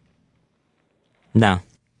 No.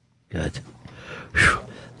 Good. Whew.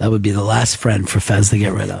 That would be the last friend for Fez to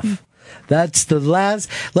get rid of. That's the last.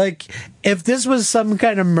 If this was some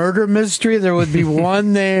kind of murder mystery, there would be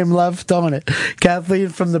one name left on it. Kathleen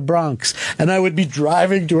from the Bronx. And I would be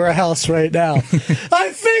driving to her house right now.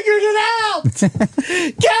 I figured it out!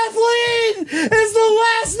 Kathleen is the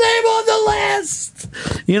last name on the list!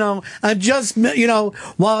 I'm just,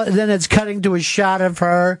 then it's cutting to a shot of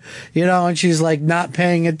her, and she's not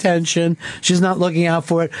paying attention. She's not looking out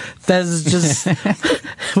for it. Fez is just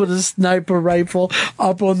with a sniper rifle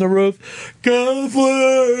up on the roof.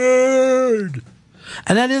 Kathleen!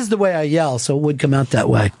 And that is the way I yell, so it would come out that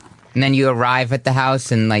way. And then you arrive at the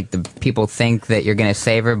house and the people think that you're going to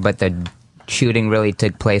save her, but the shooting really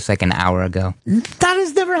took place an hour ago. That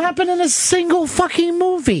has never happened in a single fucking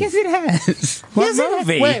movie. Yes, it has. What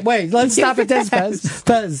movie? Wait, let's stop at this, Fez.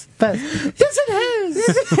 Fez. Yes, it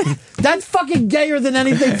has. That's fucking gayer than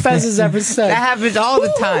anything Fez has ever said. That happens all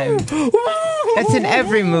the time. That's in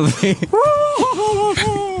every movie.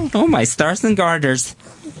 Oh, my stars and garters.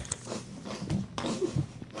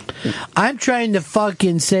 I'm trying to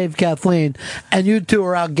fucking save Kathleen, and you two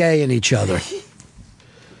are out gaying each other.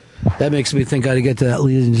 That makes me think I ought to get to that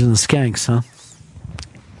Legions and the Skanks, huh?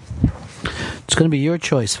 It's going to be your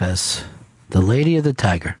choice, Fez. The lady or the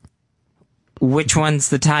tiger? Which one's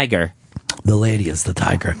the tiger? The lady is the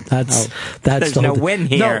tiger. That's There's the no whole win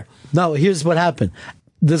here. No, here's what happened.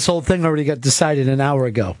 This whole thing already got decided an hour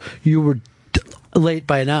ago. You were late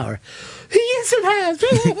by an hour. Yes, it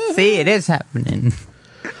has. See, it is happening.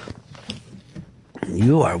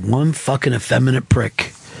 You are one fucking effeminate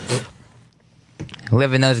prick.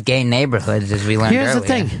 Live in those gay neighborhoods, as we learned Here's earlier. the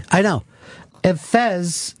thing. I know.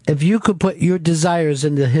 If you could put your desires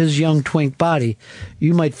into his young twink body,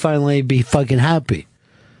 you might finally be fucking happy.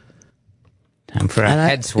 Time for a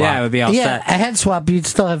head swap. Yeah, it would be all Yeah, set. a head swap, you'd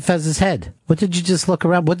still have Fez's head. What did you just look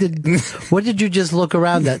around? What did you just look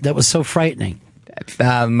around that was so frightening?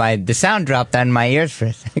 The sound dropped out in my ears for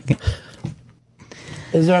a second.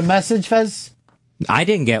 Is there a message, Fez? I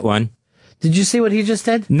didn't get one. Did you see what he just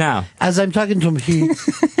did? No. As I'm talking to him, he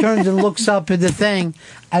turns and looks up at the thing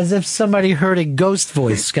as if somebody heard a ghost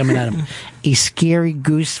voice coming at him. A scary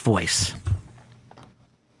goose voice.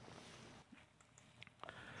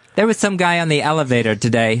 There was some guy on the elevator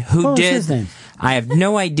today who What was did. his name? I have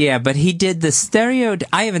no idea, but he did the stereo.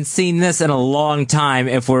 I haven't seen this in a long time.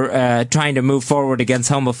 If we're trying to move forward against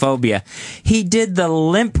homophobia, he did the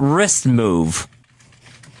limp wrist move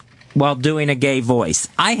while doing a gay voice.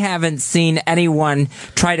 I haven't seen anyone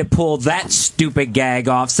try to pull that stupid gag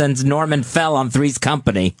off since Norman Fell on Three's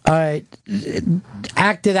Company. All right.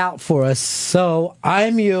 Act it out for us. So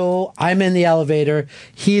I'm you. I'm in the elevator.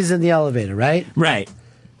 He's in the elevator, right? Right.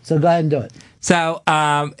 So go ahead and do it. So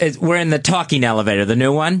we're in the talking elevator, the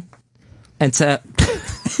new one. And so...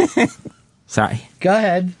 Sorry. Go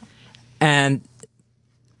ahead. And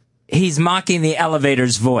he's mocking the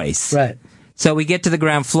elevator's voice. Right. So we get to the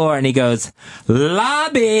ground floor and he goes,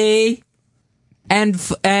 "Lobby!"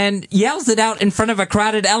 and yells it out in front of a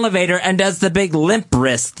crowded elevator and does the big limp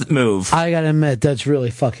wrist move. I gotta admit, that's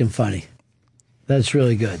really fucking funny. That's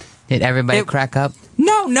really good. Did everybody crack up?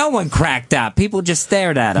 No one cracked up. People just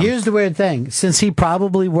stared at him. Here's the weird thing. Since he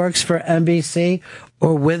probably works for NBC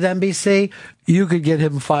or with NBC, you could get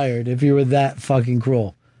him fired if you were that fucking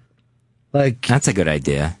cruel. Like, that's a good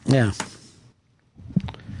idea. Yeah.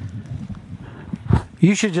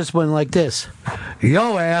 You should just went like this.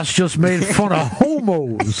 Yo ass just made fun of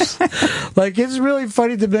homos. Like, it's really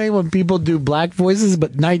funny to me when people do black voices,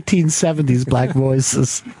 but 1970s black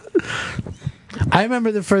voices. I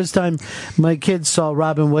remember the first time my kids saw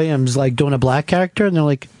Robin Williams like doing a black character, and they're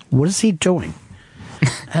like, "What is he doing?"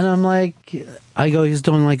 And I'm like, I go, "He's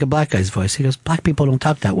doing like a black guy's voice." He goes, "Black people don't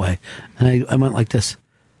talk that way." And I went like this,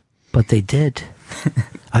 "But they did.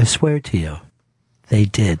 I swear to you, they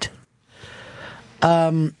did."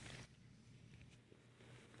 All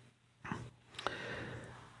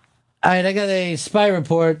right, I got a spy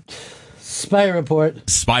report. Spy report.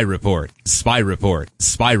 Spy report. Spy report.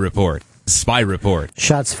 Spy report. Spy report.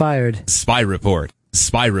 Shots fired. Spy report.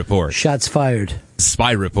 Spy report. Shots fired.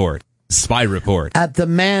 Spy report. Spy report. At the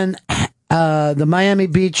Miami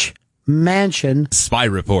Beach mansion. Spy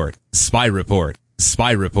report. Spy report.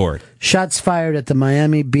 Spy report. Shots fired at the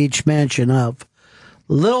Miami Beach mansion of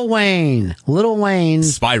Lil Wayne. Lil Wayne.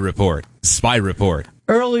 Spy report. Spy report.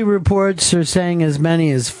 Early reports are saying as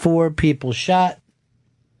many as 4 people shot.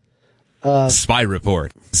 Spy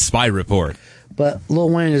report. Spy report. But Lil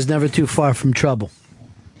Wayne is never too far from trouble.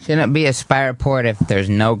 Shouldn't it be a spy report if there's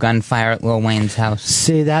no gunfire at Lil Wayne's house?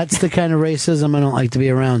 See, that's the kind of racism I don't like to be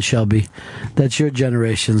around, Shelby. That's your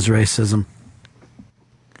generation's racism.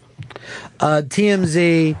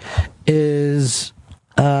 TMZ is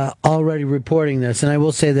already reporting this, and I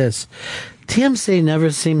will say this. TMZ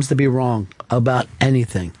never seems to be wrong about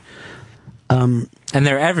anything. And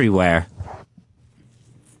they're everywhere.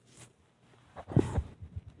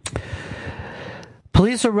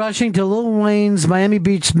 Police are rushing to Lil Wayne's Miami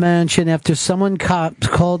Beach mansion after someone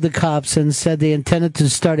called the cops and said they intended to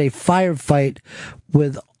start a firefight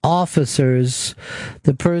with officers.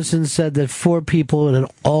 The person said that 4 people had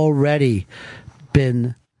already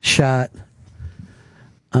been shot.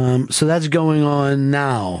 So that's going on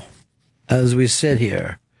now as we sit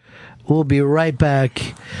here. We'll be right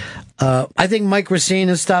back. I think Mike Racine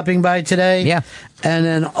is stopping by today. Yeah. And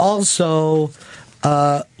then also...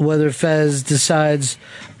 whether Fez decides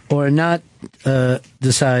or not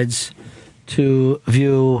decides to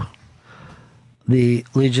view the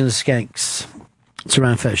Legion of Skanks. It's a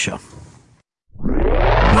Ron Fez show.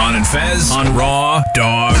 Ron and Fez on Raw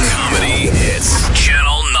Dog Comedy Hits.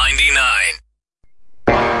 Channel 99.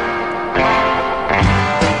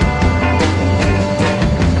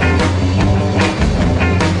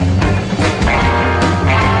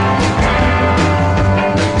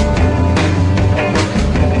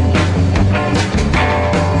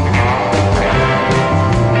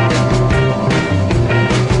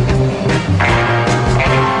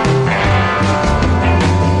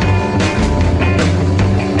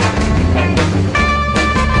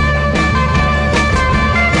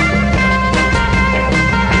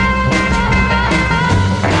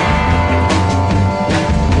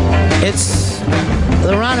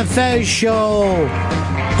 and Fez show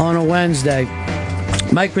on a Wednesday.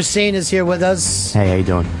 Mike Racine is here with us. Hey, how you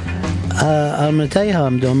doing? I'm going to tell you how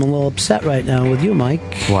I'm doing. I'm a little upset right now with you, Mike.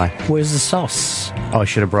 Why? Where's the sauce? Oh, I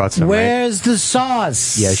should have brought some. Where's the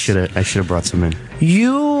sauce? Yeah, I should have brought some in.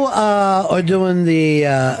 You are doing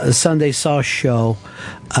the Sunday Sauce show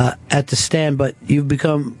at the Stand, but you've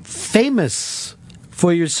become famous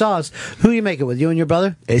for your sauce. Who you make it with? You and your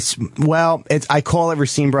brother? I call it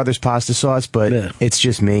Racine Brothers pasta sauce, but it's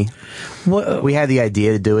just me. We had the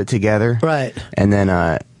idea to do it together, right?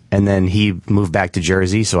 And then he moved back to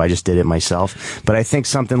Jersey, so I just did it myself. But I think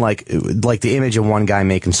something like the image of one guy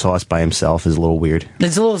making sauce by himself is a little weird.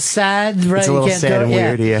 It's a little sad, right? It's a little sad and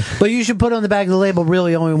weird, yeah. But you should put on the back of the label,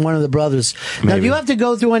 really only one of the brothers. Now, do you have to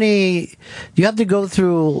go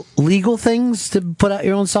through legal things to put out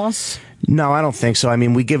your own sauce? No, I don't think so. I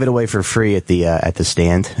mean, we give it away for free at the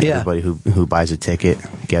stand. Yeah. Everybody who buys a ticket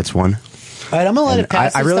gets one. All right, I'm gonna let it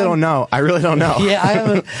pass. I really don't know.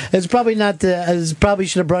 Yeah, it's probably not. I probably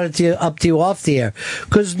should have brought it up to you off the air,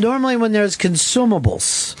 because normally when there's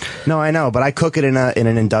consumables. No, I know, but I cook it in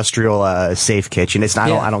an industrial safe kitchen. It's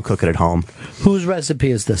not. I don't cook it at home. Whose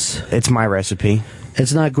recipe is this? It's my recipe.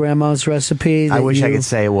 It's not Grandma's recipe. I wish I could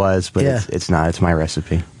say it was, but it's not. It's my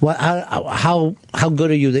recipe. What? How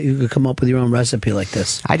good are you that you could come up with your own recipe like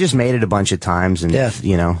this? I just made it a bunch of times and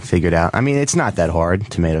figured out. I mean, it's not that hard.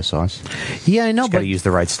 Tomato sauce. Yeah, I know. Just gotta use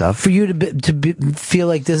the right stuff. For you to feel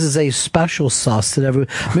like this is a special sauce that everyone.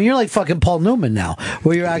 I mean, you're like fucking Paul Newman now,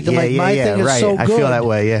 where you're acting like my thing is so good. I feel that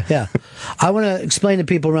way. Yeah. Yeah. I want to explain to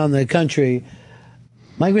people around the country.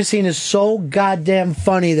 Mike Racine is so goddamn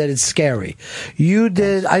funny that it's scary.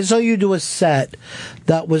 I saw you do a set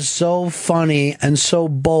that was so funny and so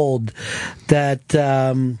bold that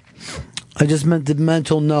I just meant the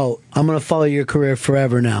mental note. I'm going to follow your career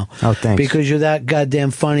forever now. Oh, thanks. Because you're that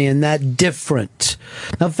goddamn funny and that different.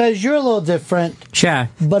 Now, Fez, you're a little different. Sure.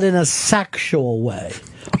 But in a sexual way.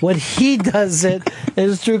 What he does it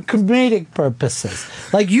is through comedic purposes.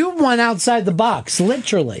 Like you went outside the box,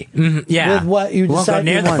 literally. Yeah. With what you decided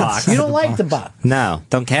near you the wanted. box. You don't like the box. No,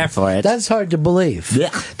 don't care for it. That's hard to believe. Yeah.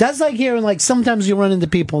 That's like hearing, like, sometimes you run into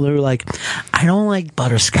people who are like, I don't like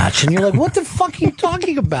butterscotch. And you're like, what the fuck are you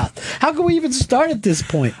talking about? How can we even start at this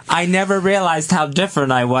point? I never realized how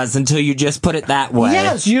different I was until you just put it that way.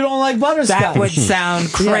 Yes, you don't like butterscotch. That would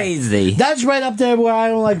sound crazy. Yeah. That's right up there where I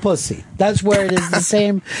don't like pussy. That's where it is the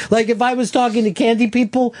same. Like if I was talking to candy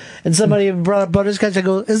people and somebody brought up butterscotch, I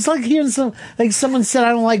go, it's like hearing someone said I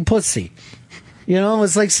don't like pussy. You know,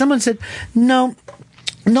 it's like someone said, no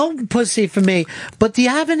pussy for me, but do you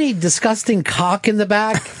have any disgusting cock in the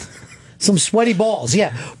back? Some sweaty balls,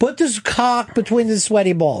 yeah. Put this cock between the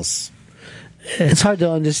sweaty balls. It's hard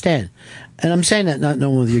to understand. And I'm saying that not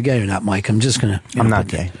knowing whether you're gay or not, Mike. I'm just going to... I'm not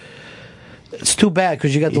gay. It's too bad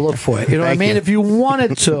because you got the look for it. You know what I mean? If you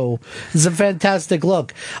wanted to, it's a fantastic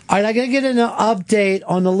look. All right, I got to get an update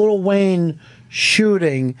on the Lil Wayne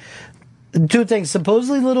shooting. Two things.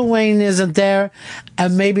 Supposedly Lil Wayne isn't there,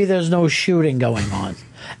 and maybe there's no shooting going on.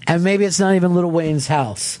 And maybe it's not even Lil Wayne's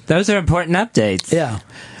house. Those are important updates. Yeah.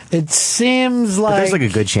 It seems like... But there's like a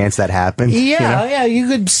good chance that happens. Yeah, you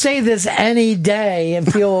could say this any day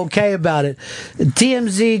and feel okay about it.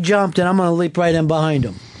 TMZ jumped, and I'm going to leap right in behind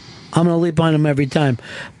him. I'm going to leap on him every time.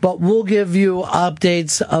 But we'll give you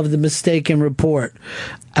updates of the mistaken report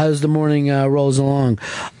as the morning rolls along.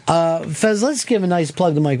 Fez, let's give a nice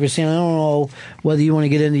plug to Mike Racine. I don't know whether you want to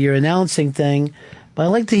get into your announcing thing, but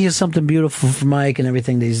I'd like to hear something beautiful from Mike and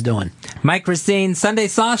everything that he's doing. Mike Racine Sunday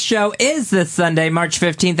Sauce Show is this Sunday, March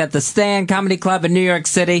 15th at the Stand Comedy Club in New York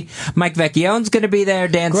City. Mike Vecchione's going to be there.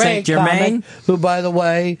 Dan St. Germain. Who, by the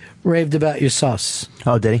way, raved about your sauce.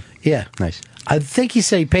 Oh, did he? Yeah. Nice. I think he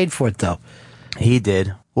said he paid for it, though. He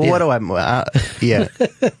did. Well, Yeah. what do I... yeah.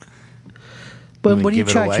 But what do you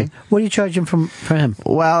charge him? What do you charge him for him?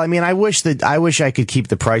 Well, I mean, I wish I could keep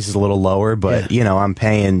the prices a little lower, but you know, I'm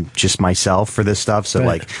paying just myself for this stuff, so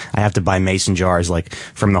like I have to buy mason jars like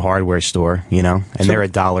from the hardware store, you know, and they're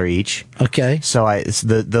 $1 each. Okay. So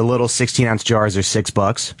the little 16-ounce jars are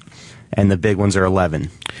 $6, and the big ones are $11.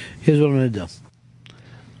 Here's what I'm going to do.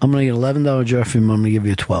 I'm going to get $11 jar from him. I'm going to give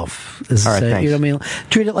you 12. All right, thanks. You know what I mean?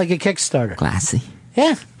 Treat it like a Kickstarter. Classy.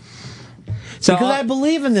 Yeah. So, because I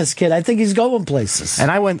believe in this kid. I think he's going places. And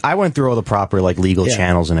I went through all the proper like legal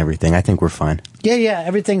channels and everything. I think we're fine. Yeah.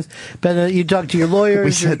 Everything's better. You talk to your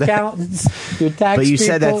lawyers, your accountants, your tax people. But you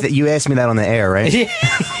said that you asked me that on the air, right?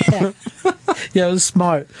 Yeah, it was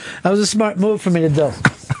smart. That was a smart move for me to do.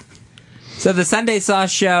 So the Sunday Sauce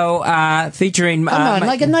Show featuring... Come on,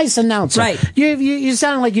 like a nice announcer. Right. You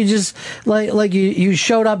sound like you just... Like you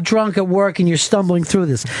showed up drunk at work and you're stumbling through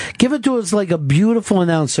this. Give it to us like a beautiful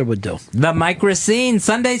announcer would do. The Mike Racine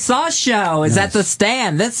Sunday Sauce Show is at the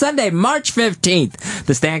Stand this Sunday, March 15th.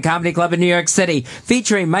 The Stand Comedy Club in New York City,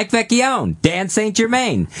 featuring Mike Vecchione, Dan St.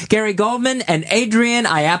 Germain, Gary Goldman, and Adrian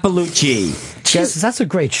Iapolucci. Jesus, that's a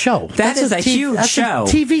great show. That's a huge show. A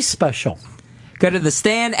TV special. Go to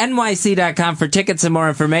thestandnyc.com for tickets and more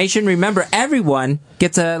information. Remember, everyone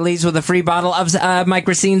leaves with a free bottle of Mike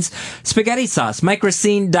Racine's spaghetti sauce.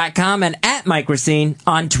 MikeRacine.com and at Mike Racine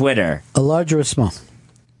on Twitter. A large or a small?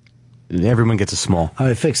 Everyone gets a small. All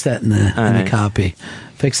right, fix that in the copy.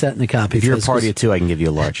 Fix that in the copy. If you're a party of two, I can give you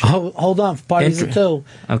a large. Hold on. Parties of two.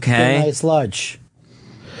 Okay. Get a nice large.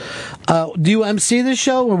 Do you MC this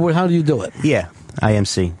show, or how do you do it? Yeah, I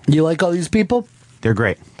MC. You like all these people? They're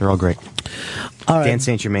great. They're all great. All right. Dan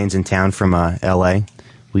St. Germain's in town from L.A.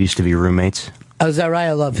 We used to be roommates. Oh, is that right?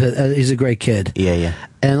 I love it. He's a great kid. Yeah.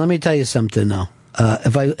 And let me tell you something, though.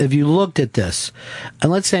 If you looked at this,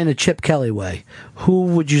 and let's say in a Chip Kelly way, who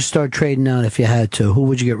would you start trading out if you had to? Who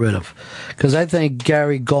would you get rid of? Because I think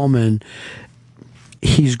Gary Goldman,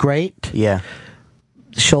 he's great. Yeah.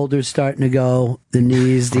 Shoulders starting to go, the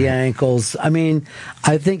knees, the ankles. I mean,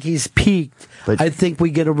 I think he's peaked. But I think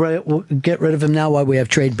we get rid of him now while we have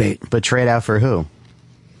trade bait. But trade out for who?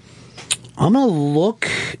 I'm going to look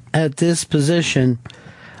at this position.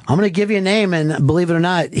 I'm going to give you a name, and believe it or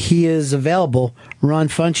not, he is available. Ron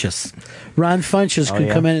Funches. Ron Funches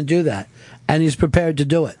could come in and do that. And he's prepared to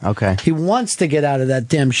do it. Okay. He wants to get out of that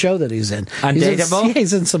damn show that he's in. Undateable?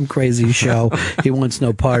 He's in some crazy show he wants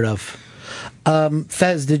no part of.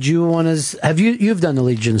 Fez, did you want to... You've done the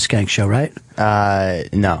Legion Skank show, right?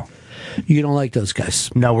 No. You don't like those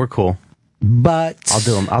guys? No, we're cool. But... I'll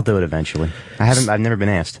do them. I'll do it eventually. I've never been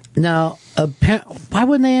asked. Now, why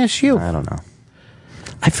wouldn't they ask you? I don't know.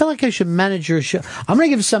 I feel like I should manage your show. I'm going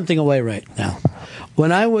to give something away right now.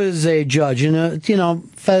 When I was a judge,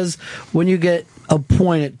 Fez, when you get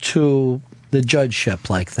appointed to the judgeship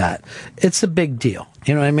like that, it's a big deal.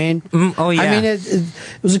 You know what I mean? Oh, yeah. I mean, it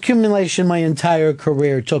was accumulation. My entire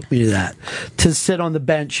career took me to that, to sit on the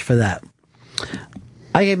bench for that.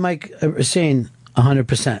 I gave Mike Racine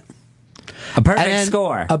 100%. A perfect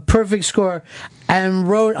score. A perfect score. And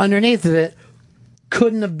wrote underneath of it,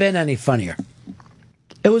 couldn't have been any funnier.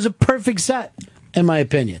 It was a perfect set, in my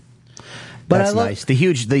opinion. But that's nice. The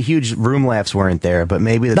huge room laughs weren't there, but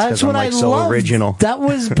maybe that's because I'm like so original. That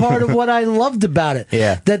was part of what I loved about it.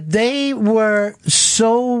 Yeah. That they were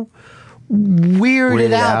so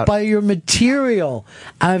weirded out by your material.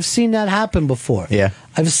 I've seen that happen before. Yeah.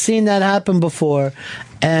 I've seen that happen before.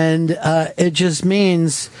 And it just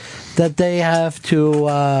means that they have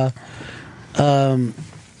to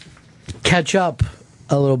catch up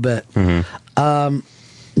a little bit. Mm-hmm.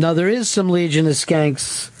 Now, there is some Legion of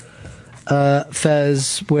Skanks,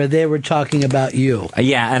 Fez, where they were talking about you.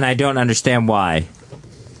 Yeah, and I don't understand why.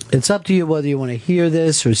 It's up to you whether you want to hear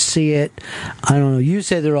this or see it. I don't know. You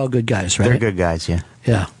say they're all good guys, right? They're good guys, yeah.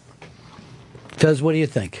 Yeah. Fez, what do you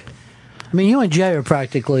think? I mean, you and Jay are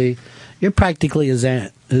practically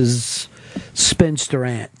his spinster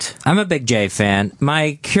aunt. I'm a big Jay fan.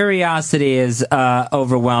 My curiosity is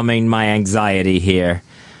overwhelming my anxiety here.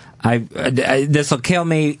 This will kill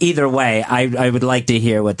me either way. I would like to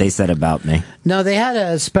hear what they said about me. No, they had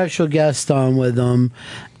a special guest on with them,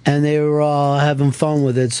 and they were all having fun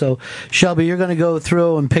with it. So, Shelby, you're going to go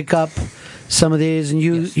through and pick up some of these, and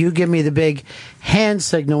you give me the big hand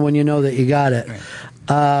signal when you know that you got it.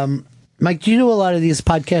 Right. Mike, do you do a lot of these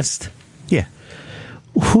podcasts? Yeah.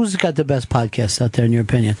 Who's got the best podcast out there, in your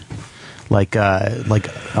opinion? Like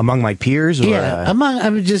among my peers? Or,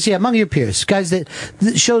 among your peers. Guys that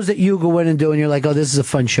shows that you go in and do, and you're like, oh, this is a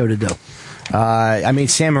fun show to do. I mean,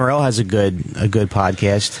 Sam Morril has a good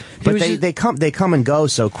podcast, but they come and go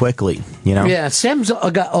so quickly, you know. Yeah, Sam's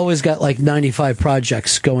always got like 95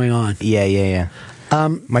 projects going on. Yeah.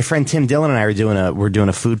 My friend Tim Dillon and I we're doing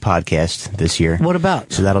a food podcast this year. What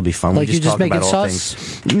about? So that'll be fun. Like we just you talk making about all sauce?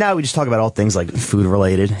 things. No, we just talk about all things like food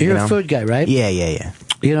related. You're a food guy, right? Yeah.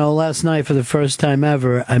 You know, last night for the first time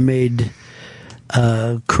ever, I made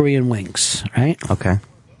Korean wings. Right? Okay.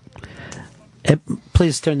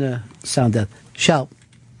 Please turn the sound down. Shout.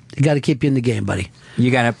 You got to keep you in the game, buddy.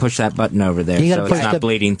 You got to push that button over there so it's not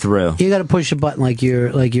bleeding through. You got to push a button like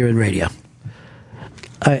you're in radio.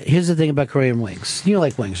 All right, here's the thing about Korean wings. You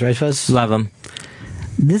like wings, right, Fuzz? Love them.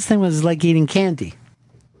 This thing was like eating candy.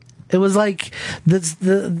 It was like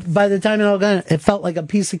by the time it all got, it felt like a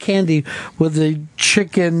piece of candy with the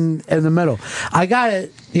chicken in the middle. I got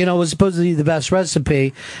it. It was supposed to be the best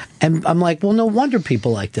recipe, and I'm like, well, no wonder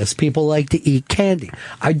people like this. People like to eat candy.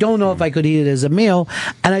 I don't know if I could eat it as a meal,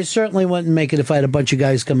 and I certainly wouldn't make it if I had a bunch of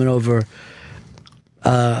guys coming over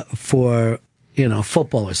for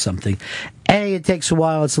football or something. A, it takes a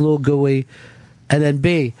while. It's a little gooey, and then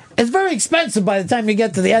B, it's very expensive by the time you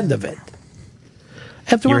get to the end of it.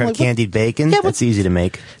 After you have candied bacon? Yeah, that's easy to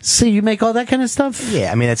make. See, you make all that kind of stuff?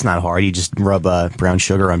 Yeah, I mean, that's not hard. You just rub brown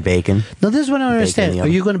sugar on bacon. Now, this is what I don't understand. Are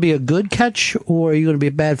you going to be a good catch, or are you going to be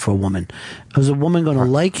bad for a woman? Is a woman going to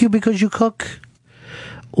like you because you cook,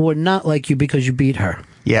 or not like you because you beat her?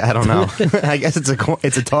 Yeah, I don't know. I guess it's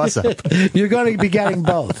a toss-up. You're going to be getting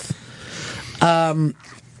both.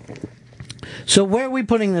 So where are we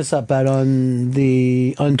putting this up at on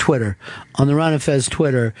Twitter, on the Ron and Fez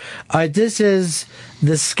Twitter? All right, this is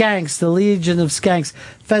the Skanks, the Legion of Skanks.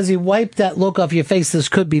 Fezzy, wipe that look off your face. This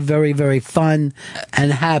could be very, very fun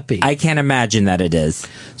and happy. I can't imagine that it is.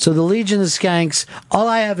 So the Legion of Skanks, all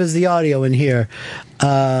I have is the audio in here.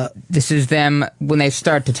 This is them when they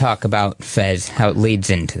start to talk about Fez, how it leads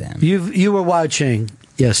into them. You were watching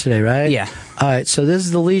yesterday, right? Yeah. All right, so this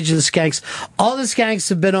is the Legion of Skanks. All the Skanks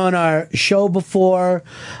have been on our show before,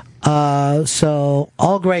 so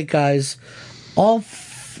all great guys, all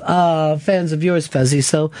fans of yours, Fezzy,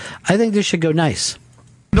 so I think this should go nice.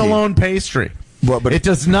 Standalone pastry. It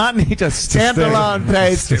does not need a standalone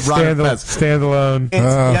pastry. Standalone.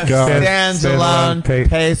 Standalone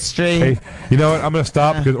pastry. Hey, you know what? I'm going to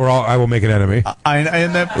stop, or I will make an enemy.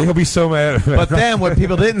 He'll be so mad. But then what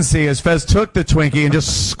people didn't see is Fez took the Twinkie and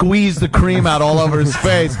just squeezed the cream out all over his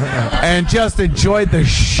face and just enjoyed the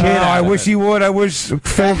shit out I of wish it. he would. I wish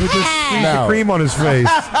Fez would just squeeze the cream on his face.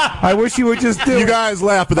 I wish he would just do it. You guys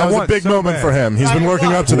laugh, but that was a big moment for him. He's been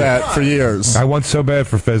working up to that for years. I want so bad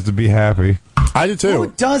for Fez to be happy. I do too.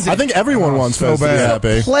 Who doesn't? I think everyone wants Fez to be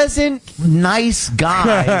happy. Pleasant, nice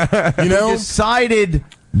guy. You know, who decided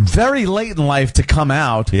very late in life to come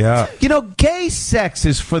out. Yeah. Gay sex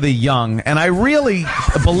is for the young, and I really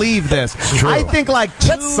believe this. I think like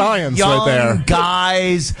two science young right there.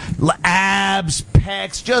 guys, abs,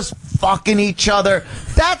 pecs, just fucking each other.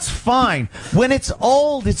 That's fine. When it's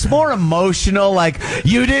old, it's more emotional. Like,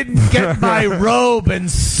 you didn't get my robe and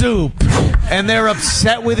soup, and they're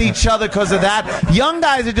upset with each other because of that. Young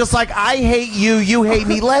guys are just like, I hate you, you hate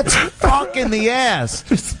me. Let's fuck in the ass.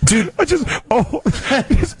 Dude, old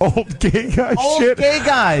gay guy Old shit. gay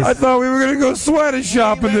guys. I thought we were going to go sweater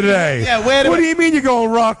shopping today. Yeah, wait a what do minute. you mean you're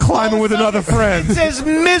going rock climbing with another friend? It's as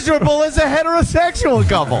miserable as a heterosexual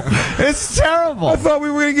couple. It's terrible. I thought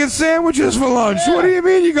we were going to get sandwiches for lunch. Yeah. What do you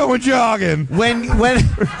mean you're going jogging?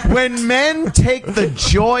 When men take the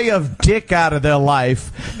joy of dick out of their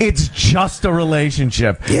life, it's just a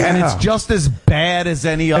relationship. Yeah. And it's just as bad as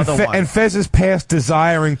any other one. And Fez is past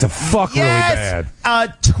desiring to fuck really bad.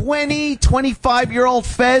 25-year-old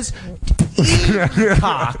Fez eating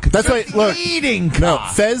cock. That's right. Look, eating cock. no,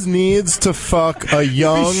 Fez needs to fuck a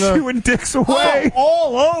young. Shooing dicks away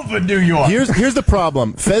all over New York. Here's the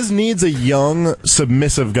problem. Fez needs a young,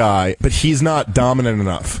 submissive guy, but he's not dominant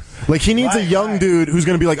enough. Like, he needs a young dude who's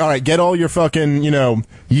going to be like, all right, get all your fucking,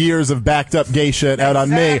 years of backed up gay shit out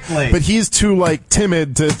on me. But he's too,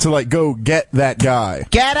 timid to go get that guy.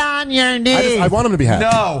 Get on your knees. I want him to be happy.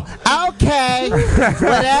 No. Okay.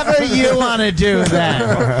 Whatever you want to do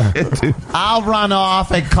then. I'll run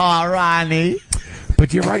off and call Ronnie.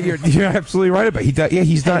 But you're right. You're absolutely right about he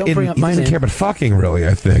doesn't care about fucking, really,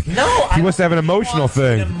 I think. No. He wants to have an emotional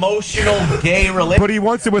thing. Emotional gay relationship. But he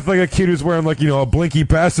wants it with a kid who's wearing a blinky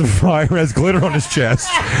pacifier and has glitter on his chest,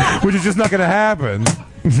 which is just not going to happen.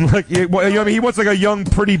 He wants a young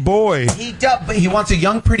pretty boy. He does, but he wants a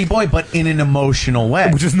young pretty boy, but in an emotional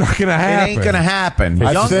way, which is not going to happen. It ain't going to happen.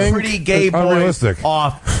 Young pretty gay boys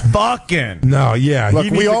are fucking. No, yeah.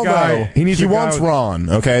 Look, we all know he wants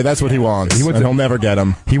Ron. Okay, that's what he wants. And he'll never get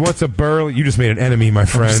him. He wants a burly. You just made an enemy, my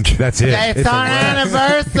friend. That's it. It's our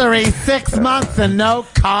anniversary. 6 months and no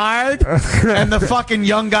card. And the fucking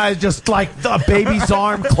young guy's just like a baby's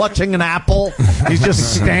arm clutching an apple. He's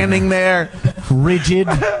just standing there, rigid.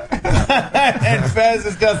 And Fez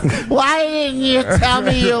is just, why didn't you tell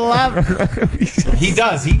me you love me? He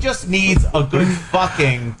does. He just needs a good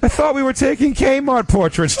fucking. I thought we were taking Kmart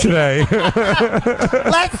portraits today.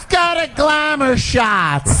 Let's go to Glamour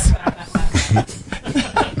Shots.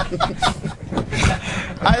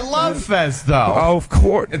 I love Fez, though. Oh, of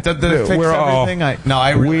course. Did it fix everything?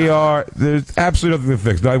 We are. There's absolutely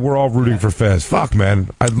nothing to fix. We're all rooting for Fez. Fuck, man.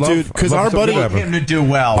 I'd love, dude, because our buddy, him to do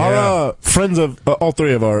well. Our friends of all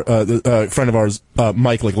three of our friend of ours,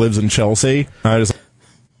 Mike, like lives in Chelsea.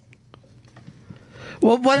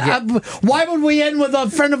 Well, why would we end with a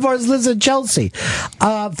friend of ours lives in Chelsea?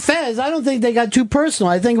 Fez, I don't think they got too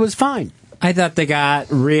personal. I think it was fine. I thought they got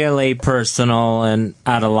really personal and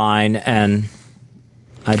out of line, and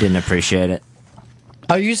I didn't appreciate it.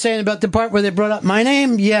 Are you saying about the part where they brought up my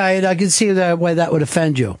name? Yeah, I can see why that would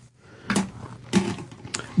offend you.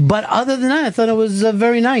 But other than that, I thought it was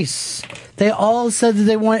very nice. They all said that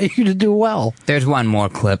they wanted you to do well. There's one more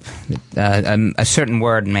clip. A certain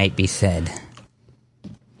word might be said.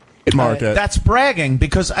 That's bragging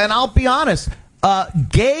because, and I'll be honest,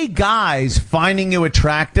 gay guys finding you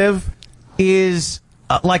attractive is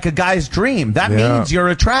like a guy's dream. That means you're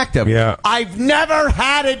attractive. Yeah. I've never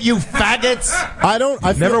had it, you faggots.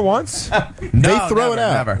 I've never once. They throw it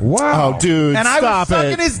out. Never. Wow, dude, and stop I was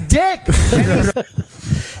sucking it. his dick.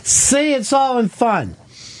 See, it's all in fun.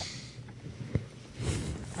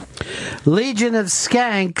 Legion of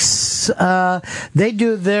Skanks, they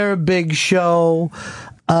do their big show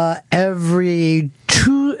every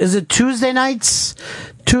Tuesday nights?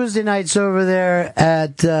 Tuesday nights over there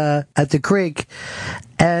at the Creek.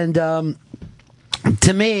 And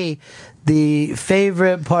to me, the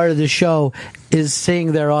favorite part of the show is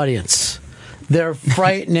seeing their audience. Their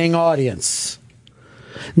frightening audience.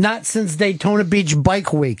 Not since Daytona Beach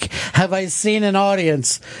Bike Week have I seen an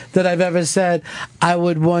audience that I've ever said I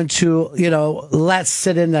would want to, let's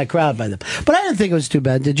sit in that crowd by them. But I didn't think it was too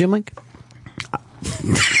bad, did you, Mike?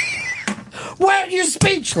 Well, you're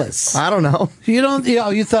speechless. I don't know. You don't.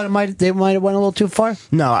 You thought they might have went a little too far.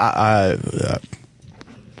 No, I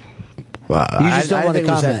just don't want to think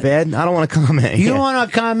it was that comment. bad. I don't want to comment. You don't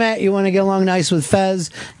want to comment. You want to get along nice with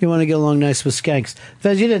Fez. You want to get along nice with Skanks.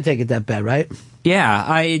 Fez, you didn't take it that bad, right? Yeah,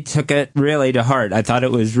 I took it really to heart. I thought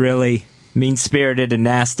it was really mean-spirited and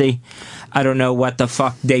nasty. I don't know what the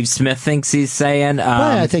fuck Dave Smith thinks he's saying.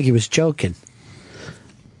 I think he was joking.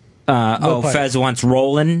 Fez wants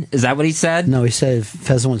Roland. Is that what he said? No, he said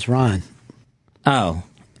Fez wants Ron. Oh.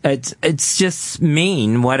 It's just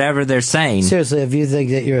mean, whatever they're saying. Seriously, if you think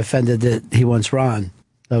that you're offended that he wants Ron,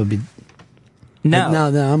 that would be... No. No,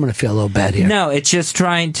 I'm going to feel a little bad here. No, it's just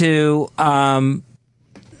trying to...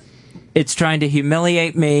 it's trying to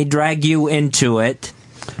humiliate me, drag you into it.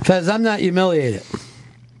 Fez, I'm not humiliated.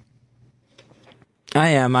 I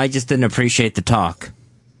am. I just didn't appreciate the talk.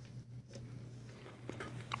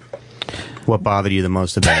 What bothered you the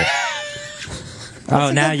most about it?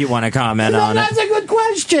 Now you want to comment on it. That's a good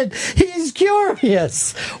question. He's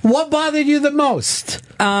curious. What bothered you the most?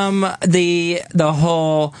 The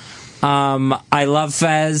whole I love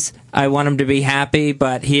Fez. I want him to be happy,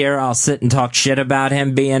 but here I'll sit and talk shit about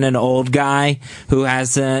him being an old guy who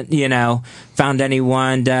hasn't, found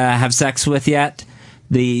anyone to have sex with yet.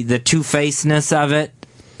 The two-facedness of it.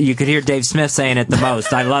 You could hear Dave Smith saying it the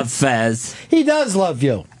most. I love Fez. He does love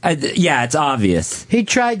you. Yeah, it's obvious. He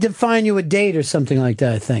tried to find you a date or something like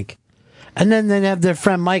that, I think. And then they have their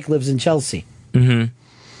friend Mike lives in Chelsea. Mm-hmm.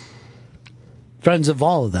 Friends of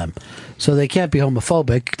all of them. So they can't be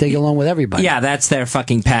homophobic. They get along with everybody. Yeah, that's their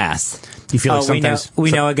fucking pass. You feel like sometimes... We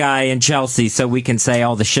know a guy in Chelsea, so we can say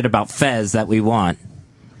all the shit about Fez that we want.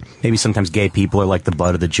 Maybe sometimes gay people are like the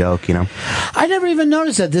butt of the joke, I never even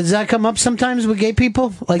noticed that. Does that come up sometimes with gay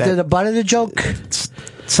people? Like they're the butt of the joke?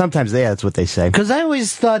 Sometimes, that's what they say. Because I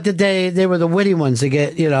always thought that they were the witty ones that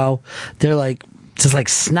get, they're like, just like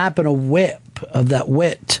snapping a whip of that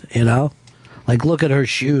wit, Like, look at her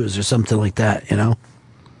shoes or something like that,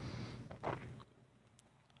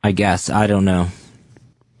 I guess. I don't know.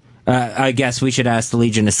 I guess we should ask the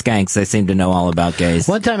Legion of Skanks. They seem to know all about gays.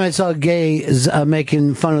 One time I saw gays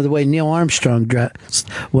making fun of the way Neil Armstrong dressed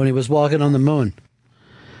when he was walking on the moon.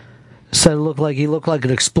 Said he looked like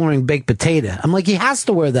an exploring baked potato. I'm like, he has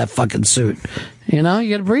to wear that fucking suit. You got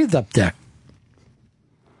to breathe up there.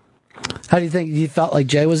 How do you think? You felt like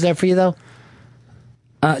Jay was there for you, though?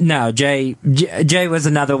 No, Jay was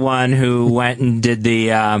another one who went and did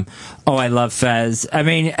the, I love Fez. I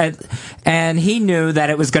mean, and he knew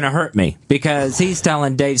that it was going to hurt me because he's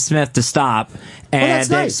telling Dave Smith to stop, and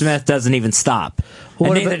Dave Smith doesn't even stop.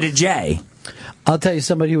 And neither did Jay. I'll tell you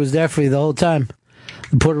somebody who was there for you the whole time.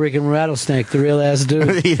 The Puerto Rican rattlesnake, the real ass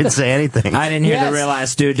dude. He didn't say anything. I didn't hear the real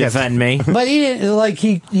ass dude defend me. But he didn't,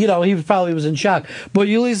 he probably was in shock. But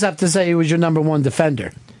you at least have to say he was your number one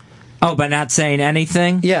defender. Oh, by not saying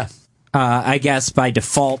anything? Yeah. I guess by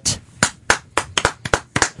default.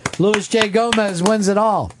 Louis J. Gomez wins it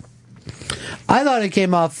all. I thought it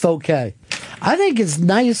came off okay. I think it's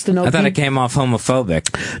nice to know. I thought it came off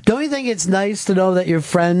homophobic. Don't you think it's nice to know that your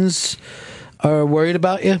friends are worried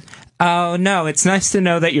about you? Oh, no, it's nice to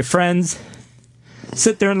know that your friends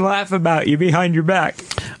sit there and laugh about you behind your back.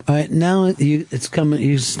 All right, now it's coming.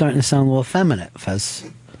 You're starting to sound a little effeminate, Fez.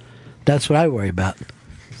 That's what I worry about.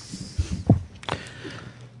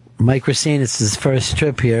 Mike Racine, it's his first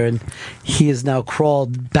trip here, and he has now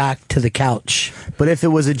crawled back to the couch. But if it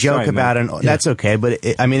was a joke that's okay. But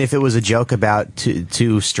I mean, if it was a joke about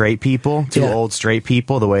two straight people, old straight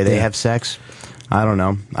people, the way they have sex, I don't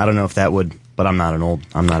know. I don't know if that would. But I'm not an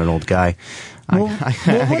old guy. Well, I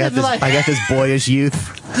got this boyish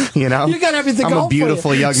youth, you know. You got everything I'm going a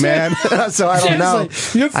beautiful for you. young man, so I don't know.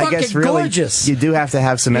 You're fucking I guess really, gorgeous. You do have to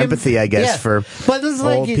have some empathy, I guess, for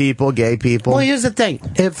old people, gay people. Well, here's the thing: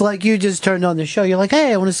 if like you just turned on the show, you're like,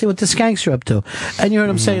 "Hey, I want to see what the skanks are up to," and you heard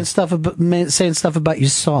them saying stuff about your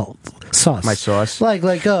sauce, my sauce. Like,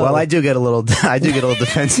 oh. Well, I do get a little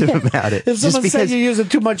defensive about it. If someone said you're using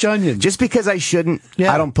too much onion, just because I shouldn't,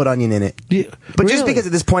 I don't put onion in it. But just because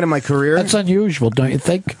at this point in my career, that's unusual, don't you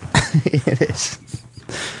think? It is.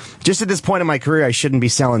 Just at this point in my career, I shouldn't be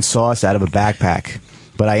selling sauce out of a backpack,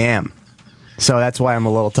 but I am. So that's why I'm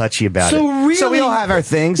a little touchy about it. Really, so we all have our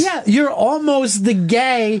things. Yeah, you're almost the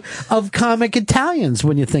gay of comic Italians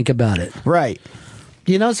when you think about it. Right.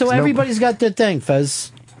 You know, so everybody's got their thing,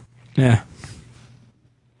 Fez. Yeah.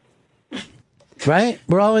 Right?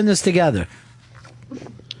 We're all in this together.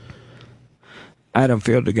 I don't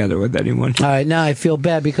feel together with anyone. All right, now I feel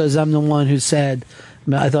bad because I'm the one who said,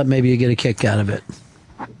 I thought maybe you'd get a kick out of it.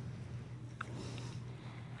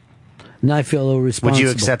 Now I feel a little responsible. Would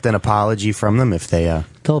you accept an apology from them if they...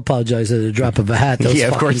 They'll apologize at the drop of a hat. Those yeah,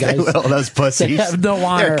 of course guys. They will. Those pussies. They have no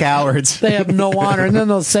honor. They're cowards. They have no honor, and then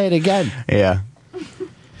they'll say it again. Yeah.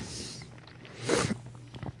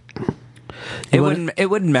 It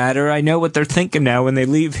wouldn't matter. I know what they're thinking now when they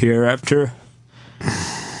leave here after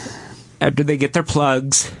they get their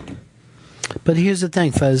plugs. But here's the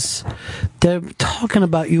thing, Fez. They're talking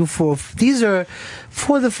about you these are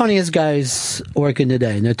for the funniest guys working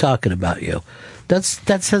today, and they're talking about you. That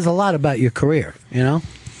says a lot about your career, you know?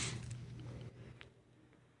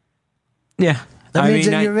 Yeah. That means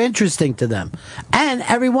that you're interesting to them. And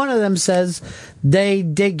every one of them says they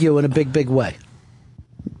dig you in a big, big way.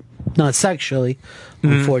 Not sexually,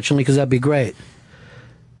 unfortunately, because that'd be great.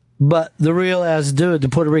 But the real ass dude, the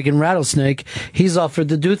Puerto Rican rattlesnake, he's offered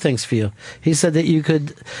to do things for you. He said that you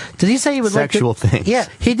could. Did he say he would sexual things? Yeah,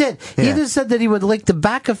 he did. Yeah. He either said that he would lick the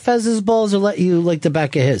back of Fez's balls or let you lick the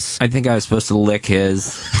back of his. I think I was supposed to lick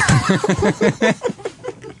his.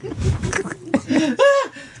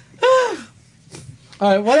 All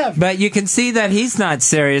right, whatever. But you can see that he's not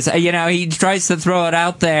serious. You know, he tries to throw it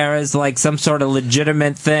out there as like some sort of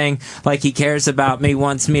legitimate thing, like he cares about me,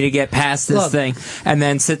 wants me to get past this thing, and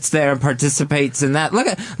then sits there and participates in that. Look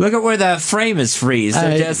at where the frame is freeze.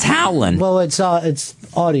 They're just howling. Well, it's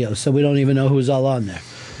audio, so we don't even know who's all on there.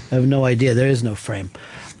 I have no idea. There is no frame.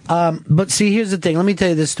 But see, here's the thing. Let me tell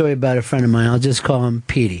you this story about a friend of mine. I'll just call him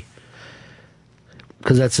Petey,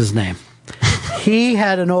 because that's his name. He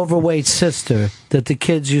had an overweight sister that the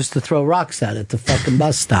kids used to throw rocks at the fucking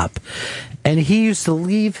bus stop. And he used to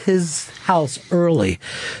leave his house early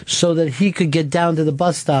so that he could get down to the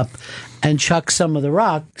bus stop and chuck some of the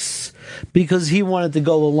rocks because he wanted to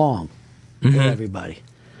go along with everybody.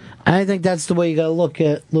 And I think that's the way you got to look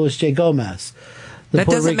at Louis J. Gomez. That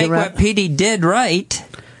doesn't make what Petey did right.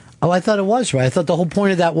 Oh, I thought it was right. I thought the whole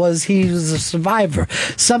point of that was he was a survivor.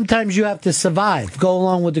 Sometimes you have to survive, go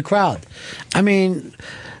along with the crowd. I mean,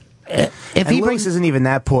 if he Louis isn't even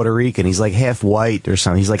that Puerto Rican. He's like half white or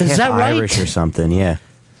something. He's like half Irish or something. Yeah.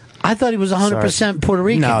 I thought he was 100% Puerto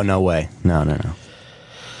Rican. No way. No.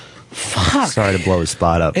 Fuck. Sorry to blow his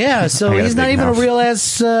spot up. Yeah, so he's not even a real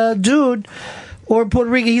ass dude. Or Puerto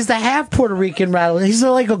Rican. He's the half Puerto Rican rattle. He's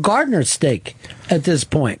like a Gardner steak at this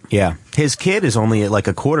point. Yeah. His kid is only like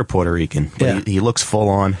a quarter Puerto Rican, but he looks full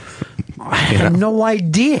on. I have no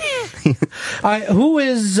idea. All right, who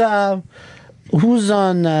are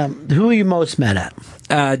you most mad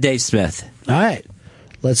at? Dave Smith. All right.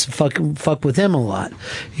 Let's fuck with him a lot.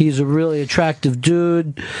 He's a really attractive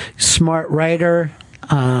dude, smart writer.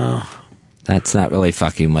 That's not really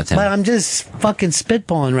fucking with him. But I'm just fucking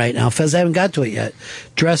spitballing right now, Fez. I haven't got to it yet.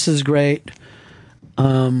 Dress is great.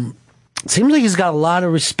 Seems like he's got a lot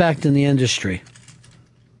of respect in the industry.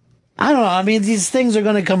 I don't know. I mean, these things are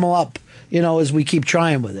going to come up, as we keep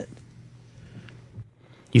trying with it.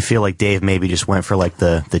 You feel like Dave maybe just went for like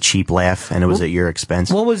the cheap laugh, and it was at your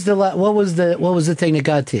expense. What was the thing that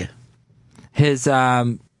got to you? His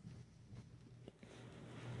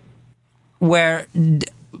where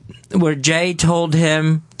Jay told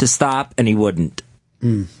him to stop and he wouldn't.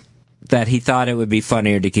 That he thought it would be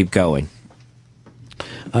funnier to keep going.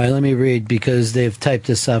 All right, let me read because they've typed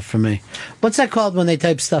this up for me. What's that called when they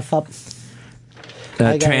type stuff up?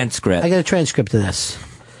 Transcript. I got a transcript of this.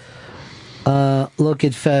 Look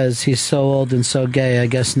at Fez. He's so old and so gay. I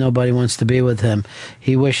guess nobody wants to be with him.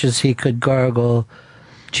 He wishes he could gargle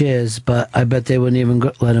jizz, but I bet they wouldn't even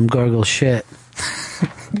let him gargle shit.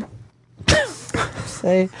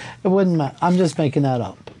 Say, it wouldn't matter. I'm just making that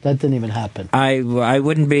up. That didn't even happen. I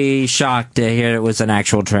wouldn't be shocked to hear it was an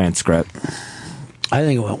actual transcript. I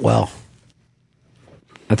think it went well.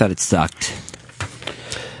 I thought it sucked.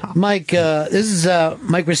 Mike, this is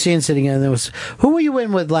Mike Racine sitting in. Who were you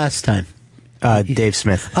in with last time? Dave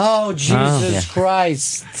Smith. Oh, Jesus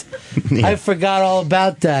Christ. Yeah. I forgot all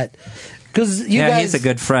about that. Because you guys, he's a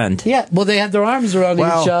good friend. Yeah, well, they had their arms around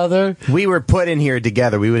each other. We were put in here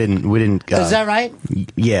together. We didn't. Is that right?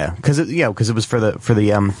 Yeah, because it was for the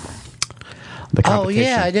competition. Oh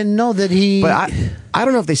yeah, I didn't know that he. But I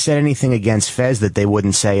don't know if they said anything against Fez that they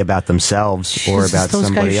wouldn't say about themselves or about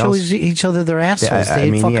somebody else. Those guys show each other their assholes. Yeah,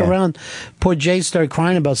 they fuck around. Poor Jay started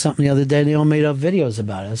crying about something the other day, and they all made up videos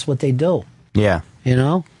about it. That's what they do. Yeah, you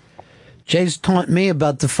know, Jay's taunting me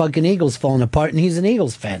about the fucking Eagles falling apart, and he's an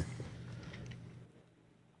Eagles fan.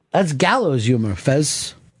 That's gallows humor,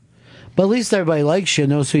 Fez. But at least everybody likes you,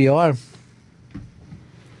 knows who you are.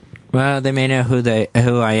 Well, they may know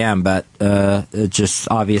who I am, but it's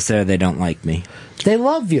just obvious there they don't like me. They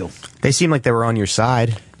love you. They seem like they were on your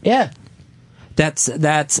side. Yeah.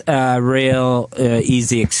 That's a real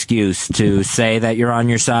easy excuse to say that you're on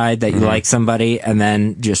your side, that you like somebody, and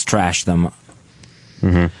then just trash them.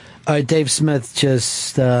 Mm-hmm. All right, Dave Smith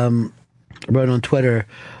just wrote on Twitter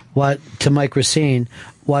to Mike Racine,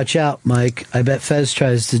 watch out, Mike. I bet Fez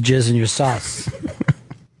tries to jizz in your sauce.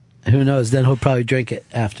 Who knows? Then he'll probably drink it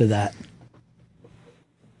after that.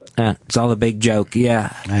 It's all a big joke,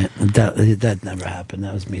 yeah. Right. That never happened.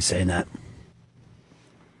 That was me saying that.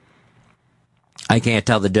 I can't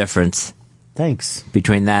tell the difference. Thanks.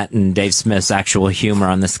 Between that and Dave Smith's actual humor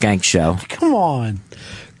on the Skank Show. Come on.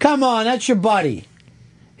 That's your buddy.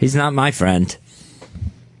 He's not my friend.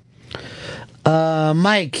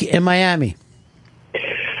 Mike in Miami.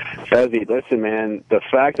 Fezzy, listen, man, the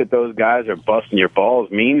fact that those guys are busting your balls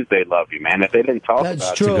means they love you, man. If they didn't talk about it,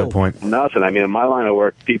 that's a good point. Nothing. I mean, in my line of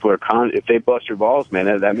work, people are if they bust your balls,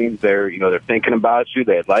 man, that means they're thinking about you,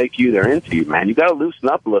 they like you, they're into you, man. You got to loosen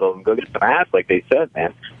up a little and go get some ass, like they said,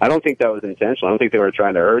 man. I don't think that was intentional. I don't think they were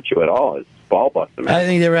trying to hurt you at all. It's ball busting, man. I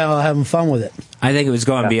think they were out having fun with it. I think it was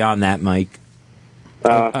going beyond that, Mike.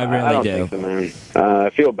 I really do. Think so, man. I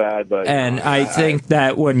feel bad, but I think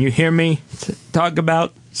that when you hear me talk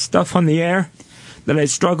about stuff on the air that I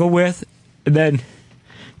struggle with, and then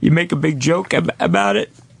you make a big joke about it.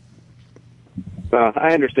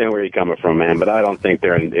 I understand where you're coming from, man, but I don't think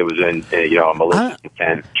it was in a malicious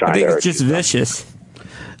intent. I think it's just vicious.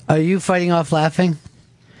 Are you fighting off laughing?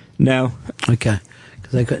 No. Okay,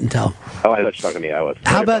 because I couldn't tell. Oh, I thought you were talking to me. I was.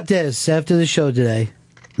 How about this? After the show today,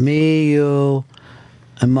 me, you,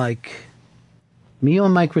 and Mike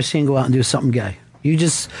Racine go out and do something gay.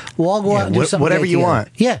 We'll all go out and do something whatever gay you together. want.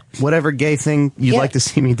 Yeah. Whatever gay thing you'd like to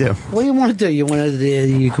see me do. What do you want to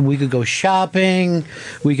do? We could go shopping.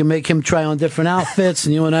 We can make him try on different outfits,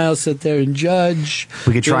 and you and I will sit there and judge.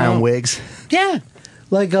 We could try on wigs. Yeah.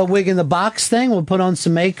 Like a wig in the box thing. We'll put on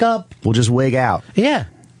some makeup. We'll just wig out. Yeah.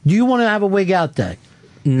 Do you want to have a wig out day?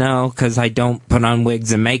 No, because I don't put on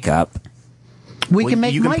wigs and makeup. We can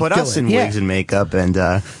make You can Mike put do us it. in wigs and makeup, and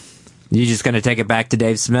you just going to take it back to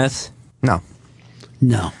Dave Smith? No.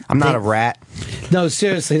 No. I'm not a rat. No,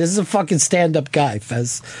 seriously. This is a fucking stand-up guy,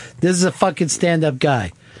 Fez. This is a fucking stand-up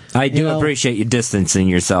guy. I do appreciate you distancing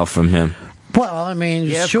yourself from him. Well, I mean,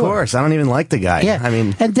 yeah, sure. of course. I don't even like the guy. Yeah. I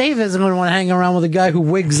mean, and Dave isn't going to want to hang around with a guy who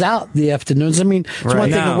wigs out the afternoons. I mean, it's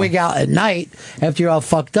one thing to wig out at night after you're all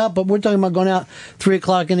fucked up, but we're talking about going out 3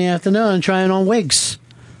 o'clock in the afternoon and trying on wigs.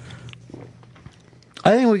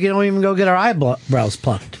 I think we can even go get our eyebrows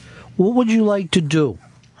plucked. What would you like to do?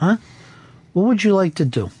 Huh? What would you like to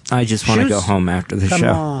do? I just want to go home after the show. Come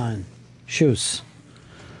on. Shoes.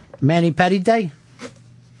 Mani-pedi day?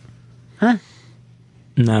 Huh?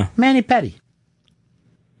 No. Mani-pedi.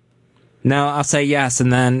 No, I'll say yes,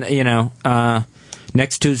 and then,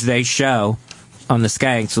 next Tuesday's show on the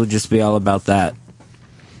Skanks will just be all about that.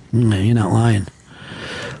 No, you're not lying.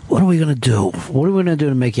 What are we going to do? What are we going to do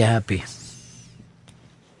to make you happy?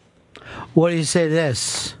 What do you say to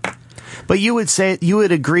this? But you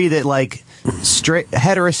would agree that, like, straight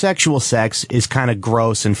heterosexual sex is kind of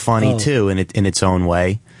gross and funny too in its own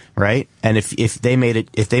way, right? And if they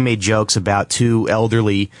made jokes about two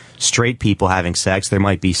elderly straight people having sex, there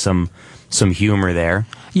might be some humor there.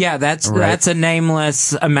 Yeah, that's a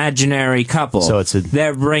nameless imaginary couple. So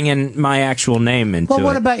they're bringing my actual name into it. Well,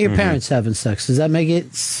 what about your parents having sex? Does that make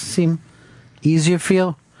it seem easier for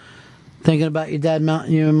you? Thinking about your dad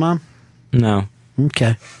mounting you and mom? No.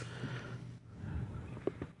 Okay.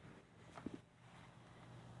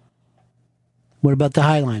 What about the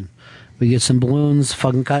High Line? We get some balloons,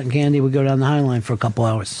 fucking cotton candy, we go down the High Line for a couple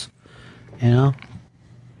hours. You know?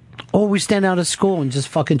 Or we stand out of school and just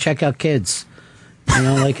fucking check out kids. You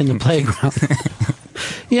know, like in the playground.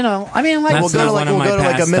 You know, I mean, like we'll go to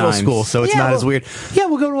like a middle school, so it's not as weird. Yeah,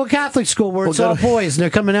 we'll go to a Catholic school where it's all boys, and they're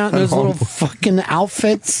coming out in those little fucking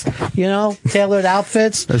outfits, you know, tailored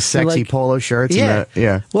outfits, those sexy polo shirts. Yeah,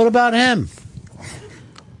 yeah. What about him?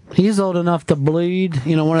 He's old enough to bleed,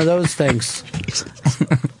 you know, one of those things.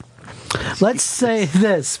 Let's say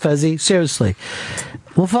this, Fezzi, seriously.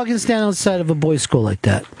 We'll fucking stand outside of a boys' school like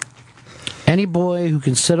that. Any boy who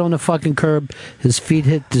can sit on the fucking curb, his feet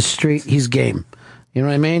hit the street, he's game. You know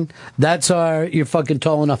what I mean? That's you're fucking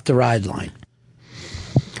tall enough to ride line.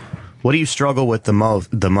 What do you struggle with the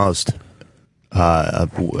most as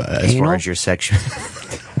far as your section?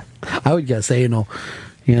 I would guess anal,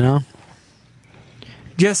 you know?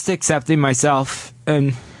 Just accepting myself,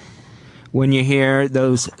 and when you hear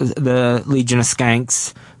the Legion of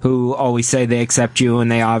Skanks who always say they accept you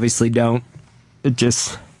and they obviously don't, it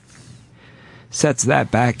just sets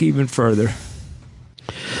that back even further.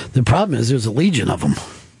 The problem is there's a legion of them.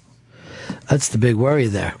 That's the big worry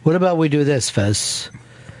there. What about we do this, Fez?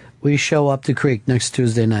 We show up the creek next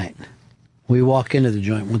Tuesday night. We walk into the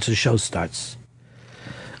joint once the show starts.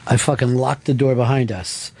 I fucking lock the door behind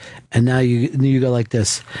us. And now you go like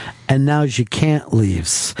this. And now you can't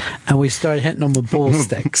leaves. And we start hitting them with bull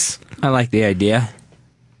sticks. I like the idea.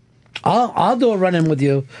 I'll do a run-in with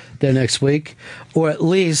you there next week. Or at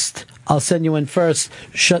least I'll send you in first,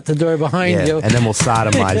 shut the door behind you. And then we'll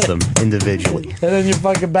sodomize them individually. And then you're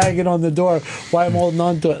fucking banging on the door while I'm holding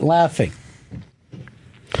on to it and laughing.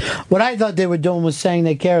 What I thought they were doing was saying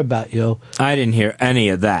they care about you. I didn't hear any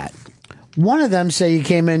of that. One of them say you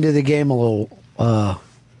came into the game a little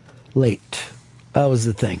late. That was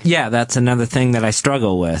the thing. Yeah, that's another thing that I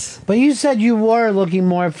struggle with. But you said you were looking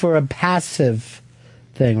more for a passive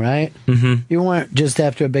thing, right? Mm-hmm. You weren't just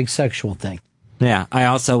after a big sexual thing. Yeah, I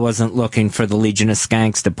also wasn't looking for the Legion of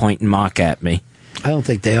Skanks to point and mock at me. I don't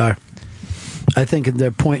think they are. I think they're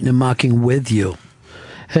pointing and mocking with you.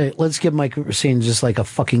 Hey, let's give Mike Racine just like a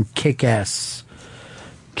fucking kick-ass.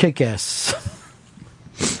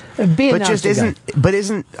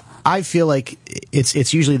 Isn't I feel like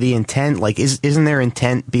it's usually the intent, like isn't there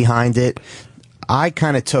intent behind it? I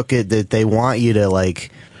kind of took it that they want you to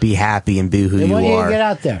like be happy and be who you are. They want you to get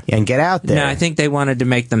out there. And get out there. No, I think they wanted to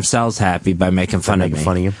make themselves happy by making fun of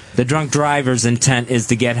me. The drunk driver's intent is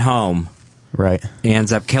to get home. Right. He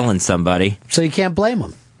ends up killing somebody. So you can't blame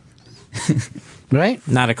him. Right?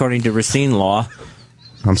 Not according to Racine law.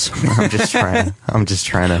 I'm just trying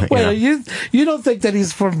to. Wait, you don't think that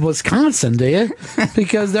he's from Wisconsin, do you?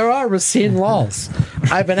 Because there are Racine laws.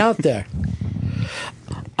 I've been out there.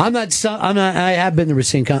 I'm not. I have been to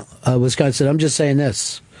Racine, Wisconsin. I'm just saying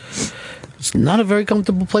this. It's not a very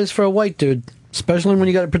comfortable place for a white dude, especially when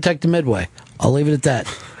you got to protect the Midway. I'll leave it at that.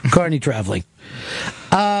 Carney traveling.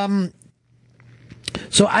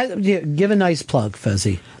 So give a nice plug,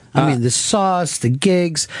 Fezzi. I mean, the sauce, the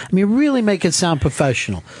gigs. I mean, really make it sound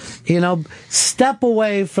professional. You know, step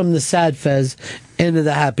away from the sad Fez into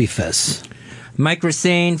the happy Fez. Mike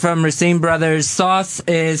Racine from Racine Brothers Sauce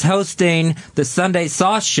is hosting the Sunday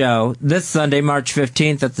Sauce Show this Sunday, March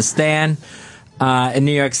 15th at the Stand in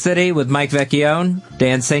New York City with Mike Vecchione,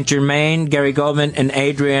 Dan St. Germain, Gary Goldman, and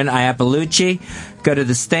Adrian Iapolucci. Go to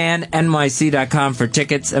thestandnyc.com for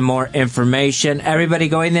tickets and more information. Everybody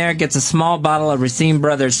going there gets a small bottle of Racine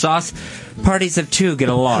Brothers sauce. Parties of two get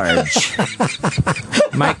a large.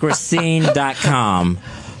 MikeRacine.com.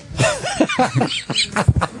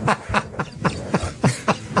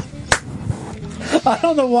 I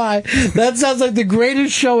don't know why. That sounds like the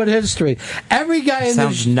greatest show in history. Every guy in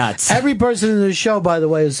sounds nuts. Every person in the show, by the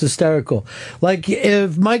way, is hysterical. Like,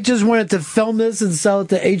 if Mike just wanted to film this and sell it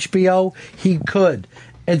to HBO, he could.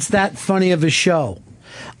 It's that funny of a show.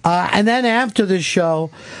 And then after the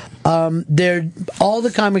show, all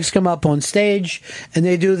the comics come up on stage and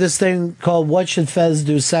they do this thing called "What Should Fez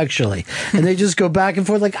Do Sexually?" And they just go back and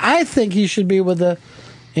forth. Like, I think he should be with the,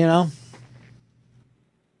 you know.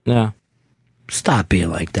 Yeah. Stop being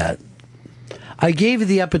like that. I gave you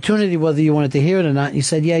the opportunity whether you wanted to hear it or not, and you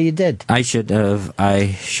said, yeah, you did. I should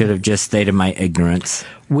have just stated my ignorance.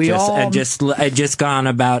 I just gone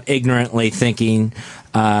about ignorantly thinking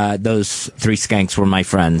those three skanks were my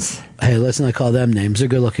friends. Hey, let's not call them names. They're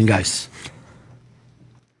good-looking guys.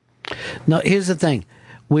 No, here's the thing.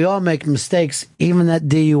 We all make mistakes, even that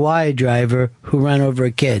DUI driver who ran over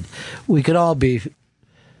a kid. We could all be,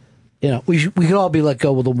 we could all be let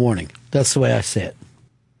go with a warning. That's the way I see it.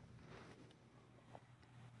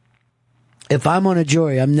 If I'm on a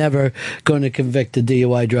jury, I'm never going to convict a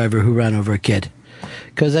DUI driver who ran over a kid.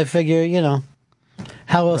 Because I figure,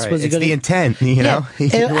 how else was he going to... It's the intent, He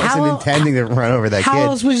wasn't intending to run over that kid. How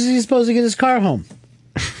else was he supposed to get his car home?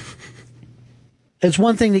 It's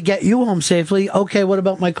one thing to get you home safely. Okay, what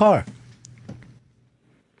about my car?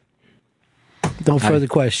 No further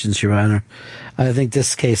questions, Your Honor. I think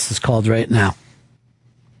this case is called right now.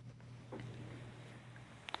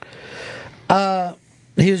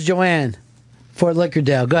 Here's Joanne, Fort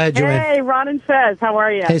Lickerdale. Go ahead, Joanne. Hey, Ron and Fez. How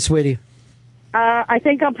are you? Hey, sweetie. I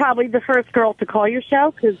think I'm probably the first girl to call your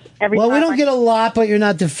show because every time we don't get a lot, but you're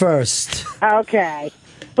not the first. Okay.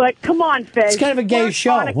 But come on, Fez. It's kind of a gay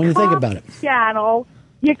show when you think about it. Channel,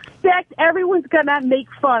 you expect everyone's going to make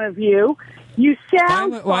fun of you. You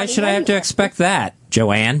sound Why should I have to expect that,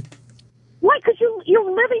 Joanne? Why? Because you're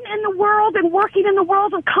living in the world and working in the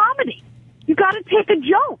world of comedy. You got to take a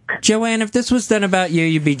joke. Joanne, if this was done about you,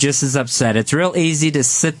 you'd be just as upset. It's real easy to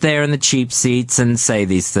sit there in the cheap seats and say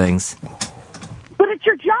these things. But it's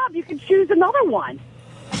your job. You can choose another one.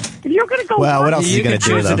 If you're going to go... Well, what else is he going to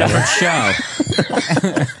do, though? Show.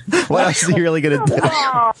 What else is he really going to do?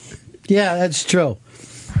 Yeah, that's true.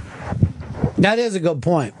 That is a good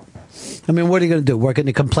point. I mean, what are you going to do? Work in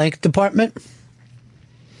the complaint department?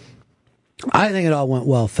 I think it all went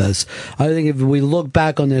well, Fez. I think if we look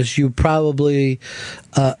back on this, you probably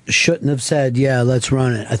shouldn't have said, yeah, let's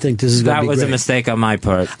run it. I think this is going to be That was great. a mistake on my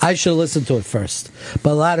part. I should have listened to it first.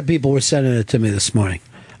 But a lot of people were sending it to me this morning.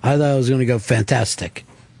 I thought it was going to go fantastic.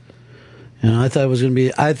 I thought it was going to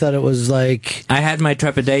be, I thought it was like... I had my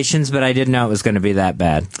trepidations, but I didn't know it was going to be that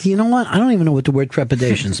bad. You know what? I don't even know what the word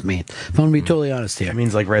trepidations mean. If I'm going to be totally honest here. It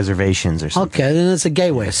means like reservations or something. Okay, then it's a gay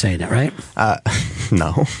way of saying it, right?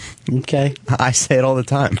 No. Okay. I say it all the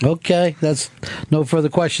time. Okay, that's no further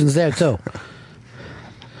questions there, too.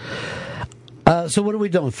 So what are we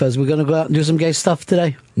doing, Fez? We're going to go out and do some gay stuff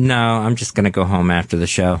today? No, I'm just going to go home after the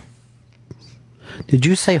show. Did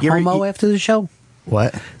you say homo after the show?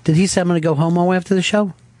 What? Did he say I'm going to go homo after the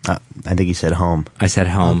show? I think he said home. I said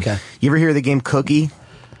home. Okay. You ever hear the game Cookie?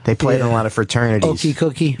 They play it in a lot of fraternities. Okey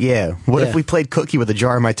Cookie? Yeah. What if we played Cookie with a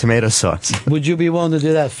jar of my tomato sauce? Would you be willing to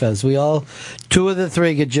do that, Fez? We all, 2 of the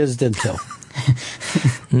 3 get jizzed into.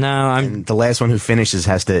 No, And the last one who finishes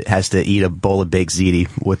has to eat a bowl of baked ziti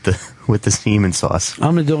with the semen sauce.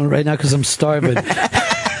 I'm going to do it right now because I'm starving.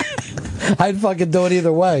 I'd fucking do it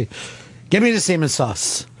either way. Give me the semen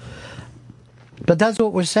sauce. But that's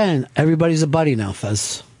what we're saying. Everybody's a buddy now,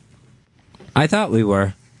 Fez. I thought we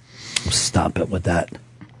were. Stop it with that.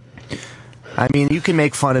 I mean, you can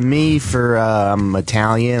make fun of me for I'm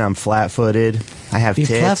Italian, I'm flat-footed, I have You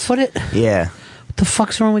tits. flat-footed? Yeah. What the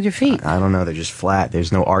fuck's wrong with your feet? I don't know, they're just flat.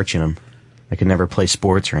 There's no arch in them. I could never play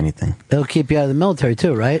sports or anything. They'll keep you out of the military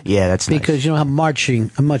too, right? Yeah, that's nice. because you know how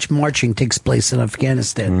much marching takes place in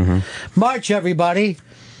Afghanistan. Mm-hmm. March, everybody!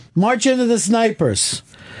 March into the snipers.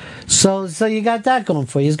 So you got that going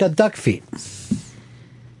for you. He's got duck feet.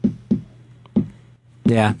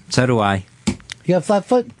 Yeah, so do I. You got flat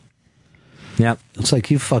foot? Yep. Looks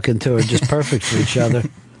like you fucking two are just perfect for each other.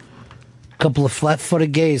 Couple of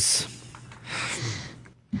flat-footed gays.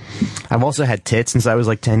 I've also had tits since I was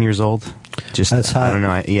like 10 years old. Just That's hot. I don't know.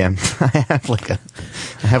 I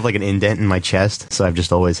have like an indent in my chest, so I've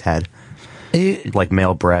just always had like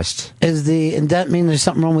male breasts. Does the indent mean there's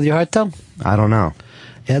something wrong with your heart, though? I don't know.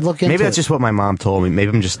 Yeah, look into Maybe that's it. just what my mom told me.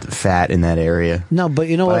 Maybe I'm just fat in that area. No, but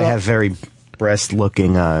you know But what? I have very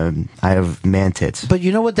breast-looking. I have man tits. But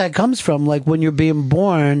you know what that comes from? Like when you're being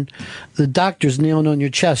born, the doctor's kneeling on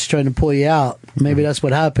your chest trying to pull you out. Maybe that's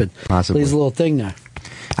what happened. Possibly. There's a little thing there.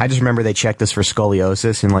 I just remember they checked us for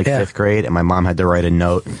scoliosis in like 5th grade, and my mom had to write a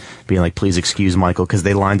note being like, "Please excuse Michael," because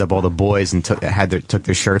they lined up all the boys and took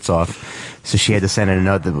their shirts off. So she had to send in a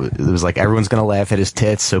note that was like, "Everyone's gonna laugh at his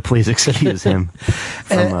tits, so please excuse him."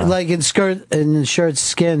 From, Like in shirts,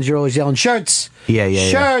 skins, you're always yelling, "Shirts! Yeah.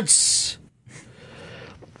 Shirts!"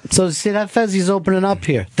 So see that Fez, he's opening up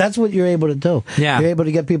here. That's what you're able to do. Yeah. You're able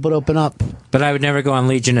to get people to open up. But I would never go on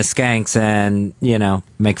Legion of Skanks and,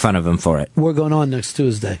 make fun of him for it. We're going on next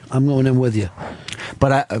Tuesday. I'm going in with you.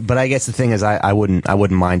 But I guess the thing is, I wouldn't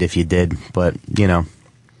mind if you did. But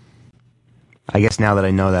I guess now that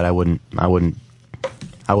I know that, I wouldn't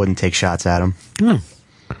take shots at him.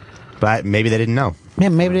 But maybe they didn't know. Yeah,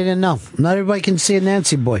 maybe they didn't know. Not everybody can see a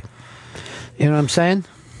Nancy boy. You know what I'm saying?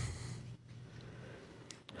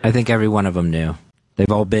 I think every one of them knew.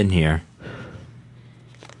 They've all been here.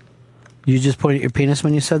 You just pointed at your penis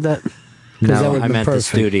when you said that? 'Cause No, that would've I been meant the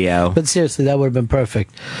perfect. studio. But seriously, that would have been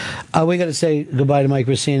perfect. We got to say goodbye to Mike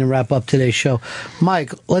Racine and wrap up today's show.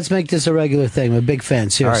 Mike, let's make this a regular thing. I'm a big fan,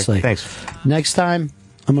 seriously. All right, thanks. Next time,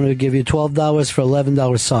 I'm going to give you $12 for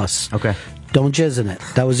 $11 sauce. Okay. Don't jizz in it.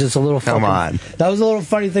 That was just a little Come on. That was a little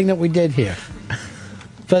funny thing that we did here.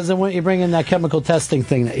 Pheasant, why don't you bring in that chemical testing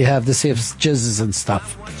thing that you have to see if it's jizzes and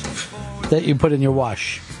stuff that you put in your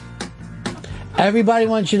wash. Everybody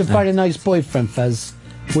wants you to find a nice boyfriend, Fez.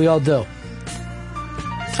 We all do.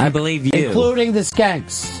 I believe you. Including the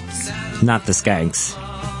skanks. Not the skanks.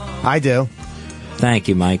 I do. Thank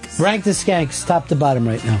you, Mike. Rank the skanks top to bottom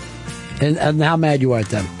right now. And how mad you are at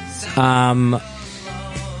them.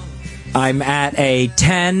 I'm at a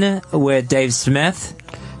 10 with Dave Smith.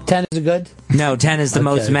 10 is good? No, 10 is the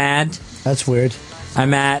most mad. That's weird.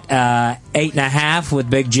 I'm at 8.5 with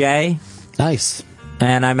Big J. Nice.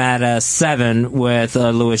 And I'm at a 7 with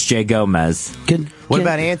Luis J. Gomez. What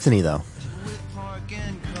about Anthony, though?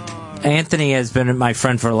 Anthony has been my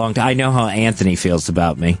friend for a long time. I know how Anthony feels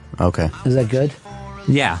about me. Okay. Is that good?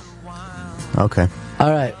 Yeah. Okay. All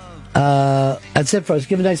right. That's it for us.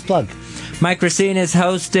 Give a nice plug. Mike Racine is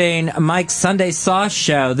hosting Mike's Sunday Sauce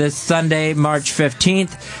Show this Sunday, March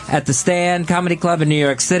 15th at the Stand Comedy Club in New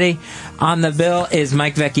York City. On the bill is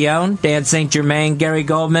Mike Vecchione, Dan St. Germain, Gary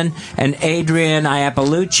Goldman, and Adrian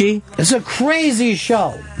Iappalucci. It's a crazy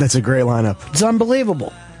show. That's a great lineup. It's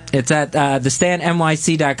unbelievable. It's at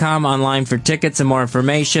thestandnyc.com online for tickets and more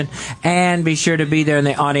information. And be sure to be there in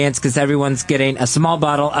the audience because everyone's getting a small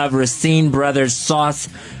bottle of Racine Brothers sauce.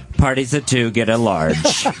 Parties at 2 get a large.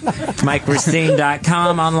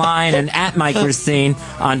 MikeRacine.com online and at Mike Racine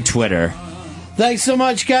on Twitter. Thanks so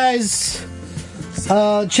much, guys.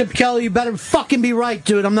 Chip Kelly, you better fucking be right,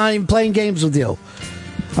 dude. I'm not even playing games with you.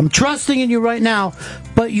 I'm trusting in you right now,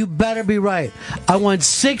 but you better be right. I want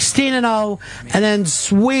 16-0 and then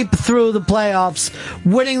sweep through the playoffs,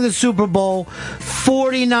 winning the Super Bowl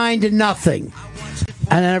 49-0.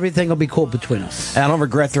 And then everything will be cool between us. I don't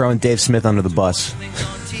regret throwing Dave Smith under the bus.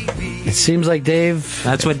 It seems like Dave...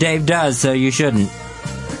 That's what Dave does, so you shouldn't.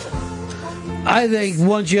 I think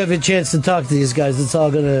once you have a chance to talk to these guys, it's all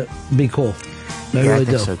going to be cool. I really I think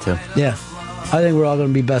do. so, too. Yeah. I think we're all going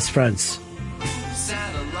to be best friends.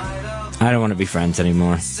 I don't want to be friends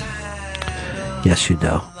anymore. Yes, you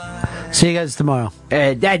do. See you guys tomorrow.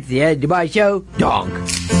 That's the end of my show. Dong.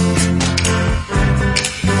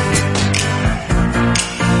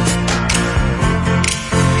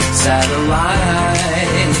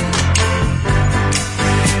 Satellite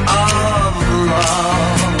of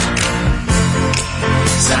love.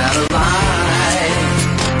 Satellite.